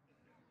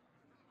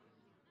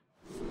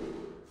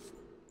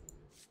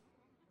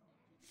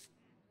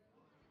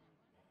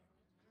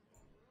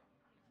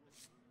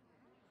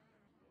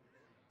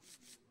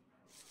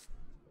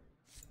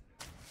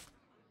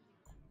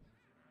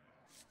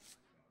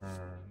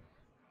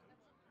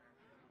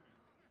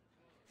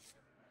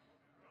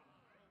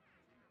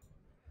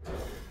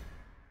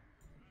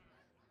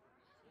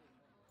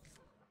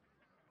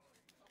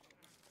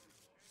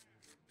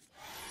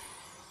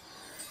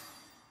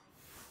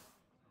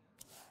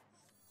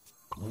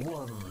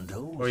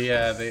 Oh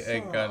yeah, the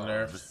egg got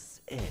nerfed.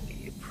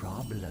 Any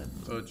problem?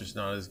 So it's just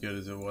not as good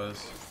as it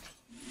was.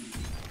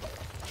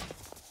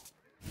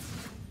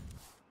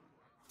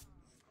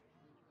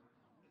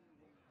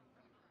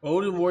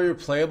 Odin Warrior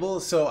playable?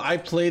 So I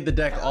played the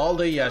deck all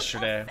day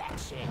yesterday,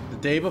 the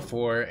day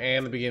before,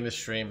 and the beginning of the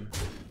stream.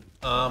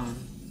 While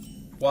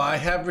I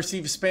have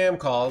received spam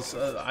calls,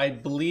 I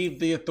believe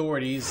the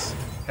authorities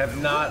have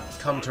not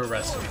come to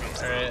arrest me,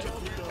 alright?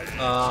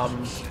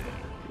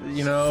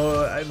 You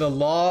know, the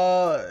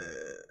law,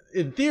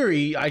 in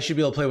theory, I should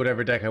be able to play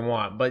whatever deck I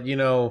want, but you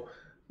know,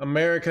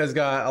 America's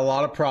got a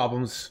lot of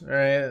problems,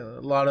 right?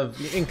 A lot of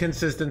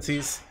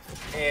inconsistencies,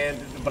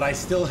 but I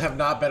still have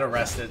not been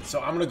arrested,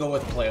 so I'm gonna go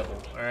with playable,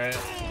 all right?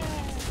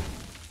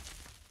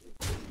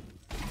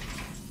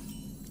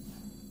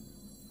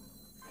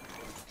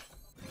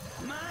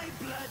 My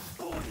blood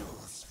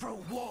boils for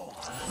war.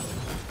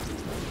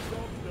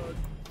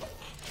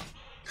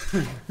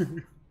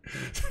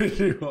 Did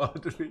you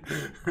want to be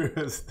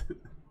arrested?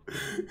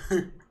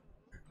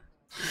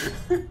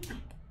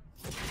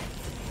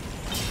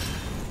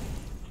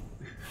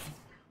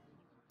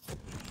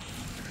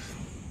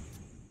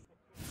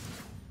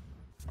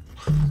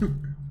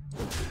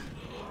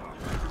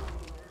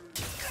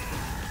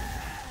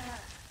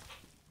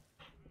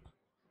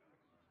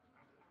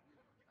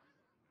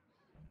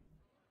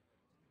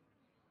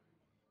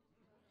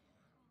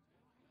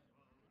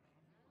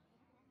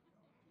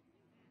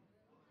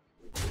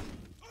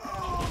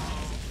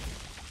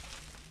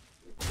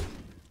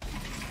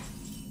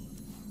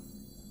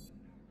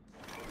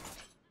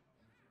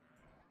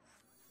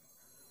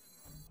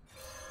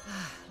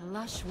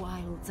 lush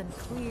wilds and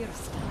clear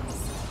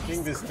skies.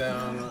 Getting this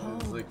down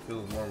is like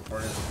feels more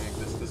important than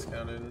getting this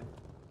discounted.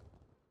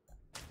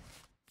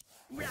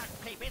 Rock,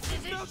 paper,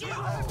 scissors, shoot!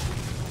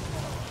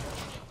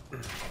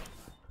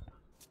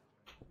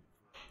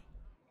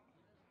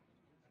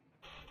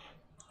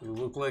 You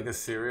look like a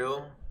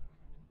cereal?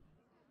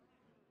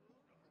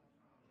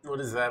 What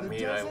does that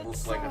mean? I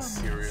look like a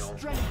cereal.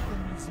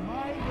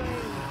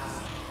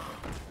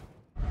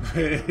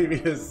 Maybe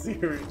a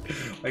cereal,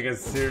 like a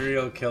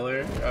serial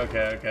killer?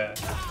 Okay, okay.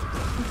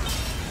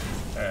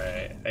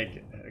 Alright, I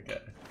get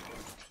it,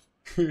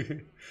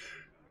 okay.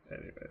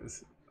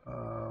 Anyways,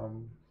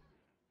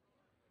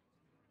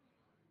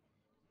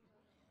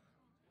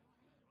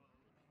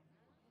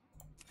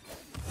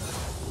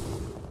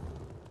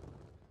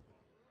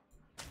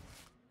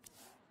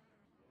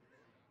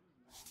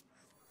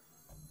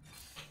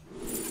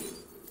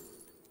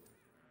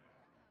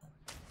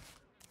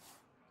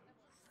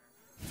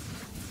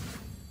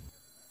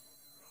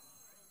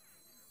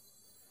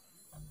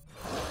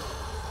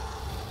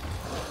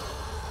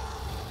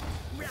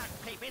 Rock,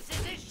 paper,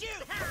 scissors,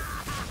 shoot!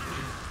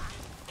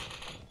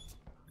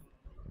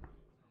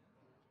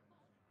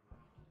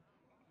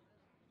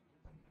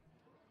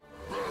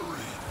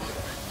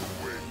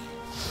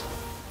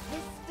 The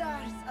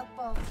stars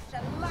above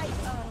shall light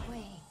our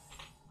way.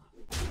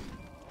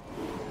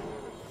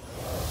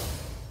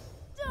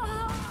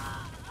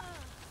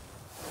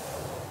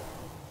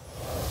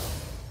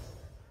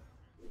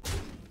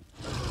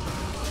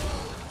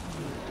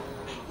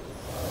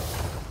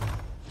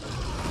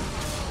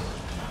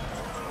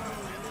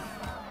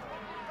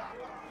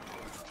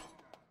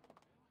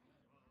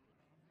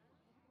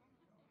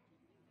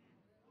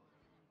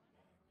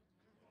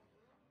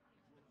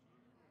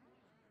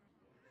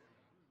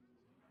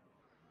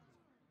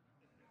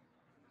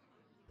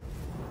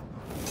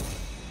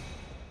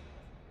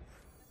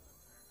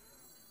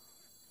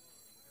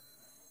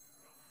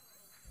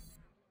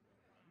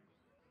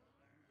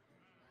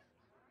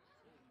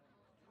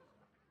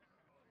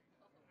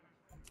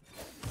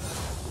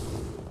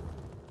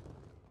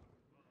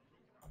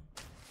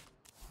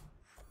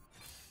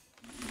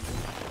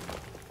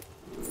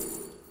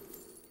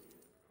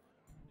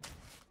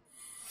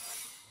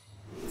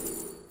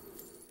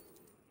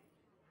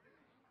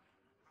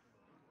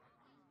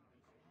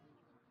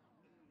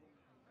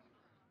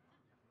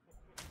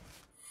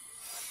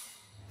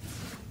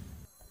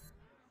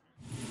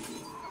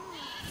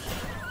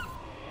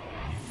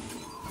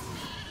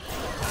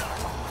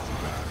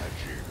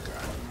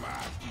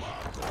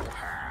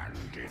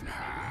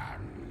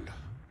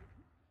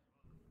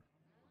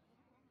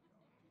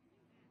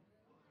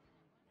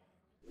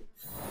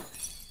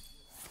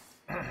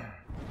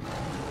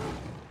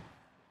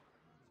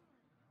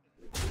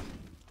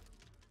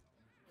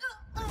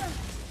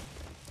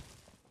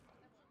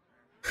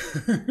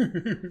 let's see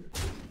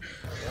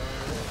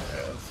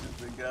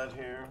what we got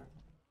here.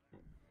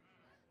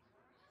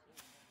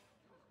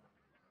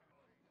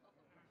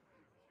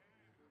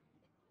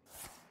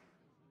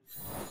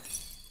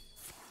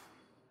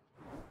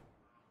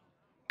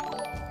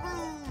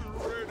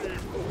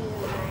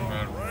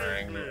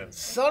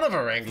 Son of a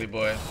wrangly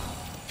boy.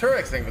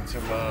 Turex thing for 2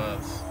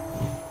 months.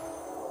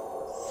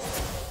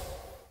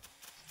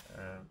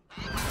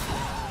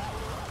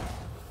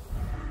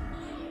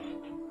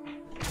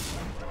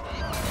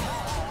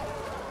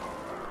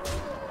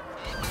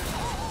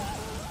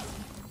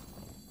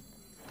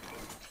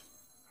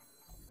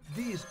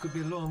 These could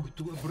belong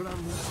to a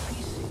brand new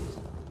species.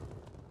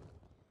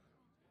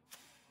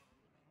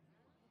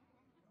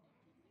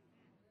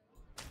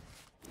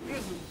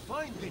 Here's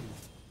finding.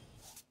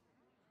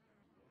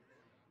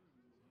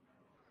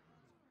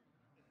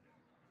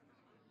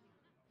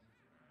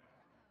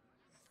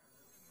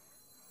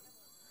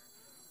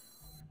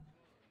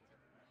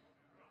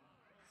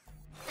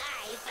 I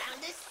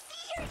found a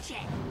sea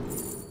urchin!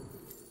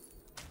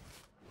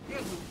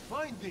 Here's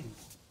finding.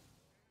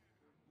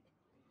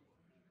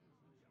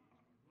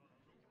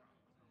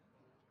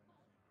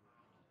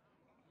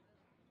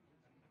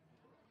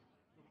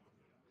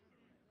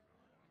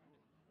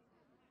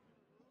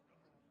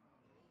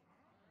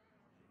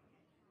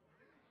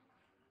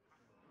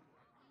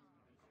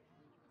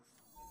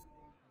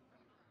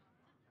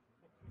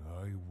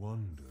 I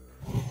wonder.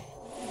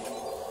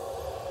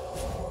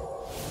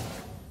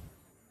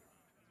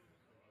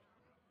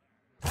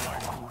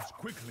 Time moves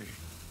quickly.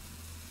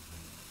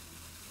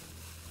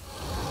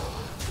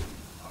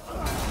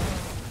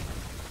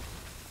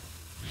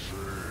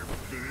 Save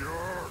the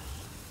earth!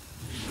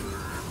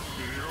 Save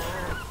the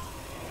earth!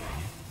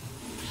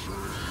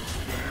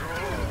 Save the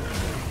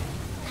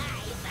earth! I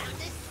found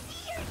a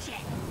sea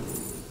urchin!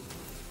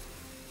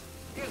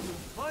 Here's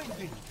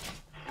finding.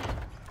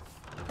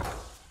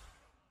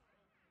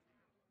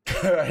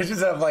 I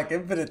just have like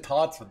infinite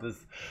thoughts with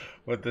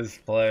this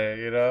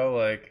play, you know,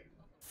 like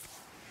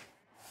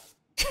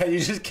you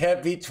just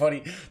can't beat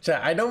 20.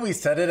 I know we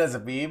said it as a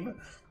meme,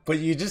 but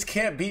you just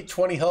can't beat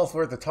 20 health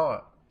worth of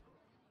taunt.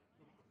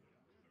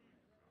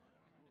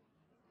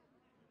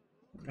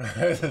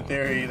 The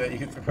theory that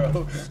you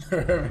throw for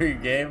every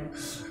game.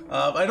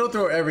 I don't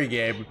throw every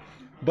game,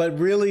 but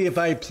really, if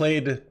I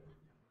played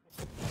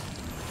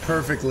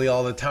perfectly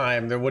all the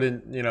time, there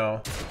wouldn't, you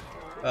know,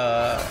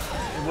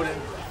 it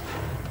wouldn't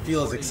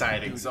feel as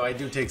exciting. So I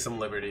do take some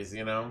liberties,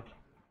 you know.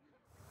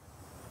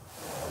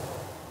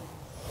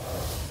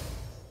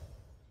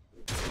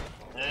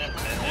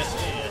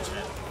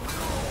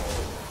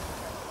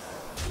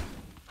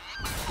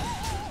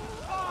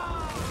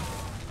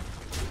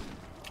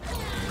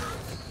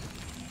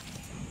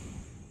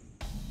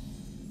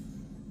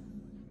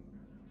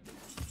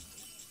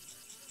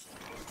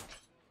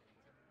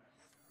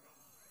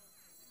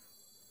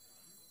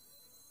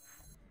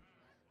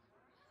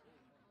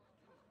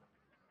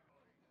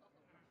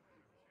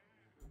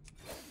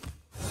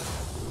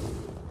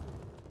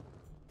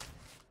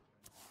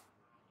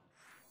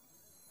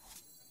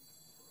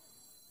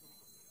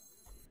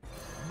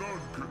 None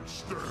can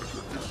stand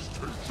against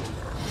Hazelland.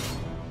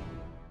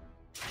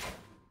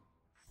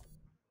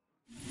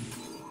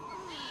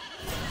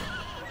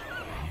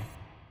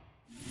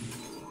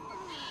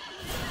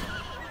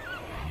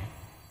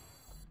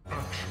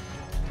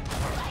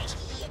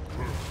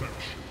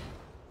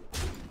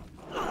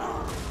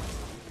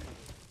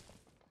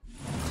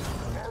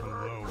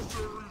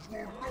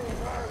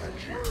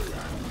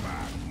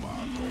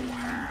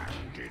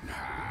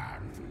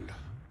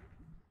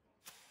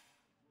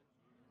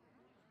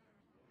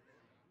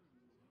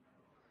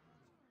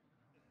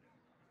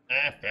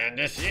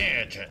 Fantasy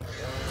agent.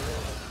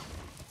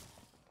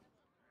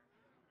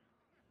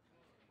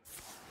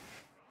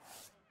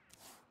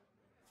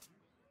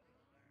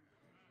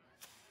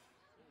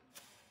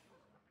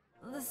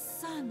 The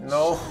sun.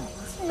 No.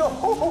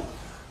 No.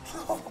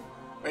 No.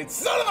 Wait,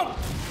 son of a...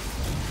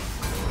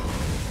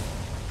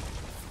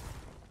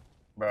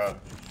 Bruh.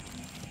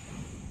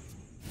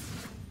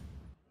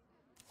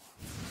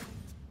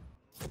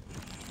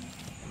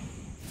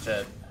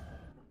 Shit.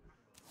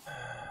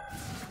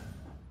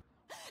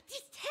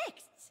 These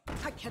texts!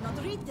 I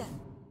cannot read them.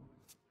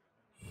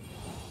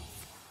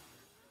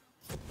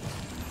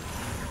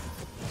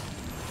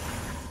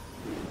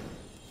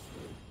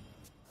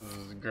 This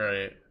is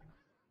great.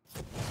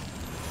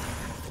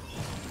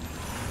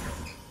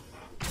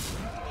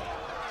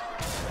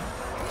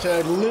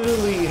 I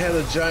literally had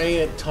a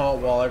giant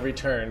taunt wall every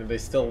turn and they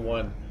still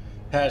won.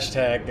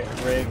 Hashtag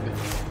rigged.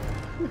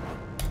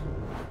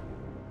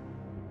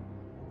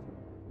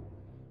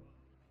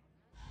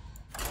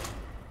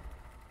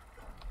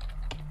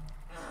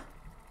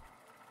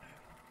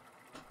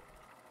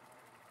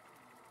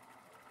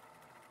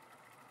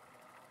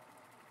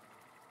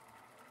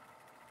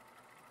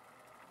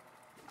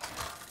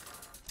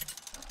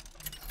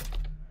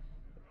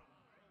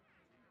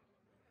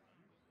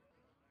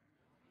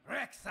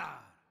 Rexar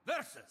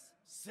versus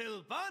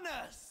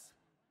Sylvanas.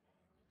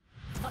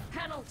 The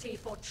penalty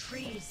for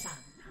treason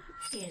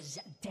is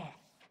death.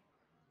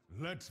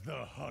 Let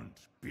the hunt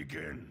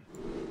begin.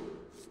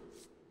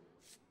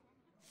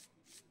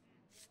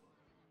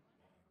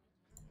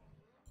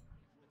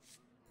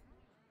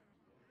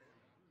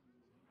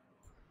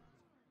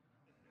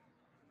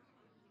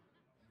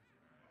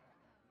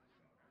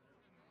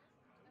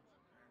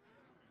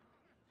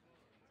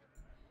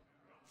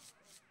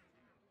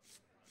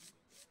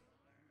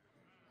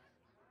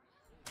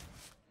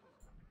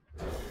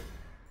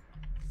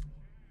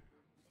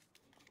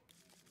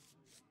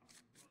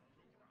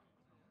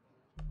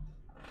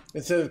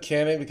 Instead of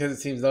canon because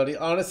it seems naughty.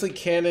 Honestly,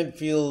 canon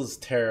feels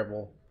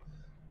terrible.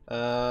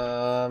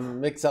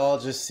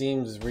 Mixologist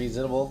seems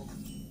reasonable.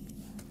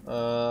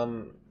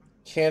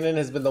 Canon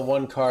has been the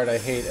one card I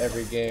hate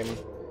every game.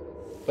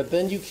 But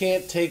then you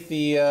can't take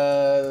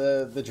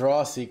the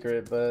draw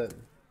secret, but...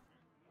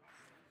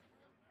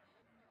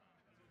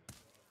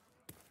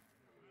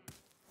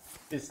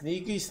 It's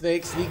Sneaky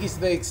Snakes. Sneaky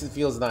Snakes, it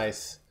feels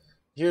nice.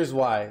 Here's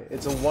why.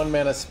 It's a 1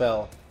 mana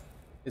spell.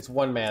 It's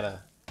 1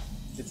 mana.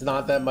 It's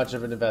not that much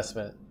of an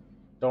investment.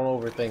 Don't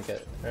overthink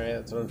it. Alright,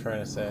 that's what I'm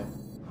trying to say.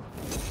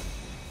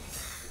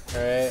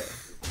 Alright.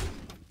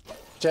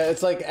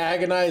 It's like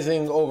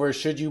agonizing over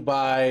should you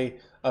buy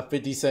a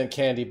 50-cent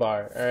candy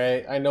bar.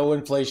 Alright, I know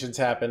inflation's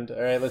happened.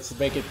 Alright, let's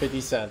make it 50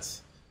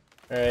 cents.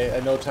 Alright, I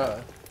know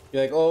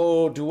you're like,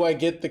 oh, do I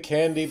get the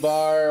candy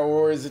bar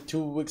or is it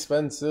too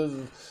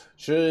expensive?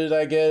 Should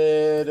I get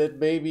it?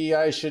 Maybe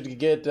I should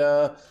get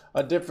a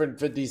different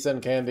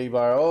 50-cent candy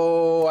bar.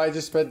 Oh, I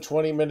just spent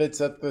 20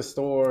 minutes at the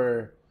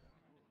store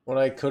when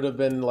I could have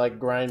been like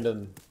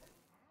grinding.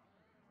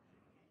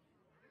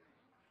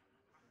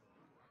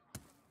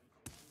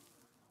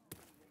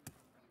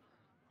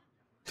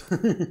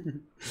 Dude,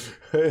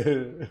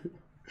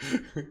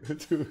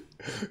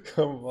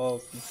 come on.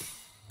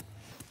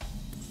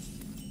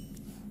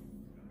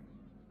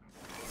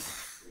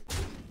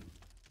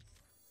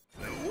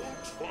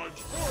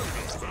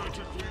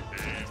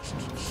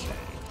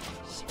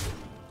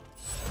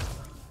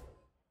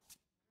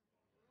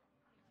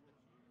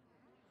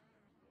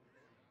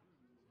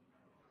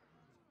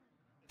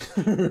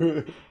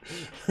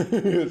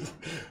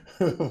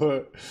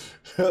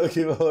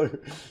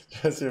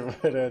 That's your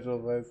financial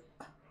advice.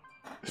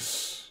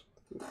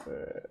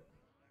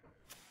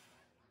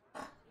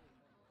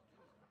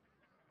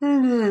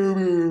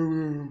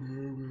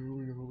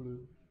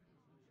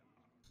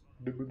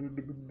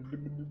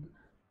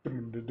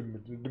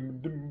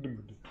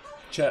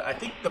 Chat, I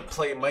think the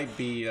play might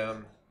be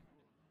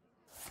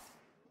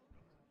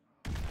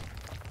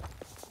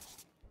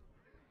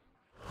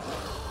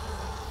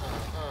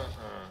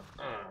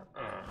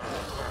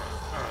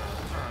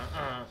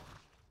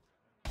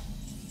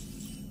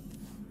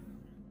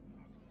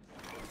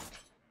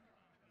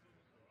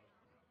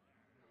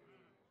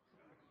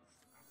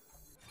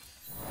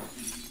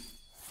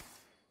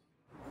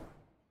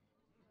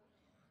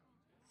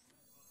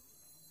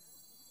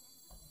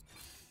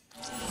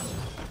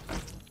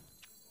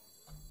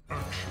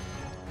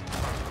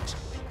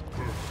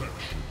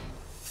Perfection.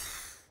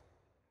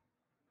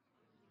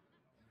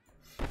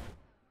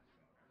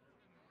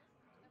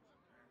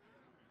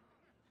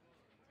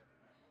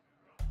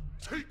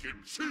 Take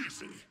him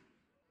cheesy.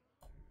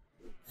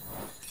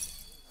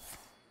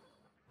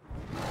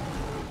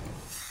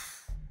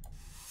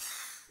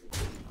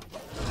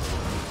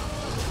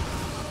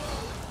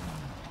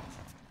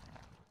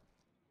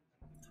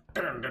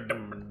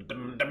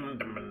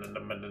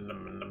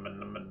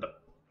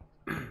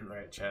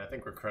 Alright, chat, I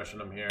think we're crushing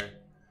them here.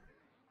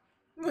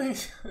 I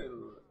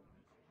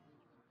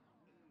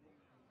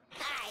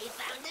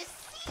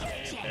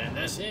found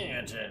a sea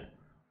urchin.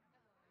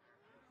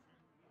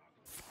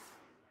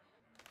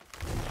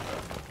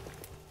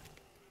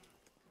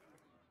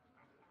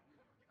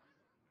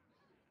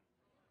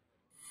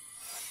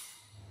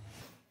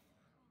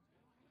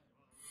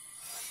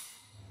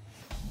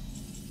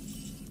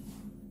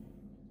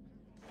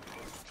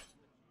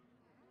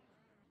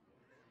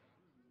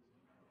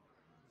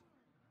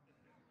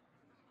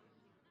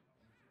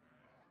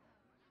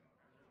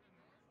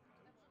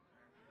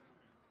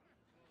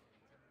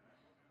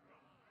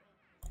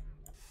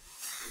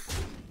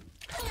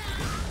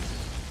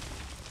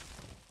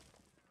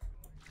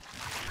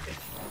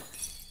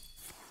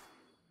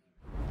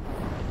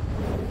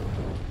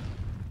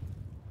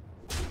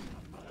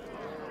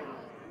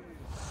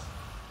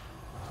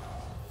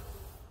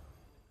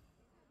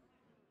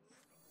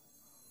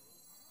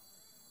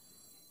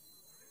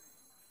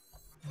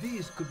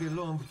 These could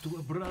belong to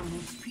a brand new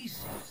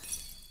species.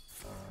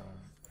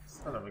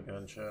 Son of a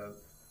gun, chat.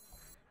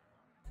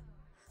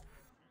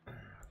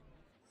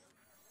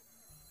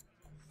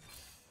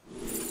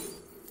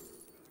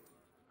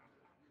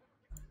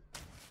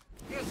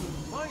 Yes,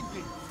 find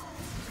it.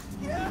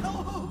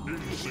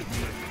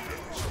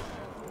 Insignificant.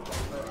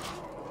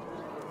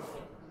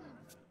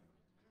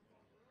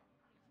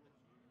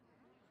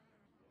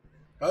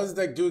 How does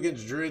that do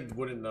against Druid?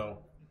 Wouldn't know.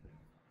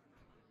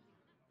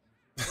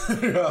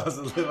 I was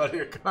live out of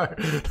your car.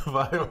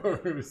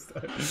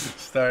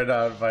 Start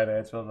out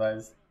financial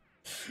advice.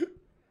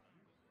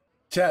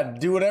 Chad,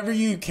 do whatever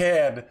you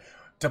can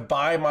to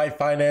buy my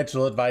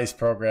financial advice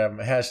program.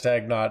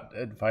 Hashtag not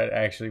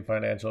actually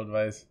financial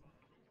advice.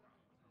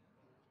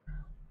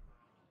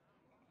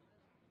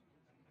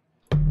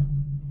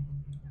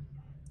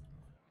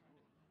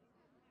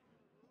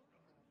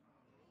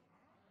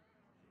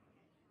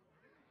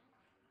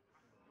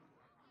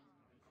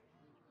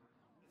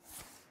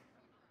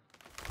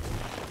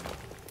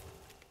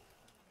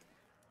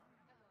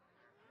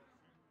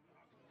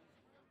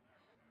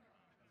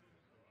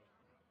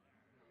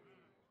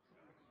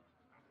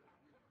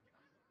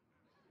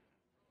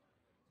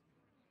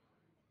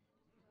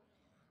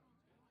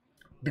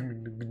 I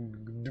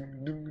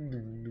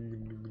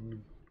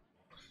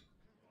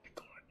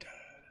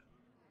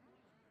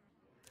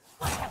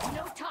have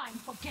no time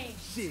for games.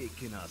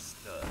 Shaking us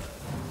stir.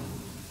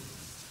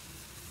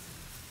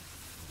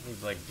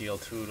 He's like deal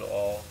 2 to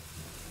all.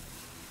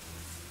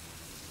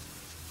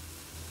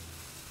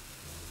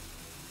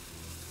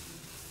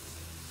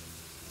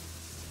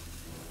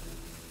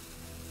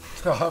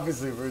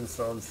 Obviously,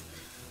 runestones.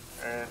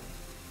 And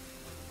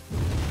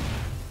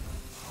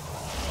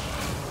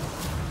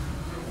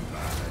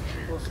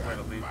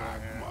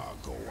magma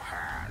go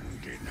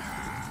hand in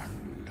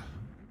hand.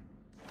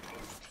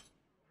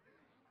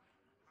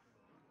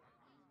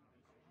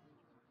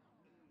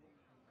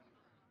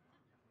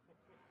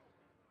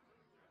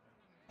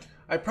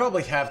 I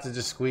probably have to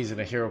just squeeze in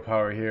a hero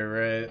power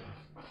here, right?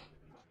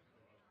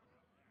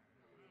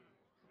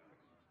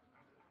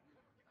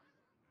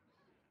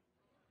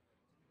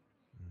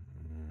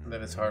 And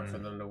then it's hard for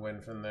them to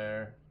win from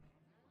there.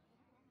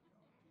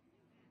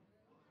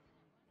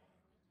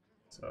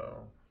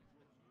 So...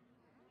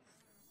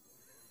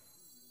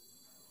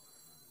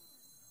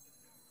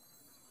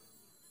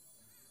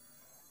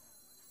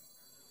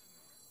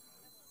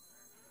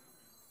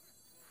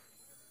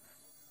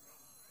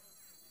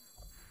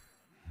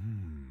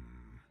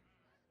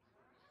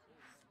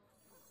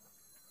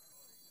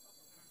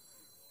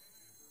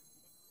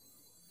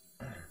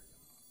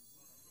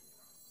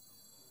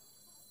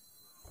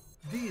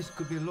 These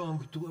could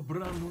belong to a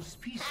brand new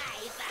species.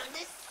 I found a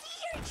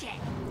sea urchin.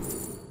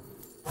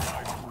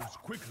 Time moves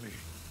quickly.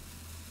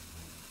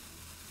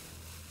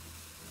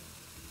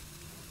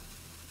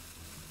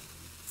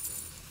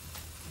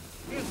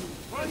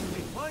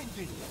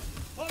 nothing.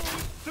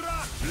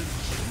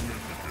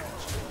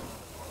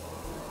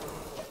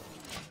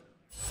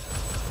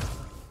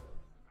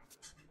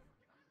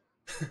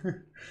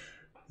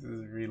 This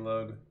is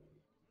reload.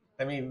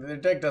 I mean, their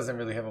deck doesn't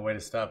really have a way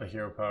to stop a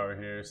hero power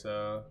here,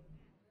 so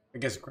I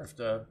guess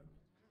Grifta.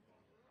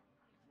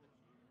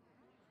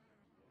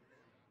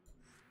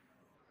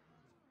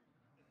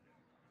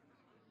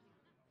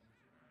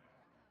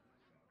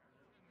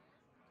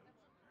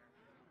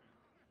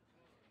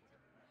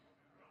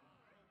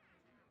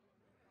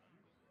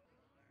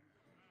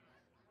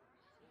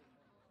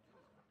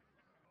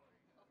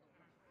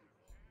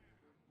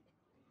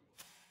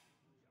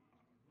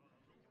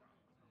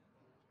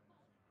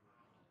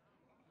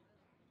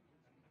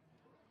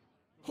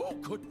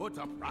 Who could put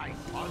a price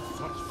on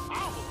such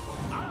powerful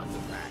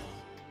artifacts?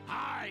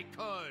 I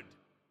could!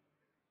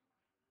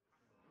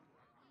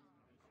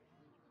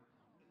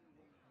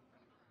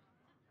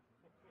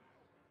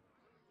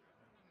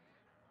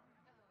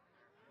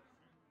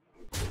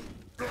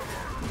 No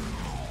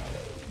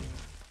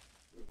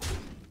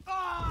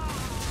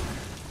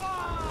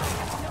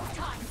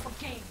time for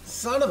games.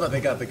 Son of a,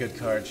 they got the good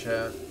card,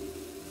 chat.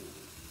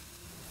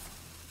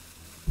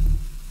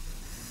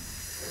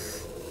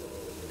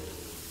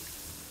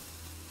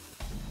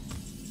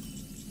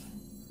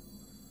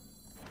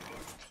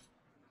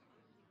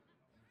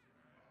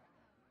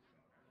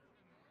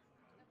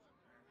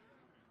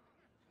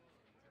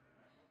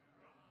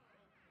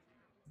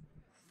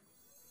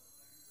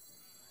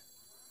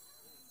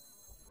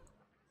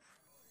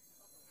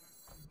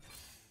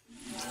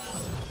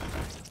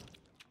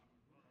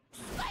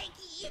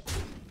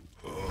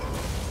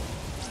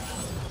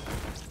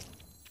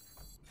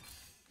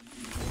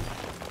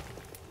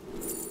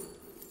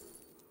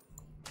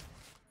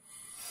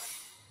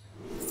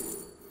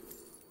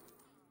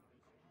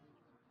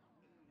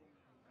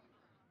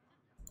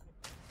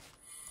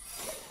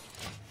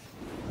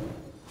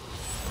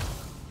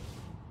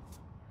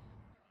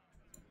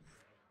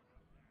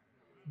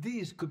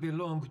 These could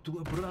belong to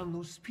a brand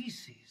new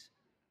species.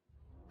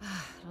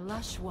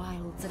 Lush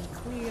wilds and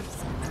clear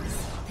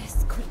skies.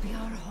 This could be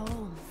our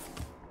home.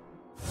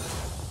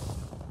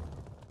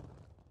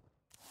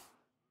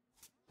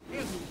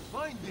 Help me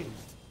find them.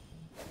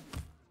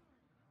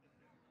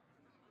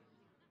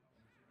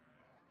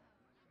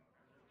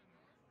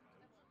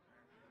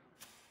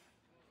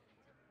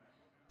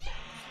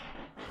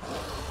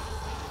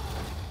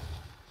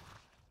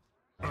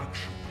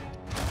 Action.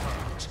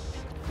 Act.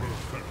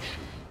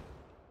 Perfection.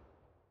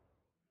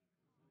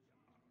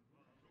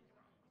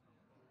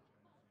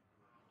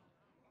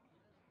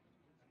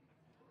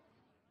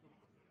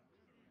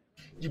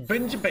 You've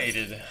been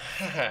debated.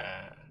 Haha.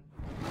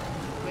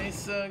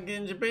 Nice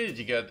getting debated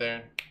you got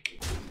there.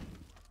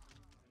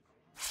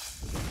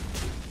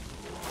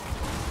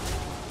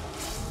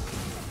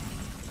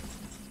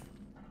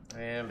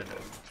 And they're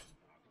dead.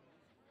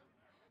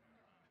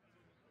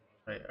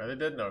 Wait, are they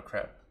dead? No,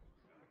 crap.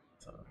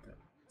 It's not dead.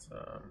 It's,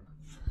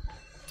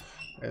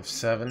 I have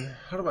 7.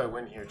 How do I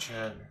win here,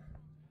 Chad?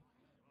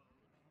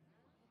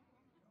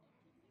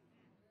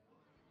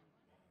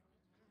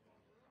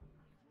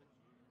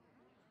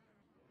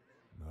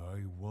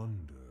 I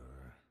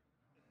wonder.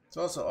 It's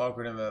also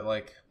awkward in that,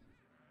 like,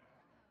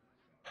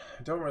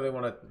 I don't really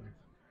want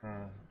to.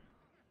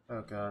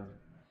 Oh god.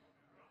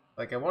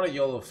 Like, I want a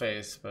YOLO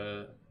face,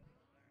 but.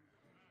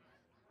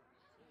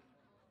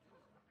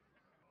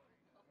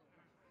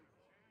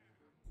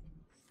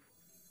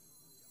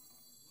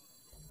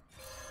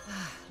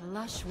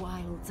 Lush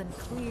wilds and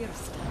clear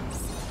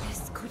skies.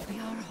 This could be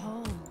our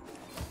home.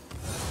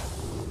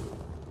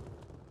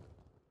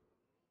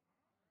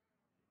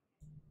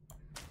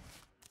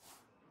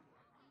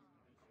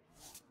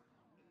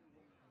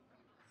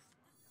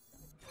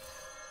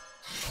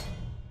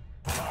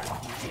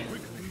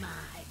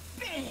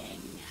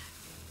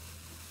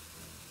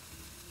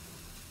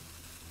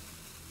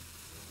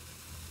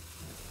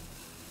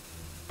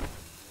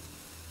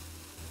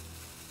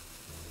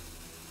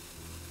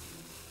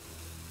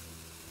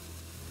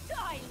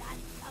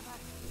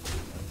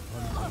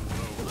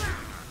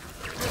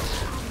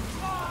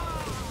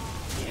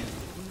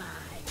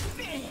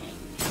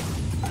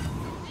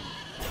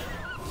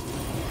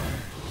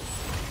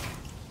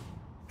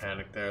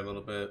 Panicked there a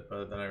little bit,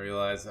 but then I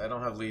realized I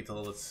don't have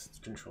lethal. Let's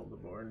control the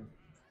board.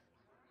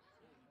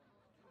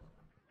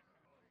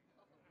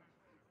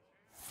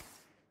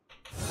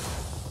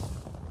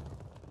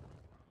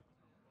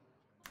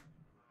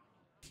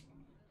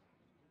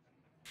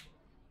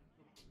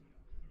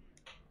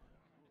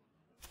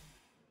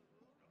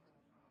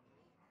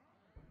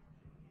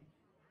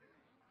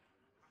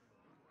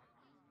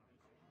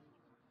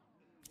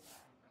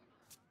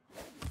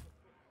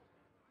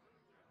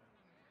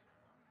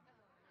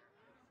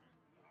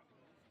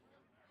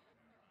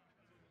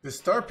 The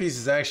star piece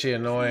is actually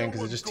annoying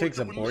because it just takes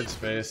up board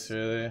space,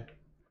 really.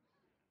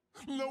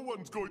 No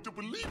one's going to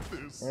believe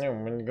this. No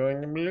one's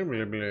going to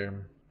believe it.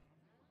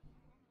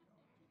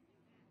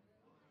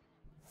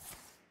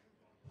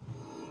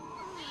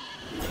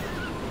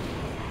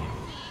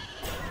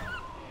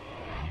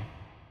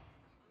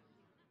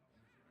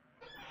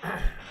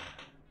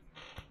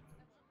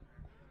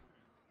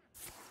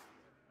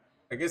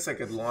 I guess I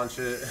could launch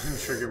it and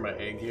trigger my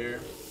egg here.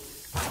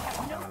 I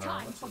have no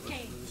time for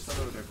games. I don't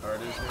know what their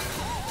card is here.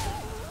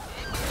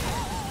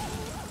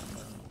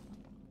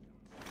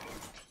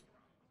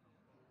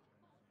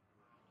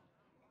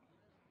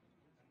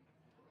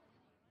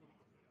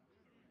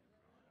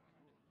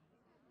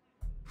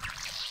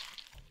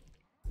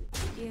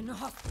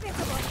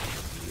 Inhospitable.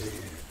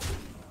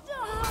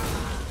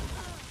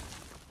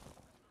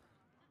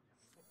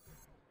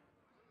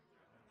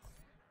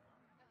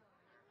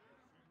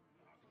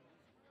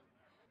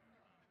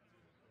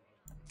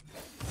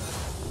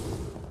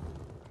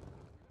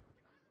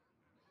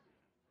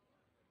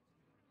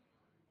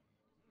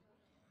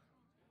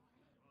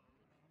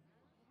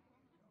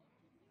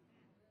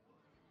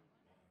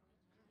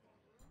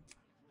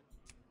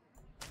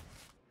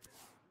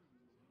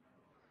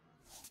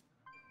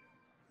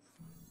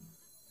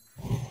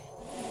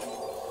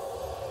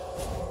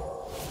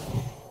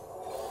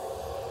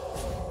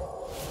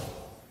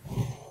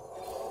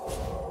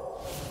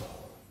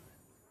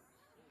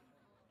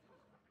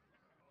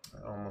 I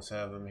almost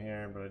have them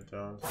here, but I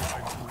don't.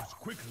 I moves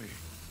quickly.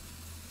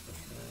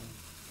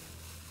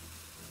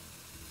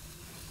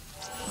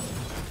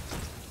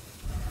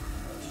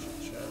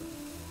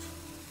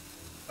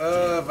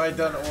 Have I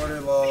done order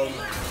log?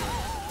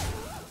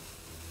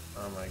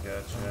 Oh my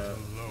god, chat.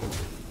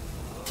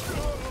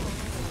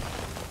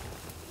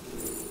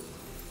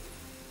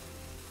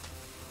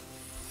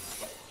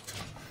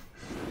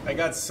 I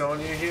got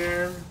Sonya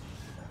here.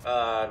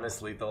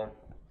 Miss Lethal.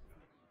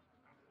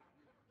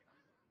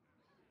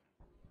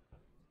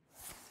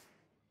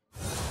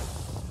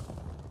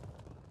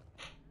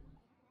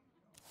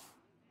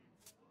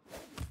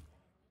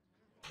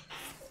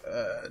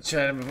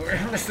 Chat,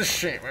 Mr.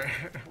 Shamer,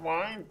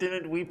 why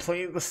didn't we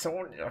play the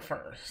Sonya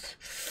first?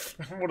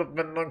 It would have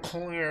been a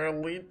clear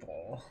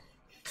lethal.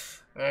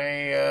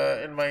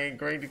 In my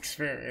great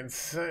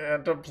experience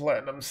at the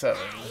Platinum 7,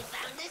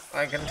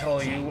 I can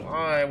tell you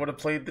I would have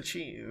played the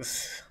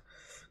cheese.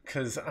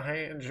 Because I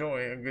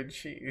enjoy a good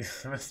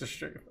cheese, Mr.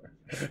 Streamer.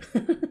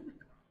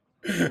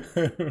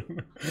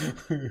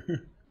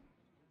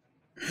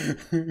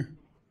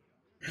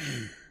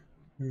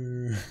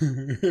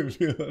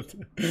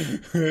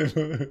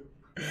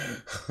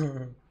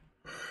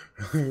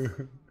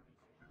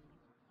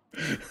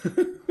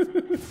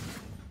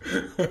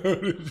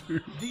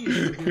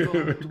 These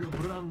belong to a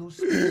brand new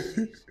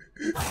species.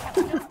 I have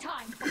no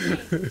time for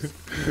games.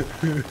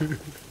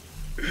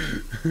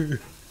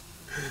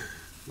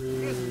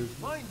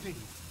 Mind thing.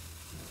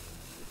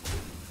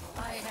 I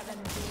have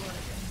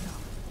endured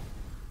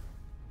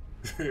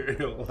enough.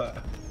 He'll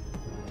laugh.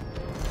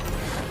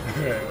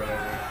 Alright,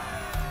 whatever.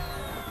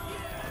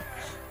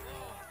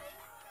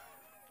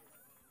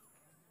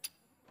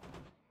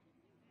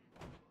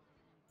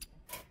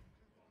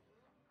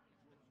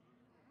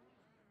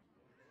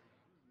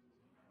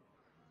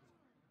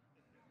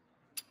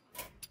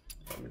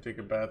 Let me take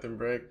a bathroom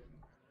break.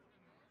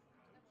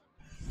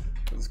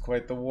 It's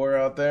quite the war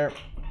out there.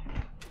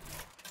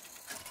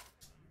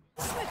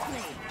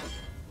 Quickly.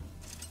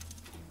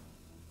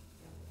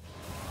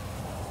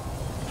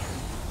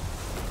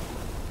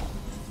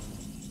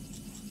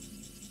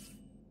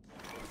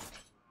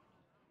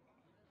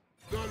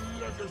 The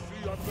legacy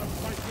of the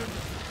Titan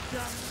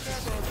can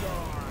never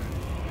die.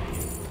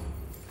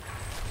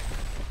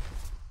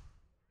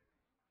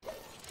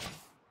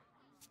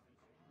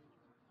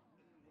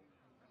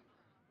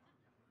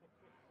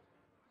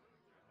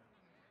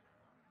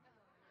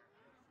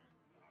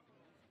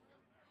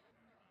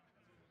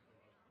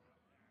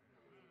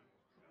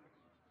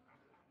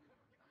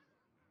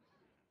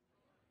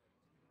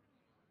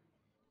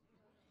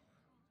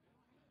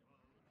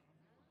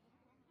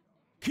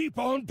 Keep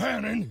on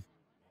panning.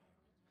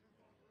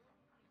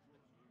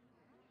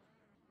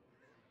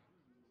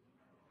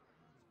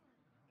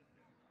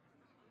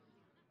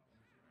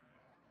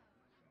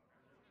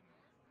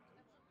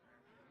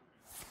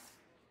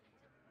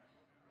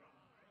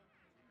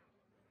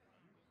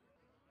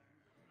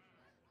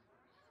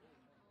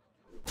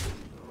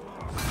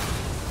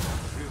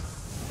 This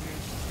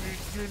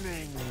is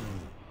beginning.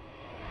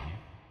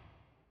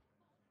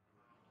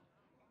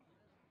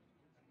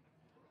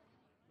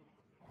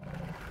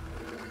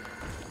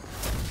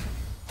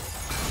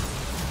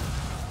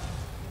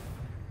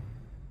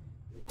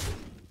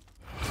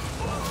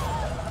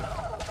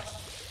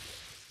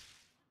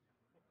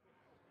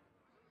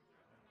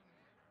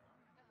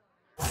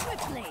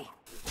 Quickly.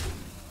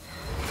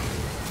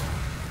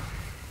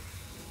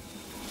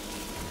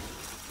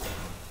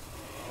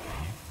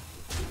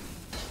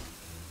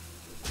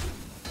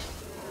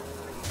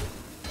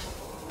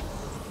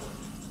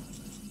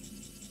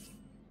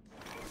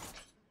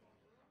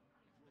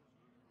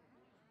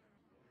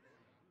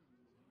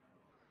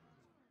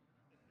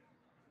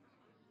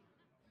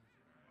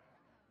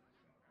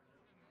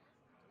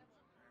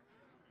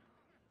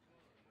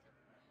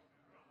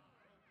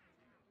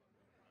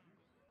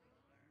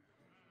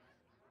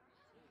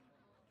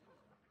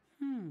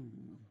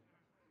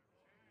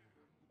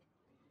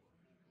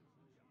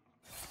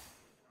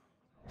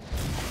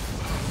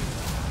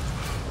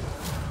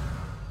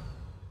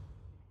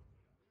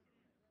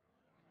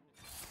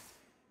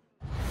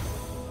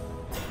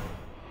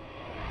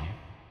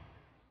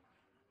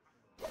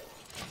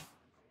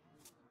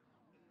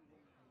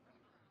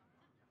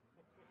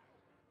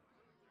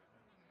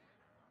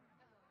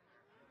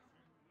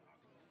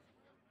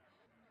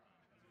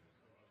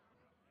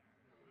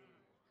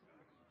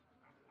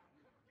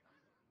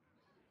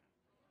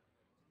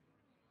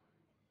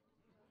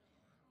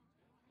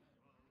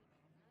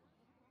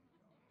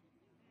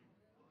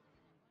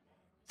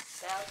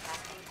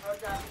 Spellcasting for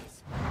dummies.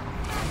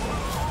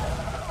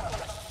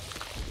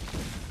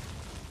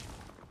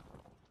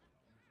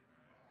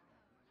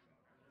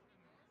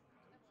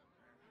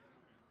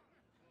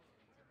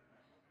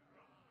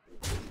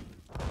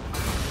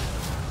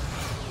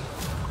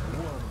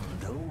 One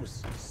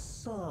dose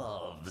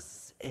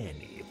solves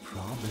any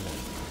problem.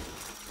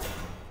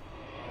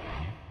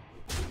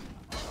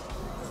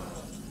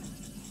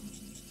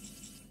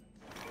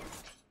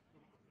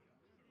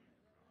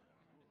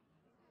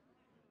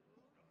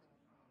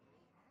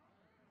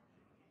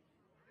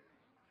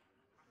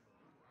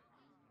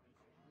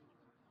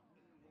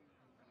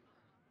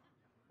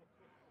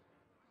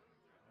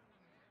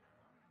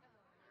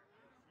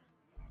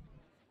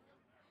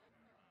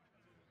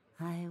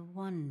 I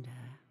wonder.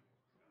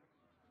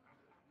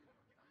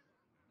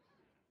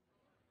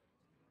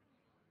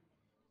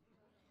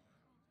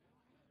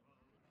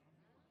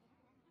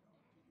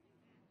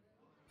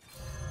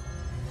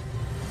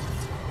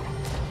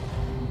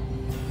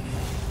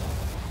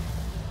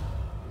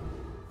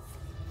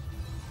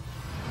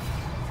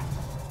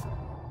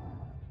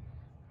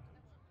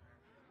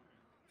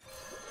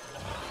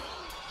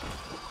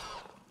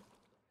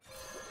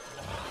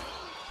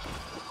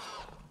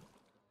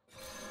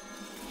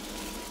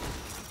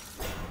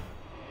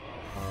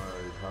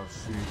 I have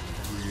seen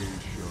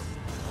creation,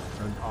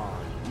 and I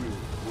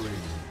will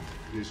bring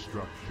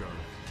destruction.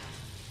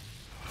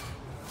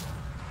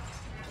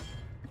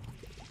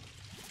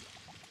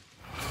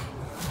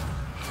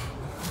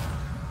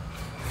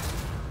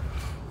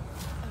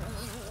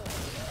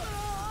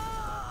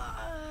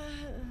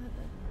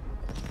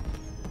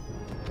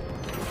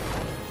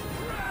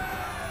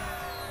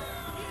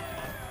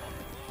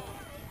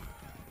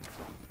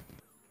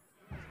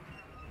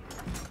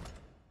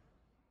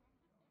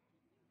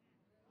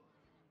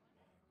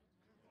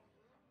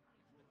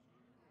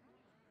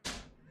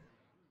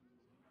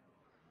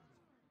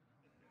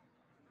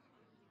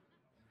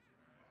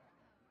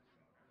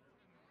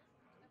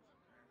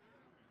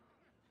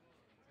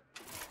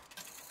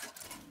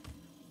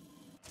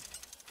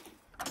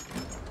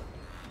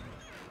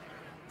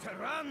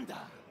 Tyrande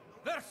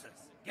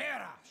versus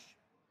Garrosh.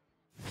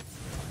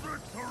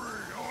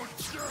 Victory or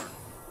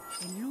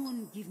death!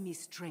 Alone give me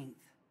strength.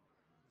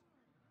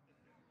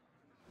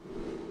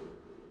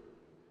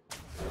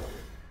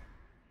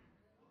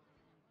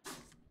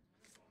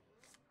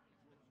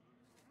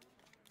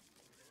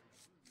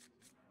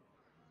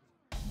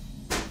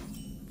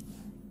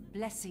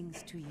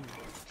 Blessings to you.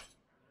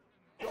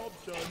 Job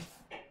done.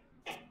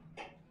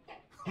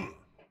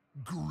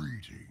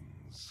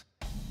 Greetings.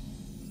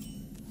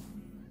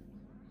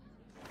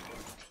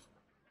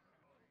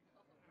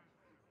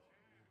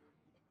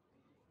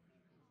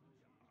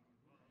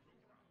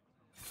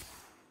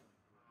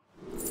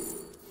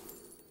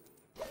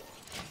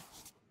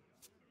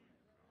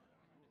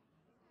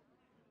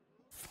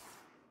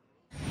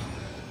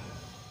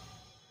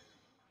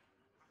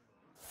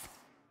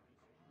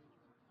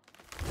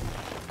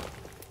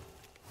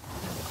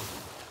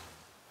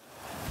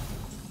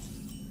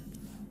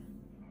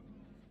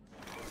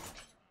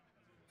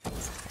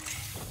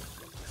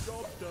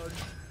 Job done.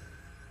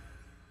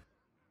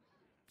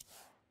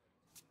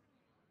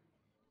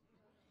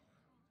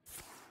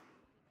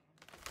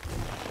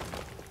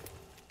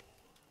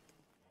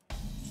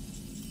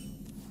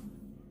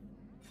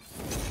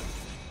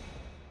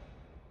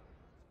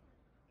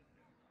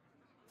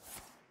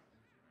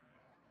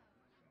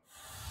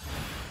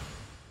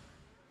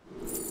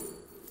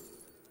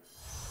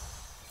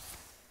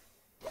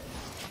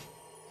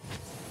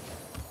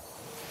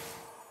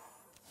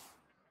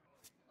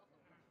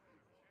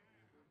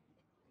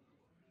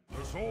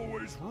 There's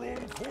always room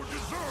for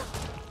dessert!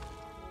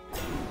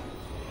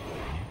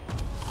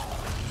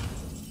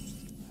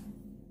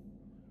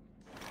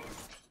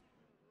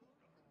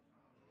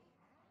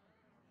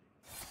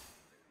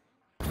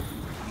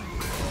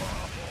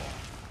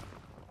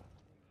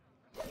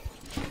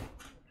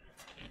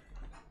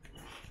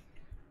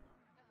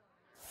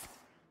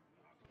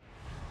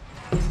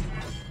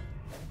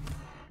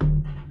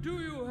 Do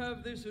you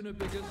have this in a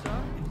bigger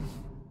size?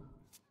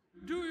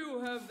 Do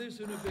you have this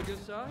in a bigger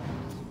size?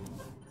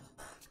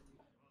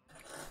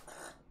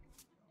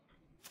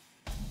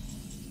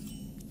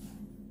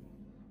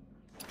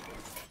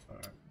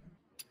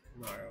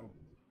 Mario.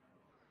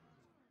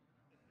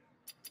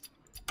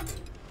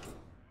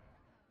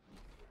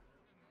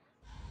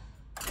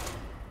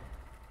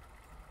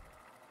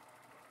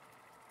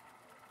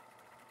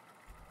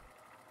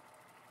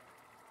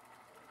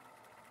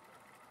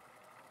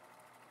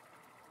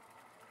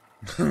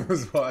 I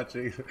was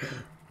watching.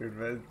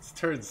 It's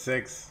turn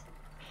 6.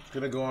 It's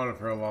gonna go on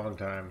for a long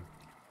time.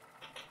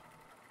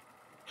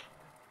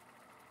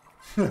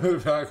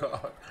 Back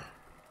on.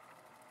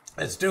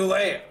 It's too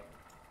late.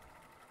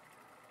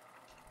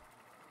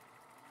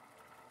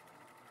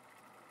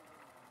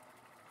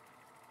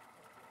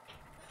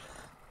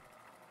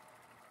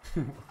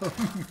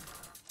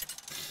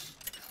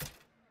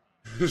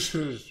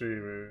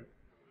 Streamer.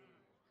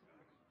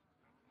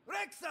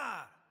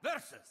 Rexar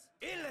versus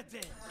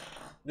Illidan.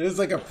 This is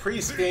like a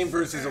priest game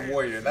versus a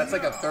warrior. That's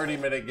like a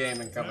 30-minute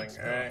game incoming. Let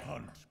All the right.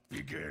 hunt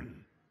begin.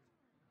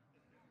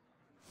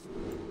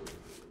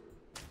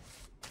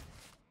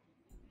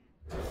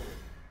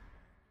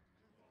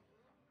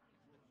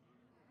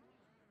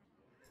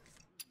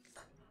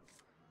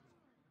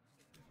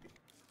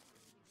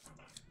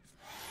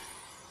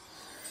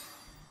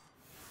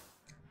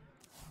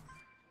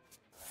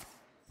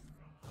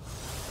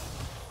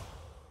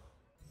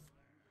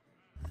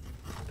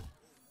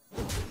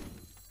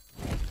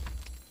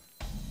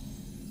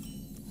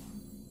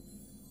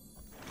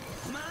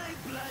 My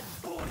blood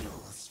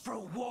boils for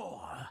war.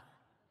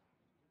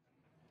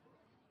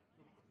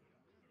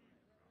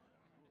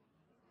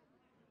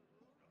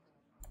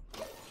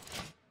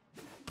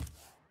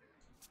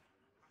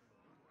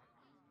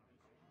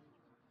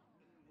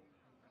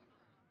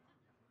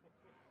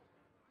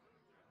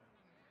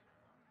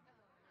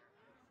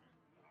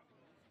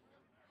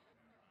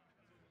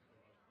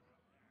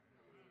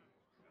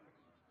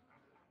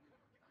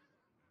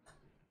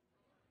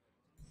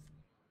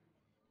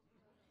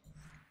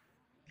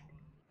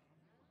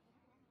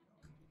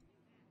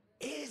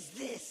 Is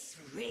this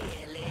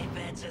really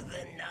better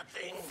than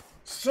nothing?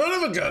 Son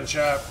of a gun,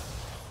 chap.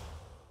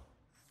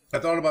 I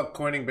thought about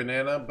coining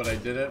banana, but I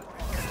didn't.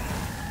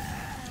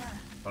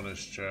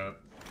 Punish, chat.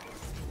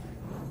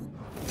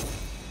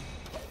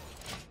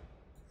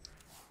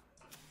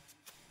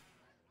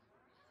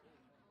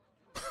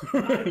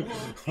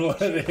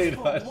 What an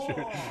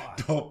 800.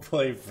 Don't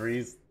play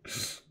freeze.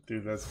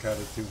 Dude, that's kind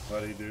of too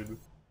funny, dude.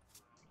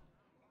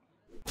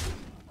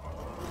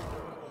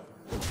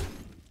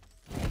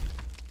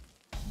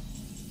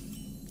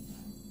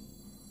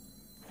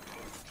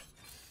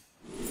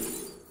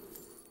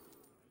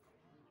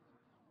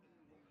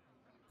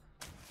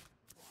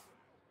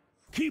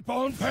 Keep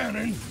on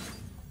panning.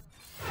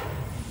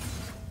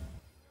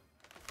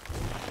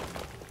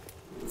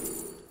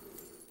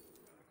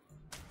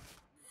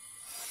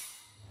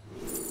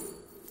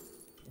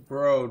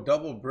 Bro,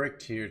 double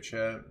bricked here,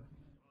 chat.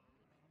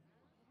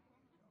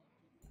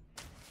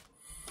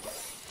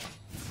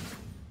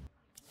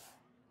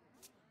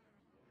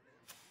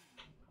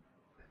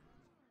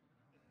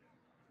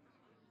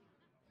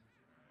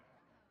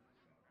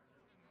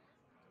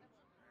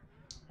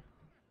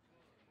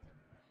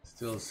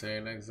 Still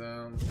saying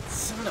exile.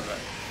 Son of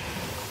a...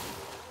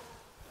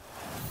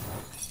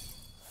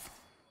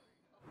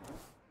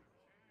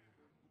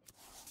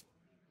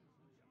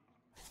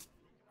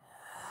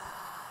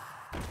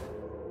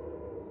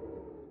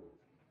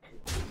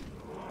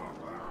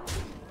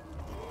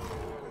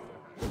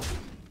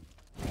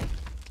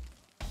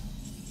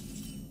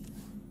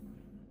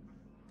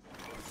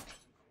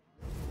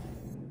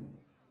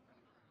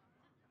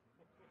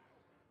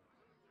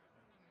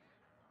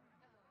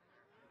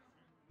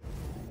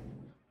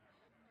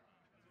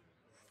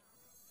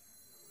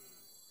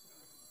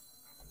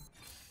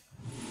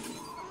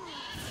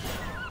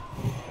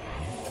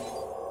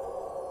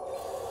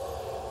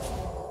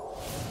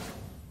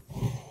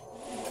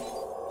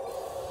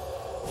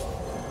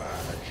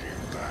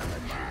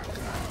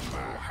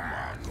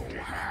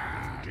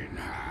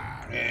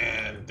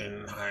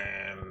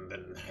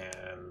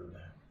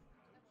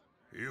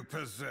 You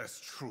possess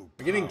true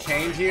We're getting power.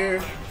 caned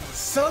here.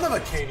 Son of a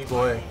caney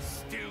boy.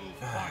 Still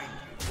find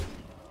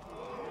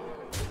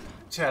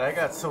Chad, I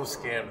got so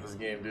scammed this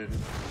game, dude.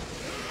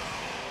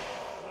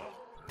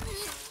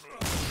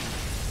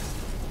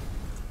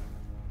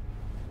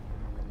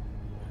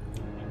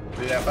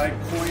 But yeah, if I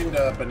coined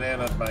a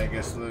banana at my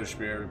Gestler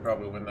Spear, we'd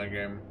probably win that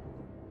game.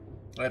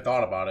 I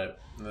thought about it,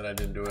 and then I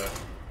didn't do it.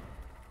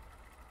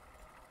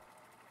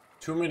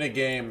 2-minute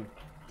game,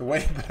 the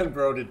way Ben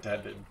Brode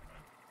intended.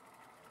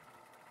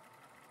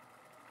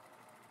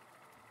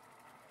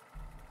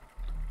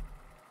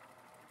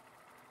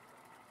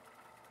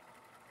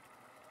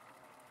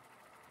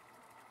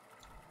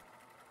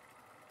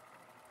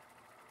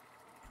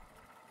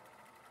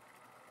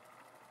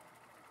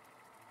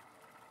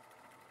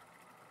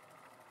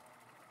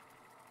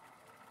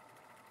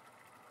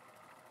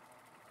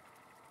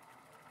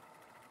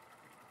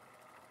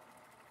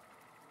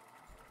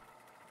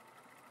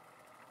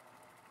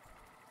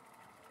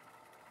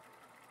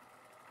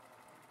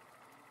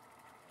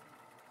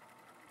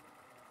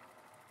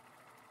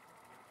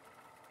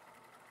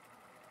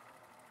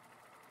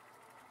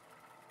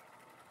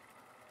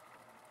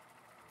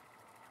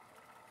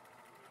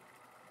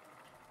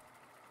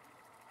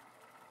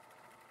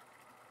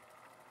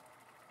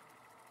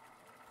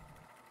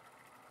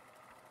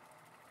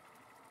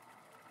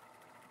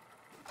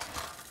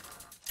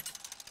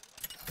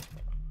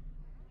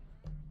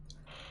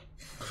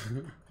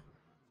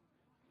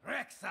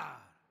 Rexar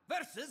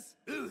versus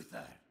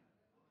Uther.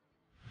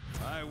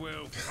 I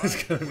will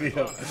It's gonna be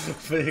a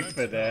big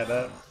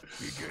banana.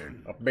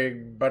 begin. A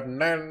big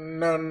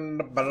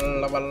banana.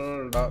 Blah,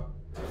 blah, blah.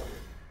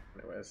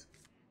 Anyways.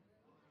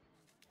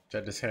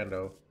 Check this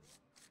hando.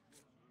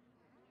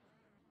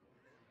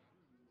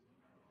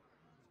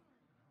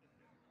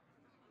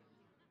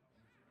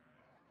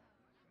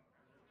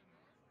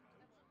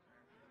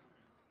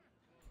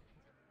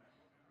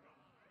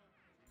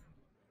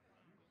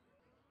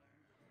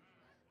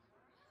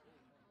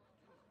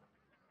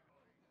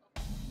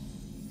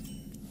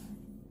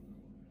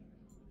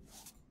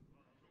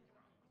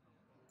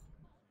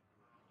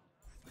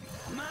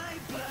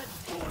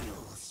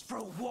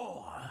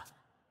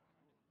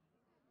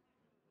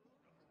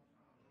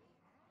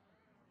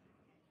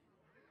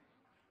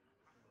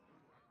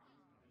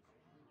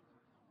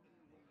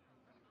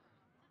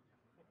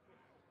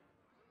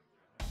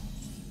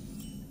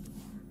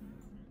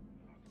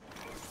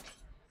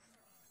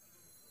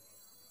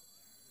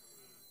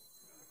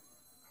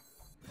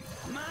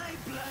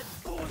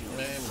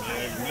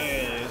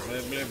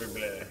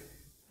 Bleh.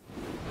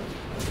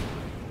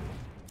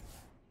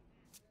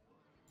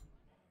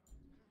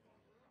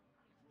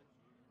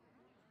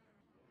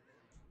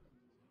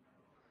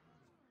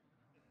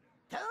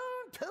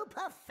 Tuned to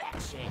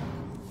perfection.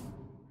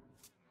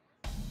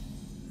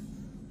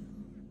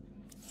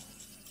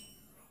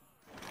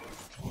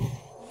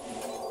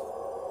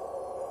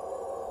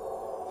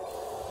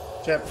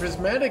 Chat,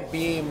 Prismatic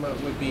Beam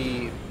would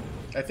be...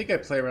 I think I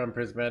play around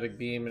Prismatic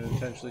Beam and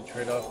intentionally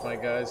trade off my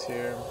guys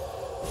here.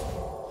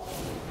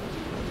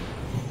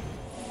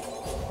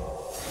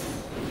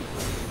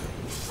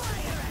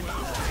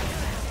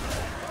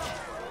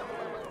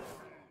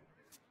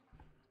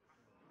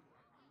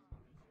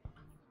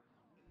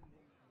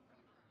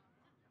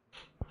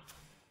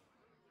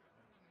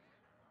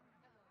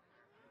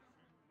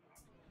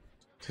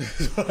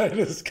 This is what I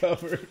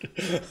discovered.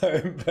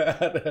 I'm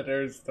bad at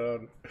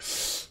Hearthstone. I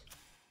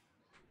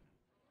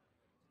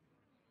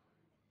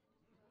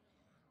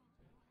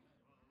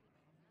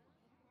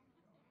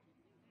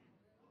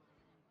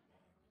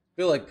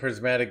feel like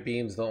Prismatic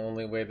Beam's the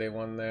only way they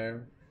won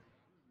there.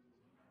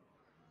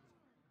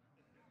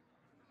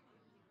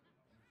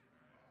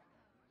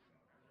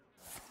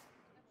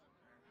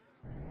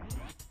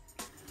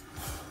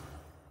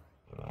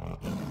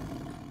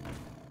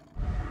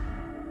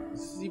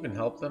 Does this even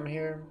help them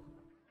here?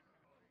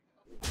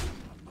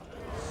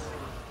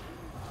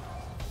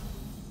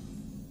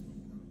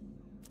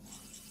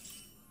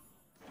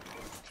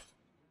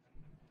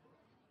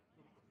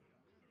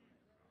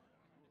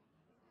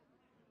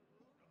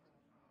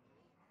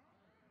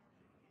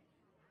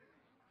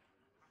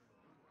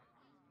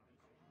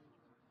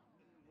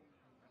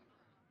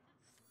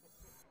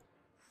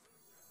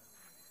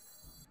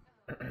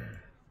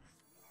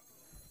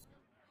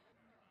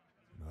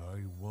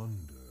 I wonder.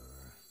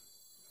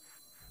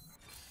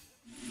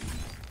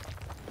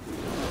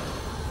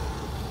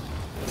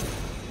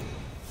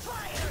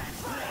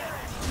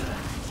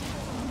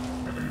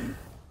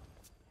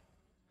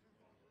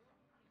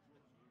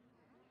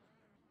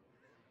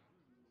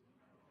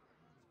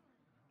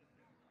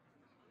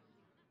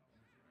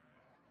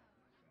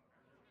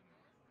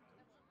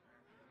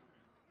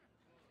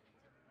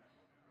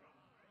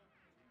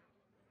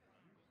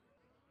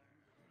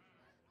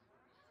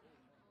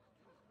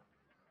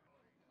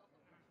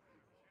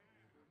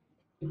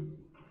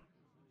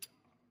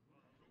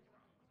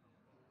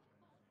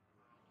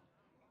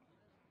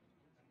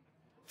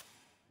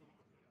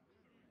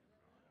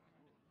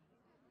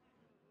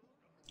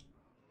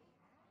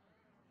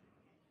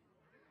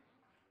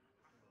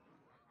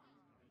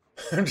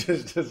 I'm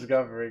just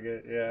discovering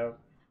it, yeah.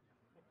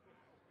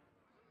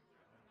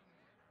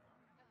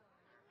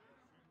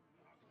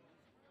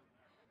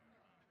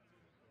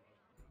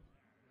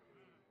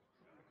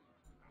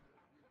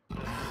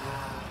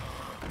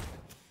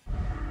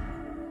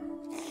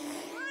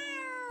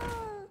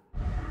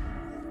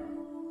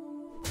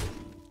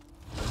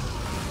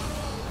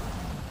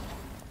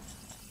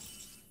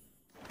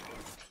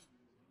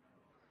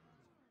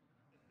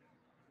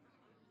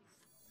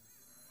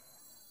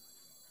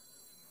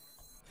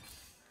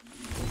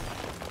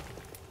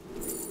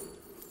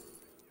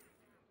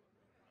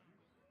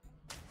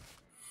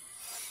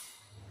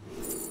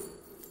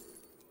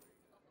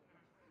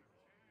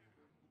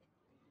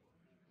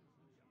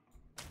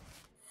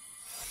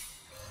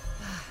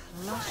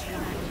 Lush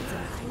lands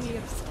and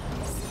clear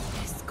skies.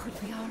 This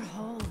could be our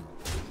home.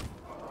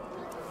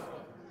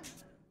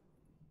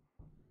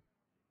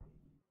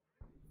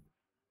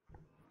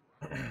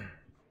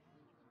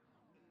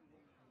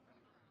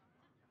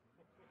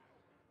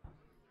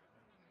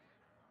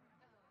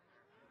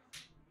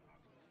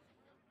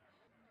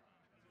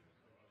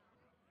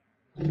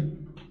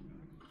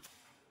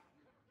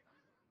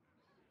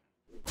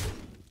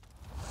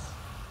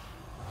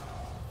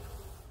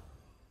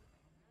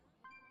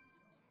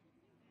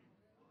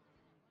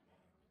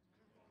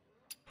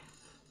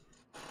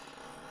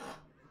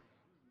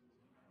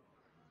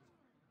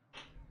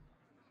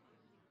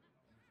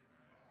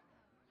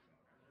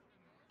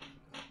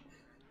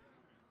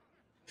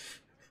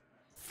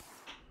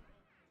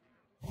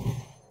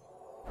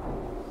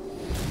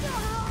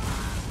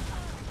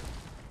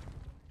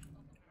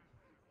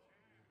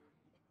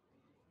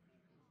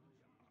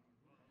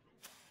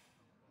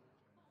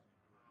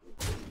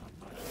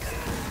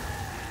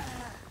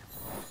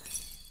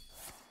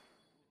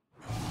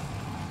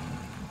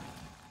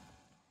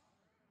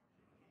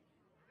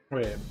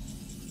 Wait.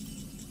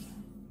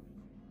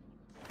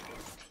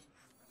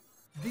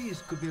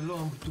 These could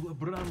belong to a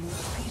brand new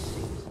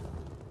species.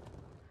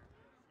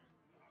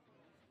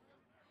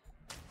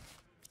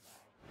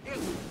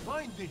 Help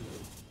find it.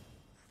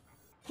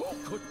 Who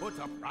could put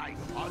a price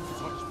on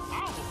such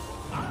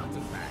powerful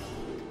artifacts?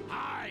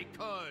 I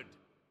could!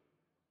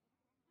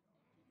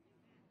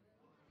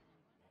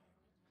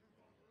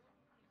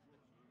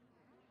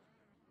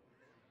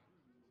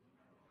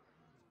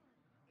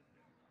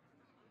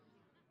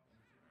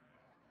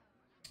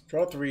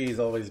 Draw 3 is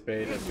always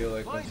bait, I feel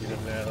like, once you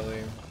have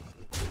Natalie.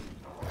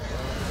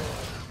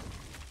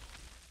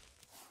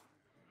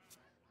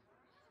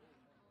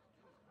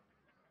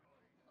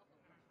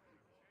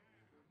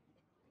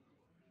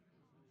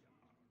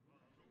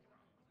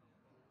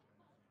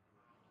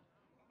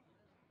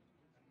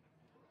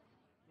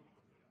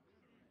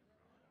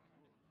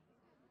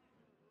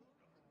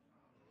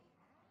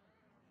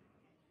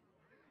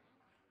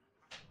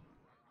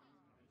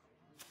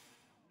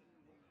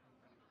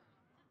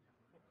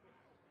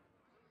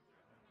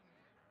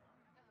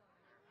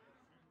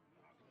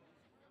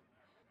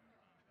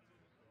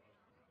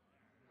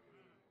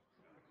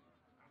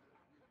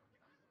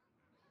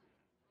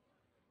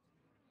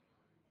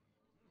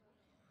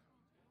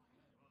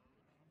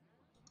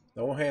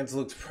 No Hands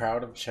looks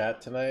proud of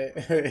chat tonight.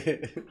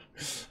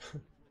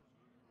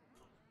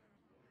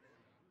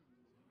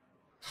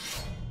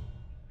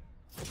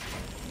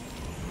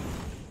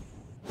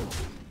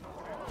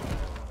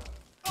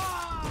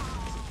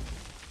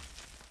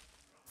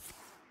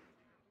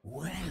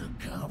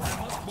 Welcome.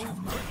 I must move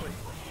quickly.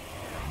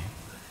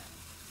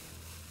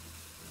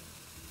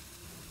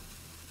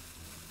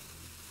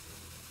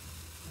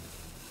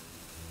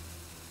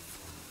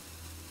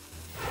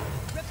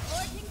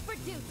 Reporting for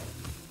duty.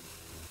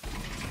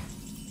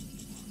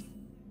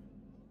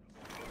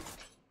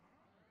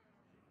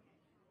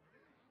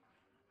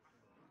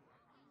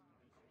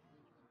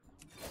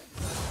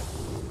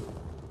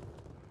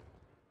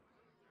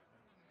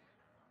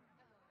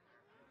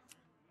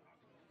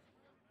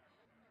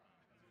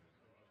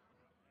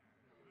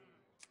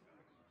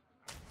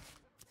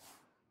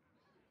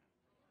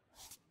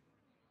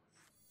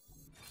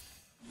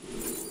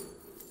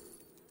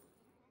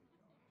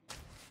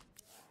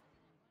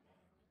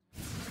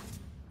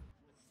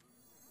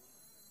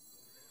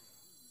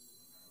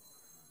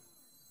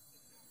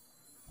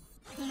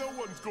 No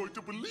one's going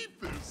to believe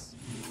this.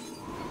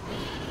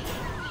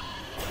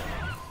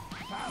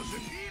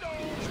 Thousand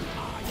Needles,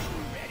 are you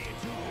ready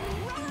to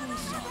run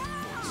some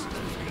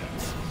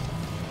forces?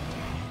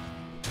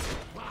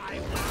 Bye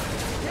bye.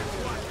 Get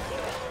one.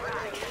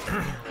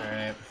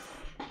 Alright.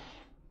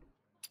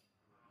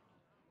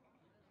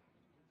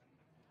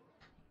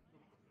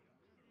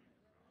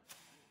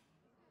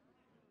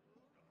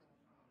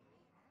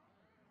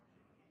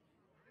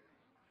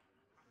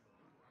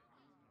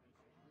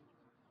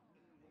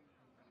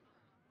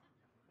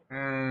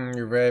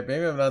 You're right.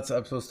 Maybe I'm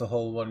supposed to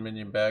hold one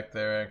minion back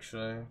there,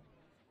 actually.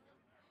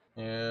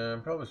 Yeah,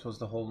 I'm probably supposed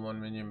to hold one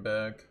minion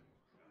back.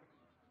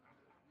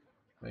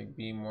 Make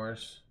beam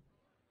worse.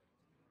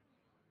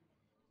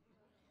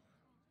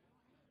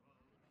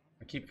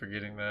 I keep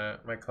forgetting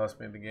that. Might cost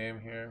me the game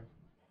here.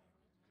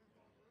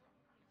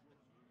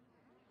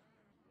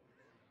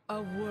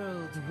 A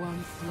world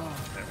once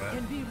lost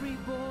can be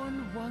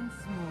reborn once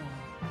more.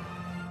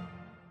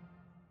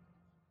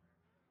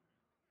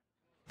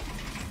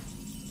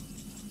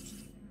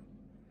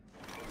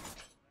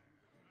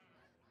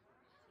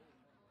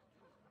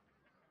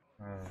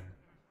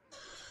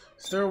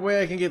 Is there a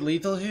way I can get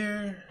lethal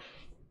here?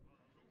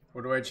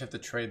 Or do I just have to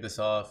trade this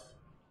off?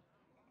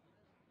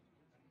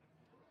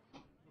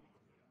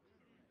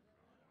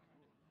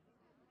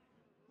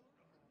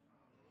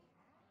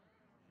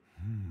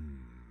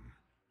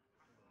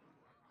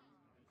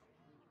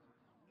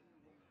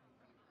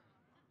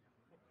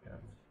 Yeah.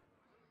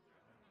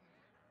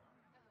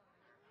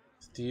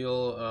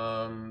 Steel,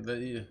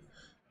 the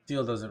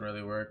steel doesn't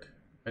really work.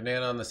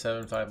 Banana on the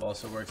 7/5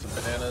 also works. So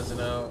banana isn't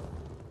out.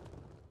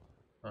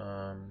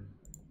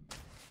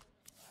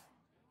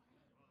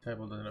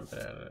 Table doesn't have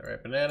banana.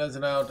 Right, banana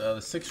isn't out. The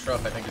 6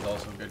 drop I think is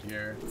also good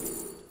here.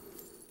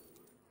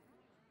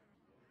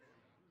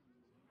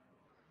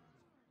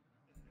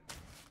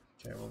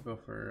 Okay, we'll go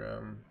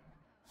for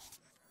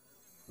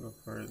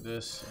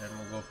this, and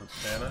we'll go for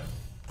banana.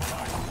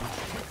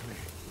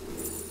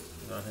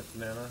 Do not hit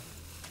banana.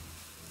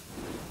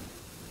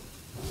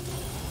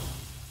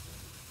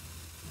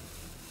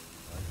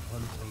 I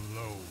hunt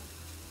alone.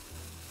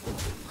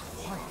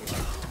 Quiet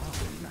down.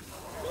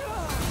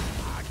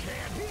 I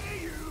can't hear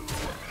you.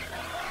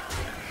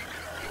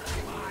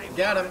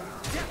 Got him.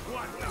 Get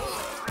one.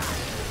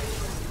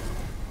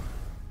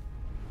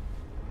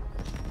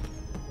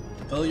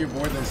 Fill your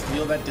board then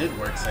steal. That did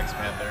work, Sex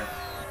Panther.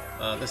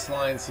 This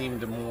line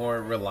seemed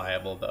more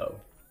reliable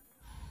though.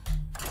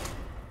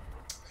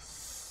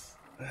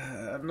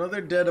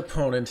 Another dead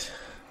opponent.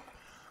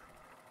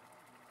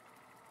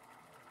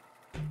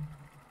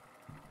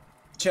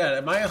 Chad,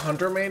 am I a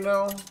hunter main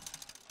now?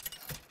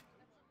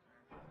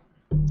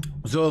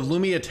 So if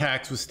Lumi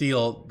attacks with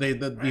steel,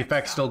 the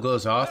effect still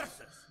goes off.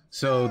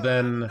 So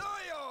then,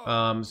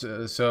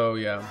 so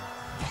yeah.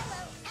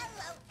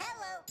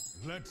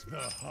 Let the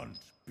hunt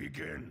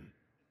begin.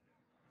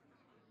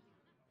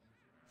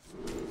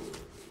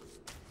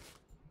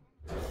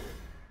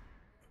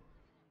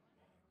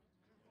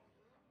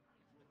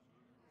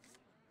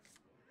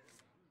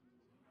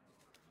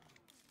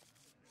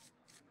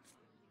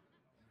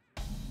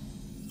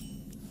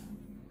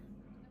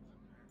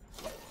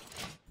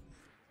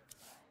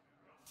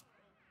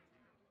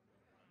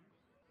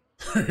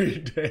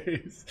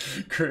 Days.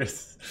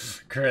 Chris.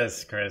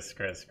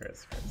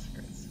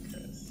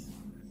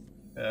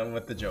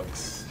 With the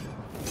jokes.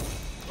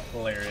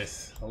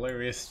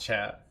 Hilarious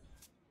chat.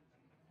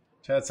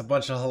 Chat's a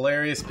bunch of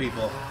hilarious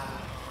people.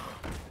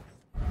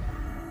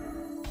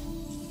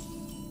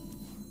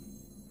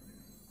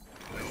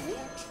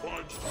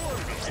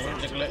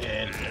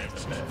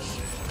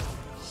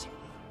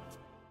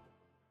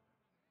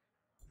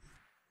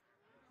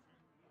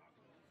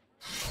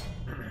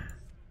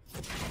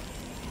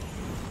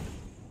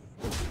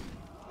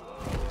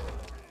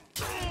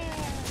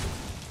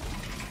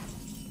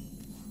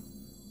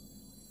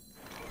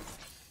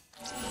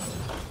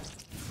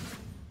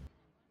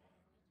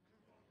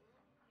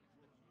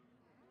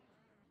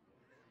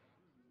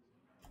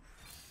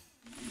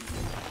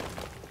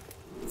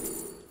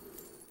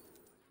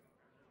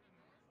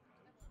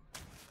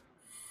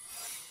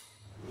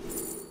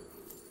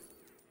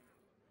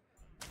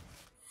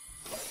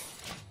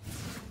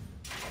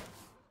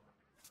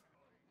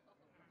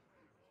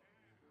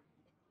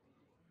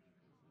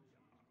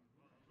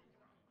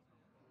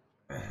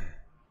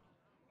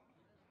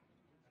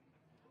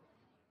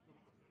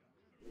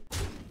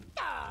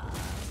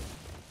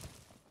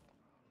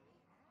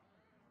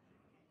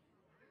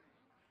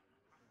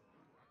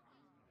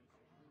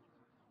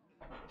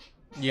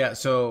 Yeah,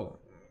 so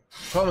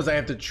problem is I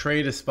have to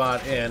trade a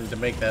spot in to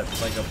make that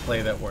like a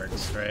play that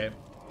works, right?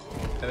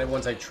 And then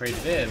once I trade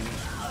it in,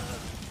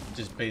 it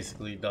just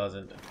basically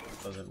doesn't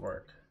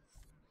work.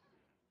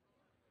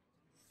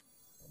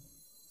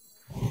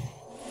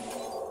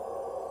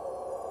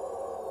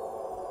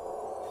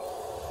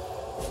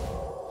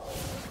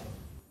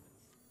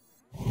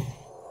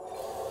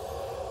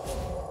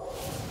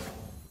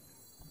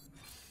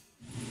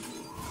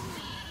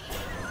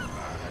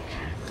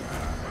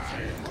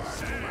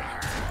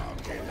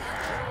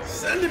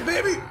 Send it,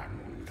 baby!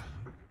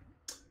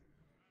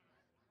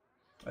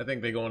 I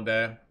think they going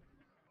down.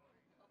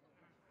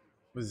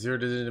 With 0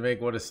 decision to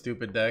make, what a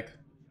stupid deck.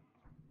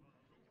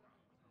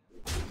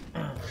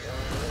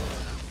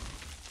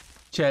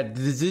 Chat,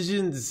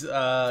 decisions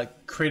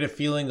create a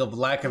feeling of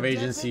lack of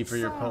agency for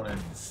your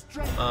opponent.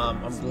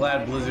 I'm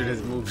glad Blizzard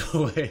has moved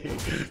away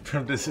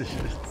from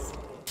decisions.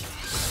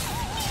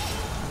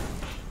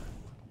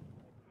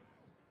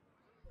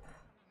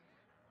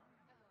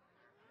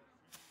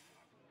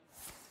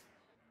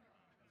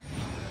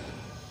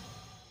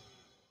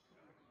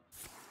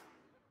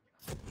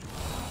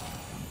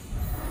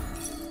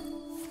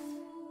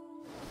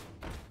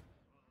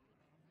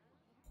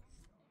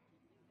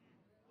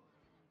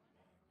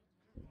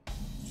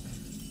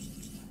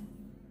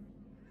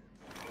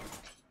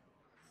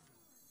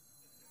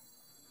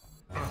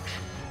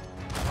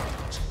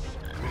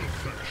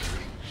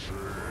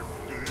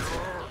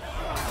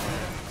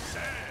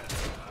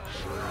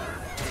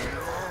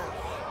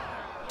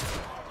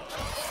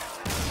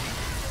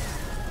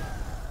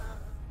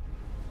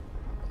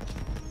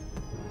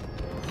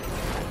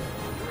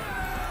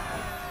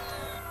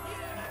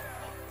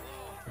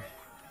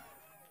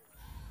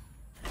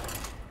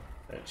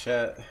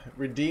 Chat,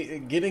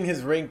 getting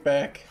his rank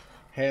back,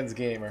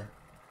 NoHandsGamer.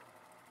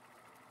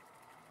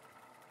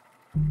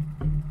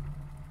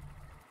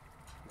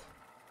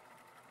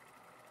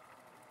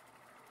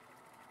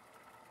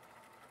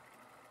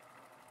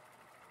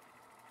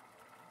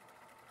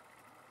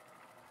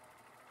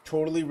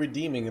 Totally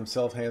redeeming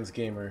himself,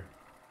 NoHandsGamer.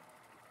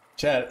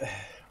 Chat,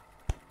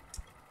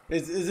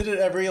 isn't it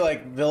every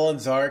like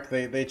villain's arc?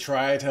 They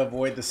try to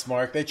avoid the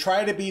smart. They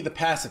try to be the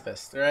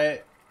pacifist,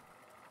 right?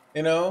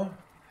 You know.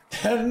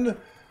 Then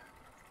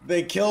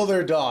they kill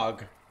their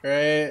dog,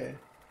 right?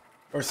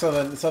 Or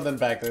something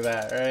back to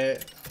that,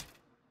 right?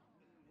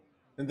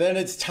 And then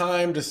it's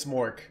time to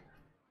smork.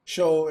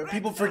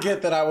 People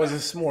forget that I was a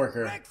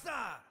smorker.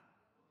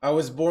 I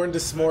was born to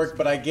smork,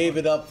 but I gave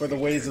it up for the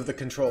ways of the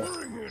control.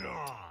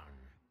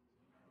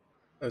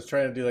 I was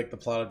trying to do like the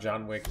plot of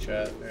John Wick,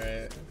 chat,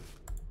 right?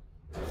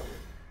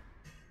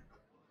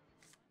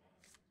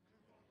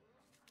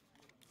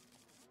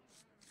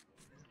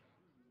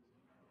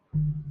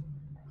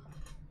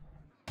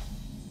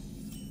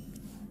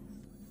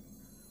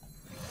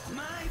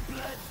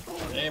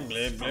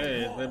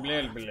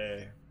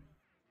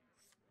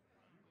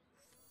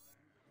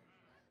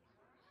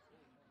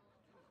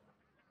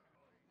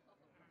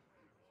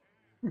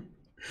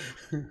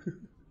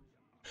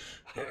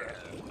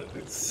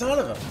 Son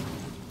of a...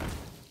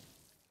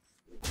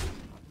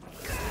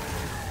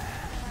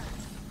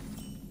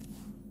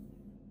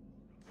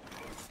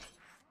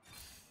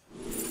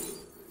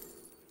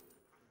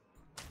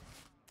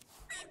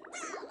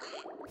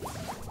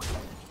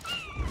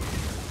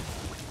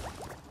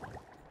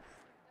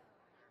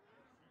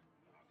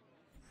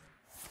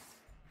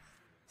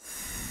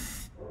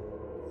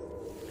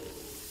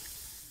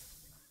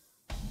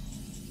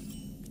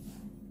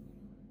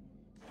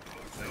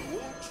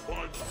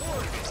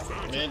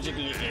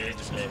 Magically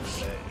aged, let's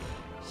say.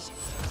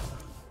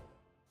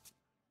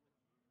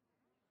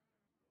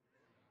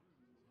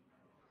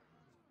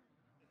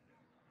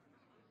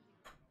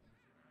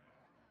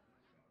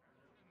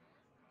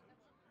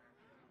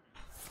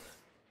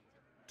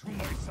 To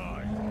my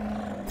side.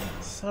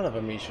 Son of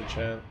a Misha,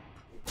 chat.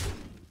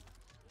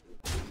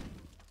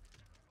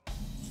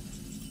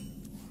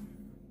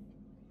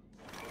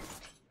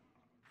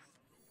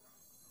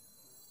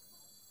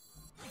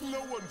 No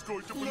one's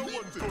going to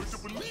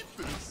believe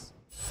this.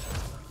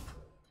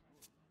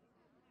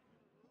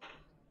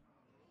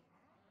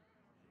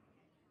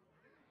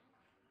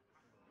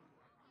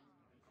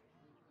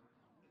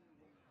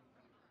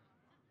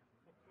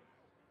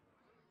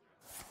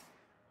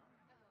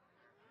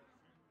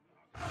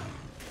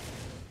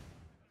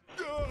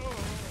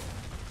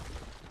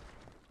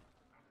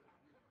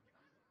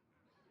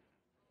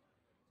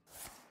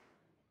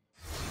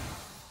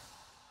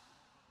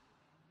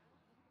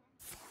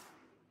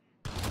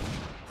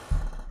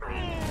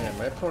 Yeah,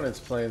 my opponent's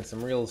playing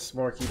some real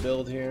smorky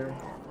build here.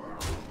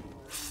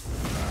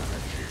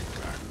 Magic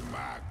and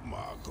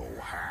magma go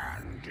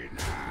hand in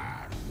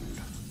hand.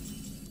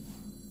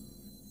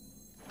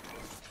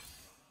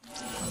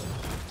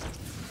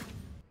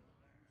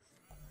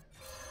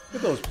 Look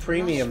at those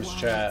premiums,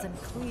 chat.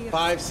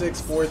 5,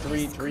 6, 4,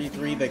 3, 3,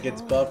 3 that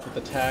gets buffed with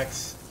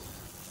attacks.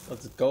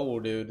 Let's go,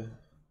 dude.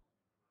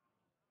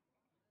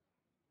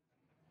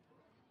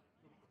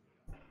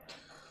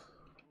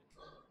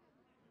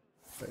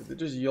 Wait, they're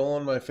just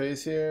yolling my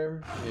face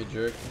here? You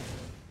jerk.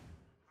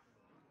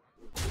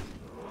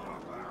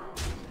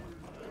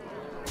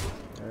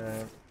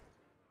 Alright.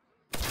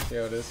 See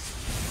how it is.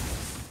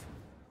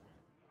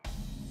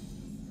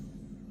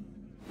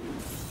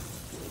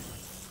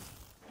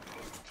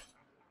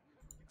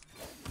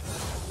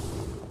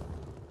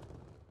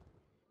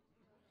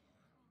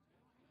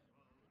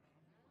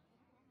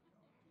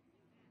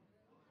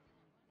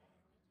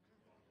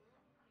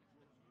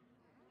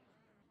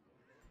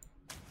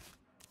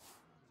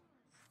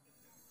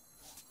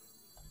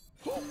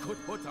 Who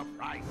could put a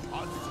price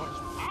on such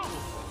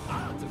powerful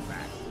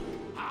artifacts?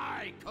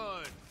 I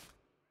could.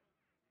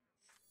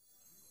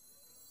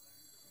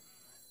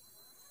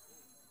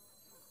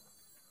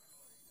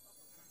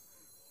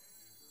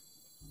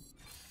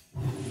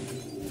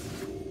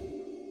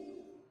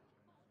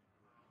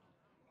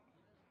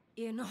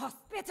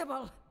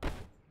 Inhospitable!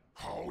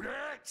 Hold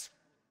it!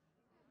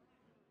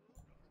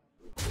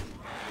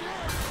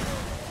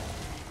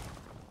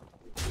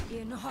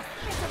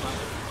 Inhospitable!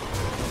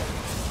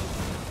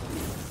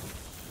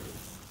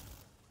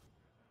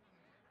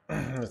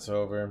 It's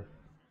over.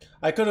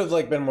 I could have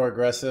like been more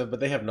aggressive, but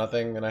they have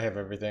nothing and I have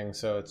everything,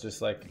 so it's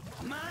just like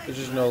there's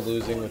just no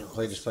losing with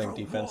just playing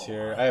defense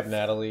here. I have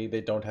Natalie,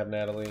 they don't have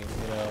Natalie,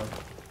 you know.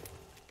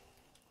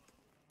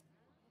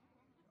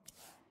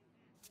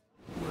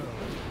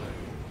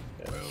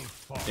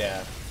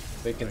 Yeah,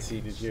 they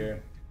conceded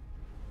here.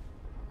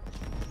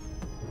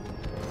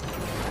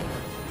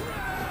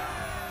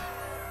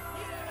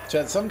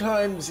 Chat,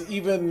 sometimes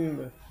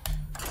even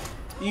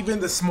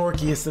the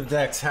smorkiest of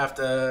decks have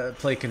to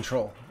play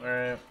control,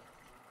 alright?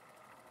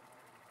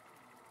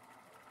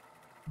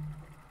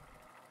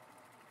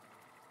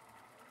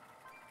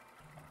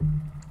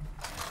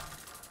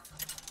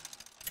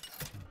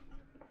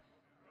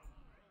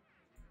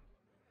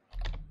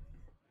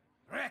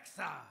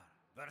 Rexar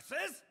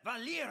versus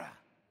Valera.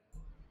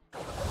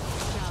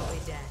 Shall we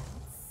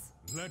dance?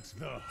 Let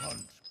the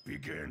hunt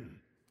begin.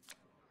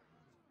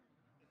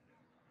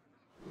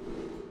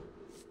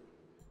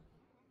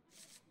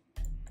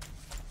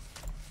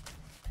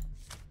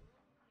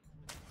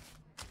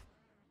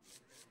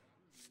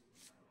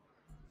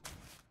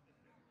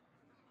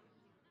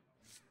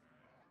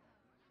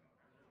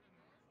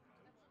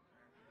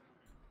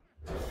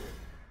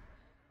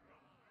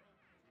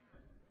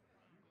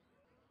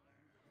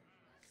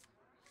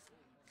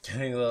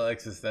 Getting a little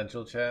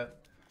existential, chat.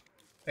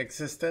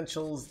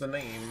 Existential's the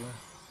name.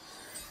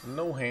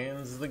 No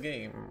hands the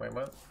game, my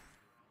man.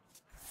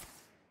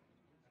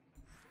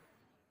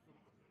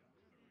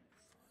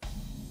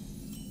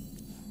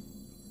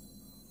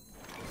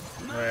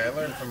 Alright, I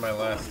learned from my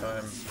last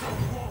time.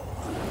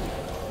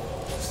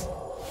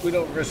 We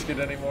don't risk it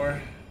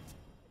anymore.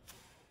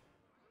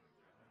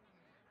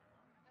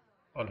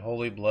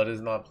 Unholy Blood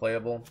is not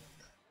playable.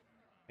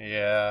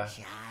 Yeah.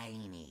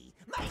 Shiny,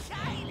 my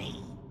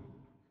shiny.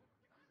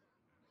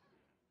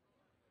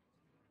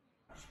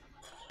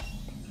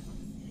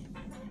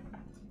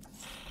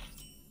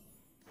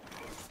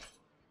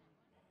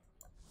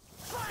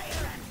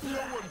 No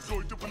one's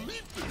going to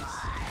believe this.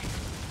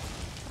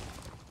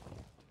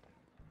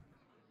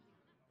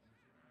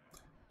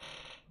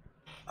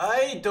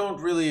 I don't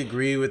really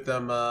agree with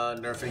them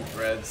nerfing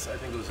threads. I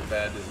think it was a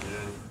bad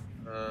decision.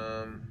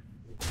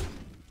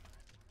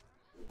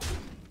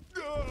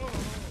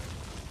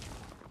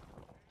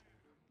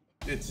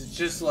 It's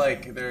just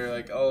like they're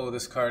like, oh,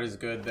 this card is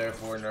good,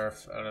 therefore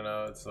nerf. I don't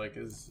know. It's like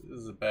this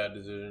is a bad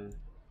decision.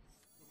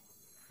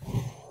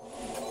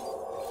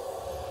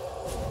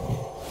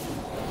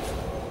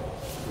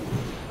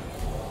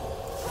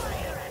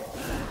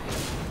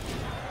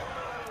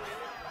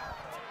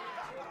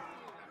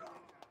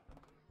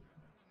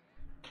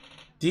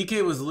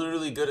 DK was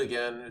literally good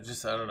again. It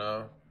just I don't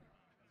know.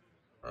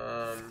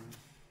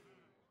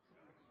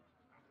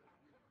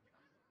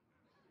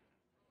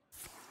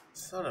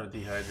 Son of a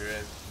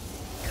dehydrate.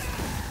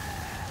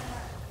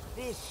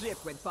 This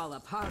ship would fall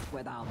apart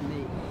without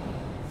me.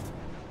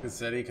 Did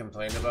Zeddy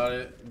complain about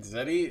it?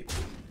 Zeddy?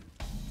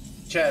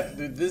 Chat,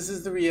 dude, this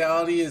is the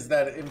reality, is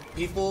that if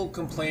people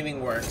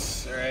complaining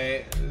works,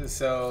 alright?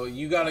 So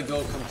you gotta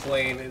go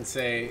complain and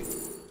say,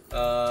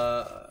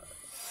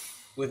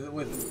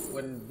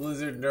 when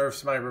Blizzard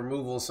nerfs my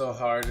removal so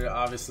hard,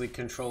 obviously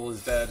control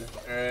is dead,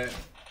 alright?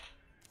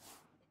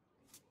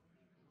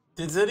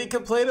 Did Zeddy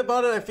complain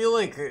about it? I feel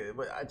like,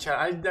 chat,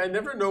 I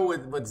never know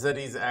what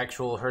Zeddy's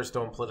actual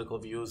Hearthstone political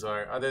views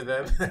are, other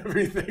than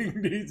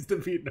everything needs to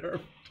be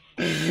nerfed.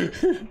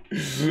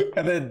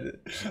 And then,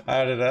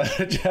 I don't know,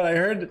 chat,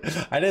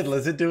 I didn't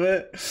listen to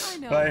it,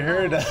 but I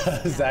heard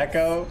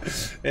Zacho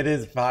in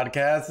his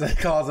podcast that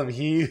calls him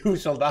he who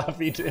shall not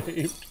be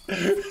named.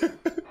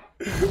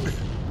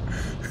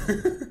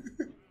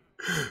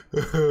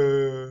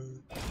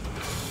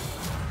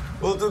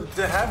 Well,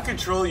 to have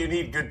control, you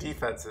need good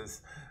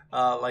defenses,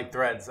 like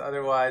threads.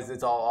 Otherwise,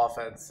 it's all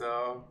offense,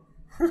 so...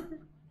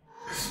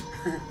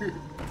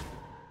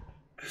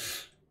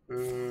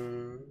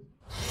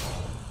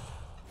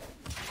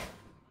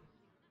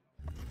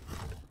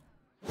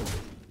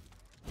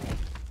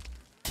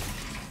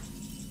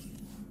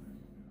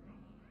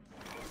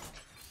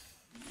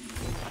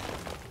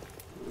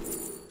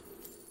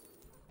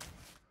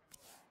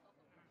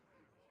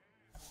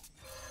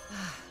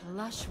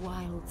 lush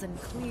wilds and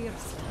clear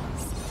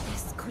skies.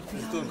 This could be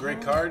Still a our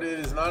great home. card. It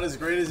is not as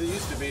great as it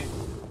used to be.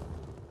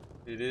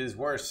 It is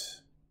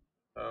worse.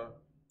 Oh.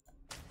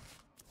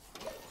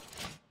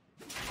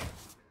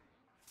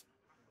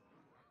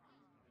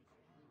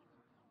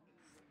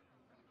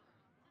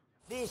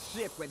 This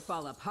ship would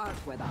fall apart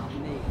without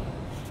me.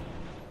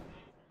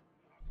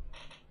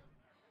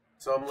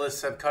 Some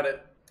lists have cut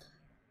it.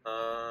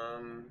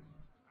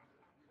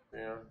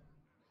 Yeah.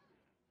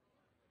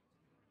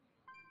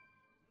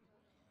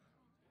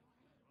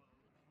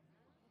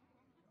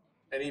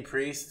 Any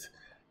priest?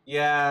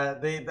 Yeah,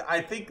 I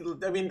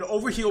mean,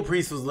 Overheal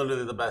Priest was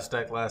literally the best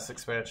deck last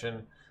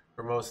expansion,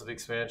 for most of the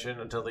expansion,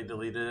 until they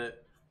deleted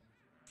it.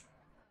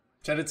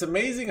 Chad, it's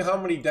amazing how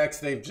many decks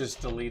they've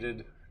just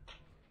deleted.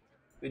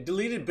 They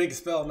deleted Big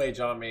Spell Mage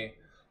on me.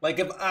 Like,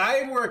 if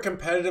I were a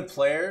competitive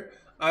player,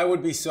 I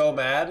would be so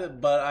mad,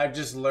 but I've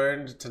just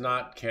learned to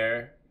not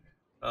care.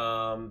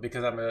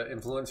 Because I'm an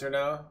influencer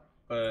now,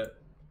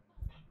 but...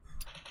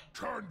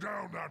 Turn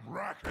down that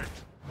racket!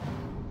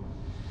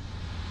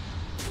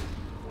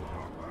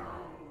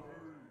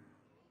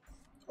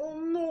 Oh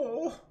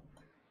no!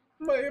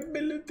 My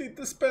ability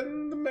to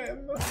spend the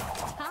mana.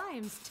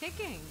 Time's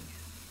ticking.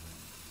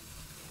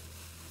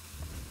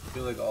 I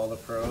feel like all the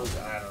pros,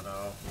 I don't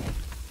know.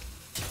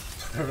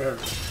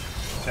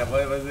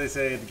 What did they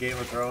say in Game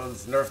of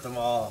Thrones? Nerf them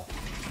all.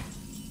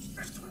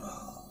 Nerf them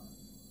all.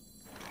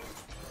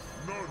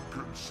 None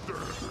can stand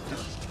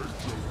against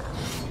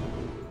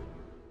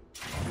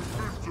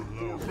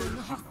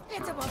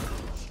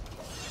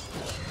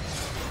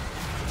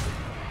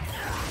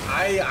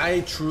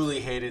I truly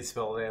hated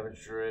Spell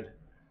Damage Druid.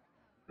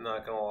 I'm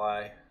not gonna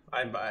lie.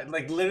 I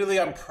like literally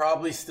I'm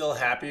probably still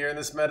happier in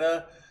this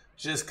meta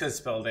just because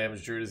Spell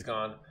Damage Druid is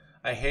gone.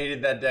 I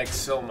hated that deck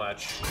so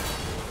much.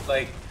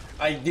 Like,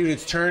 dude,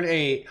 it's turn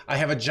 8. I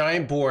have a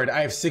giant board.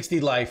 I have 60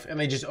 life, and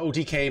they just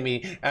OTK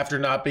me after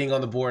not being on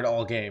the board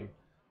all game.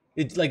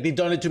 It's like they've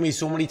done it to me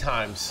so many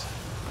times.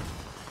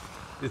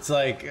 It's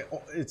like,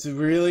 it's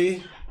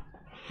really,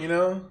 you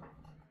know?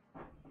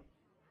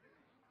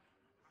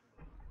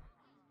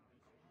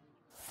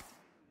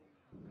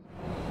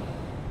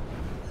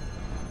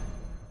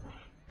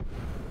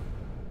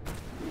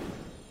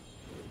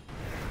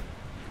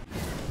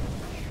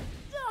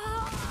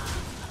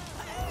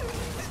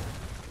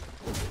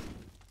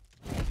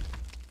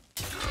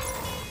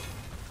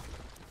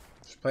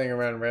 Just playing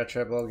around Rat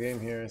Trap all game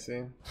here, I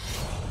see.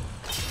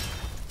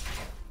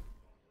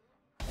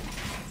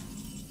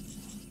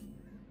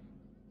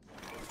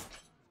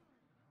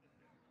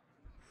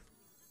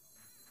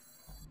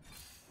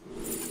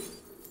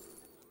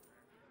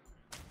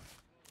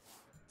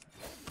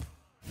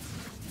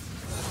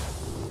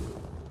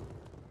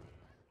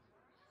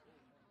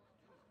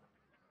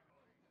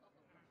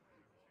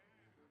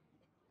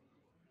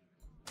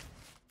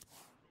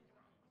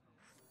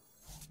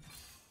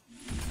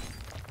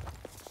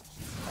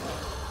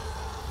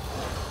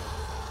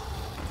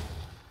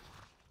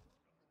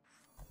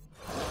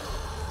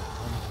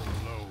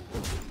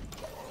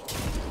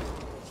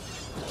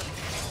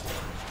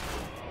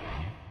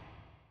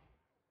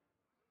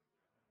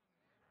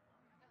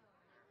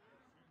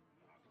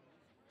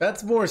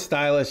 That's more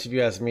stylish if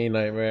you ask me,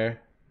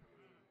 Nightmare.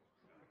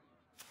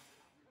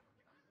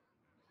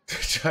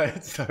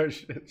 Giant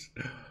starships.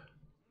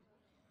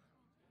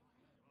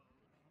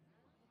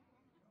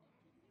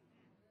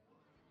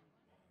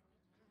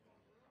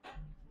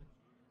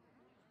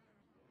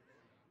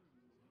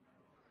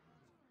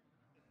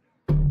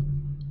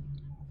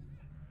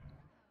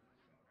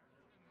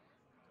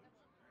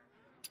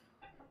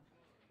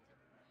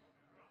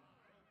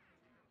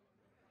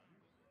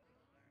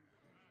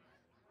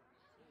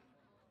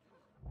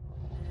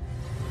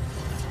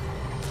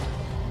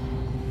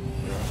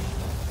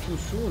 Too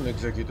soon,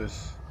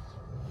 Executus.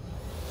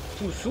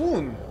 Too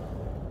soon.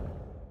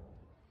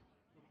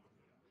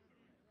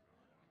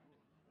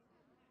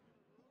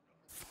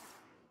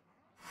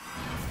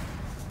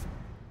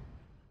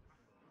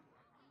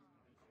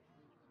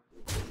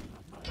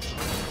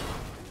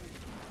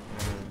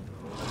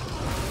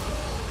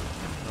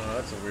 Oh,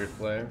 that's a weird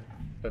play.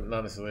 But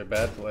not necessarily a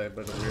bad play,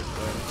 but a weird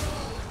play.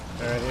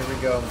 Alright, here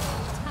we go.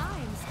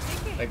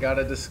 I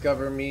gotta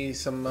discover me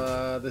some,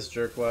 this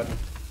jerkwad.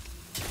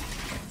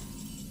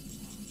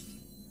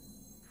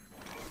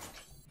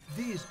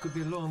 These could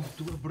belong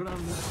to a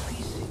brand new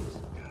species.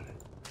 Got it.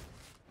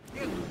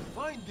 Get to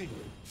find it.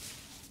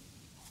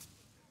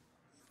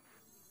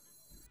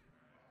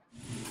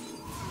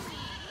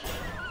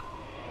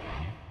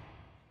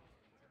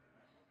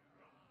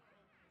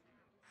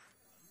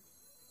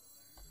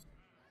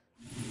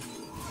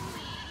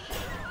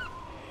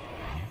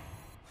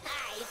 I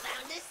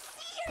found a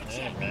sea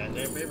urchin.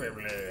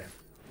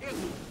 Get to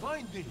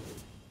find it.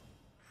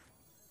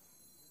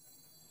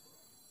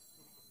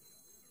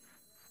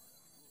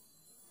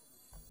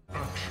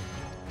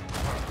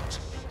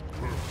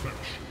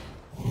 perfection.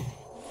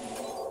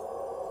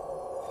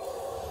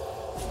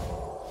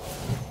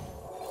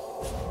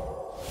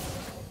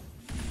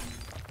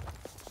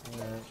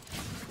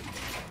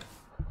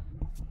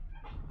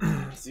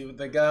 see what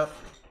they got.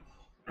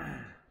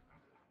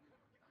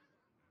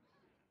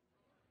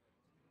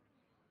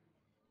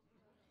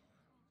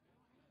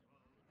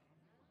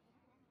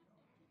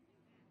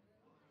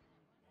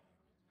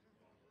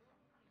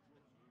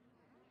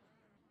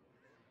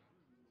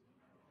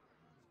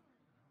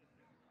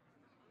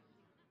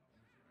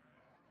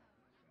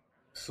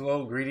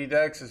 Slow greedy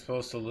decks is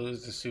supposed to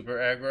lose to super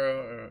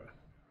aggro.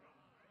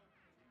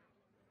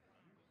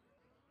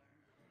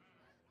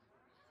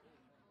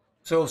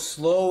 So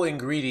slow and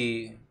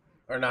greedy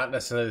are not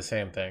necessarily the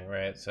same thing,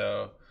 right?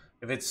 So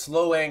if it's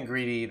slow and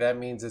greedy, that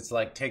means it's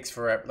like takes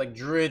forever. Like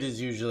Druid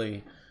is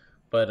usually,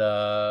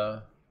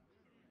 but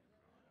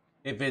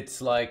if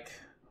it's like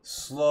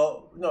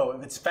slow, no,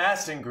 if it's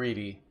fast and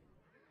greedy,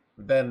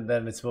 then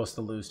it's supposed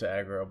to lose to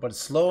aggro. But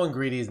slow and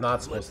greedy is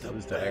not supposed to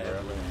lose to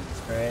aggro,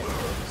 right?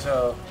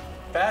 So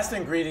fast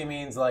and greedy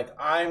means like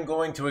I'm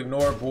going to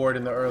ignore board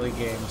in the early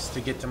games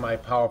to get to my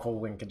powerful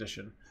win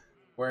condition.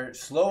 Where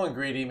slow and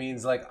greedy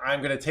means like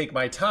I'm gonna take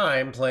my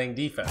time playing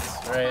defense,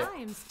 right?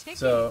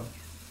 So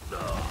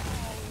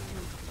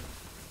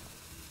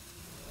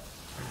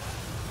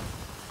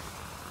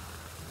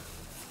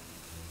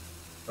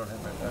don't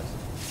hit my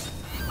best.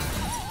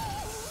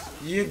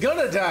 You're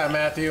gonna die,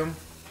 Matthew.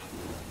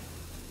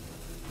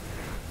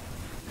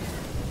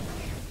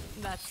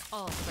 That's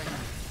all for now.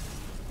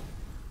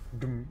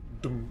 Dum,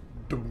 dum,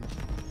 dum.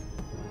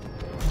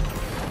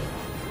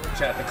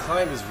 Chat, the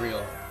climb is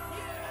real.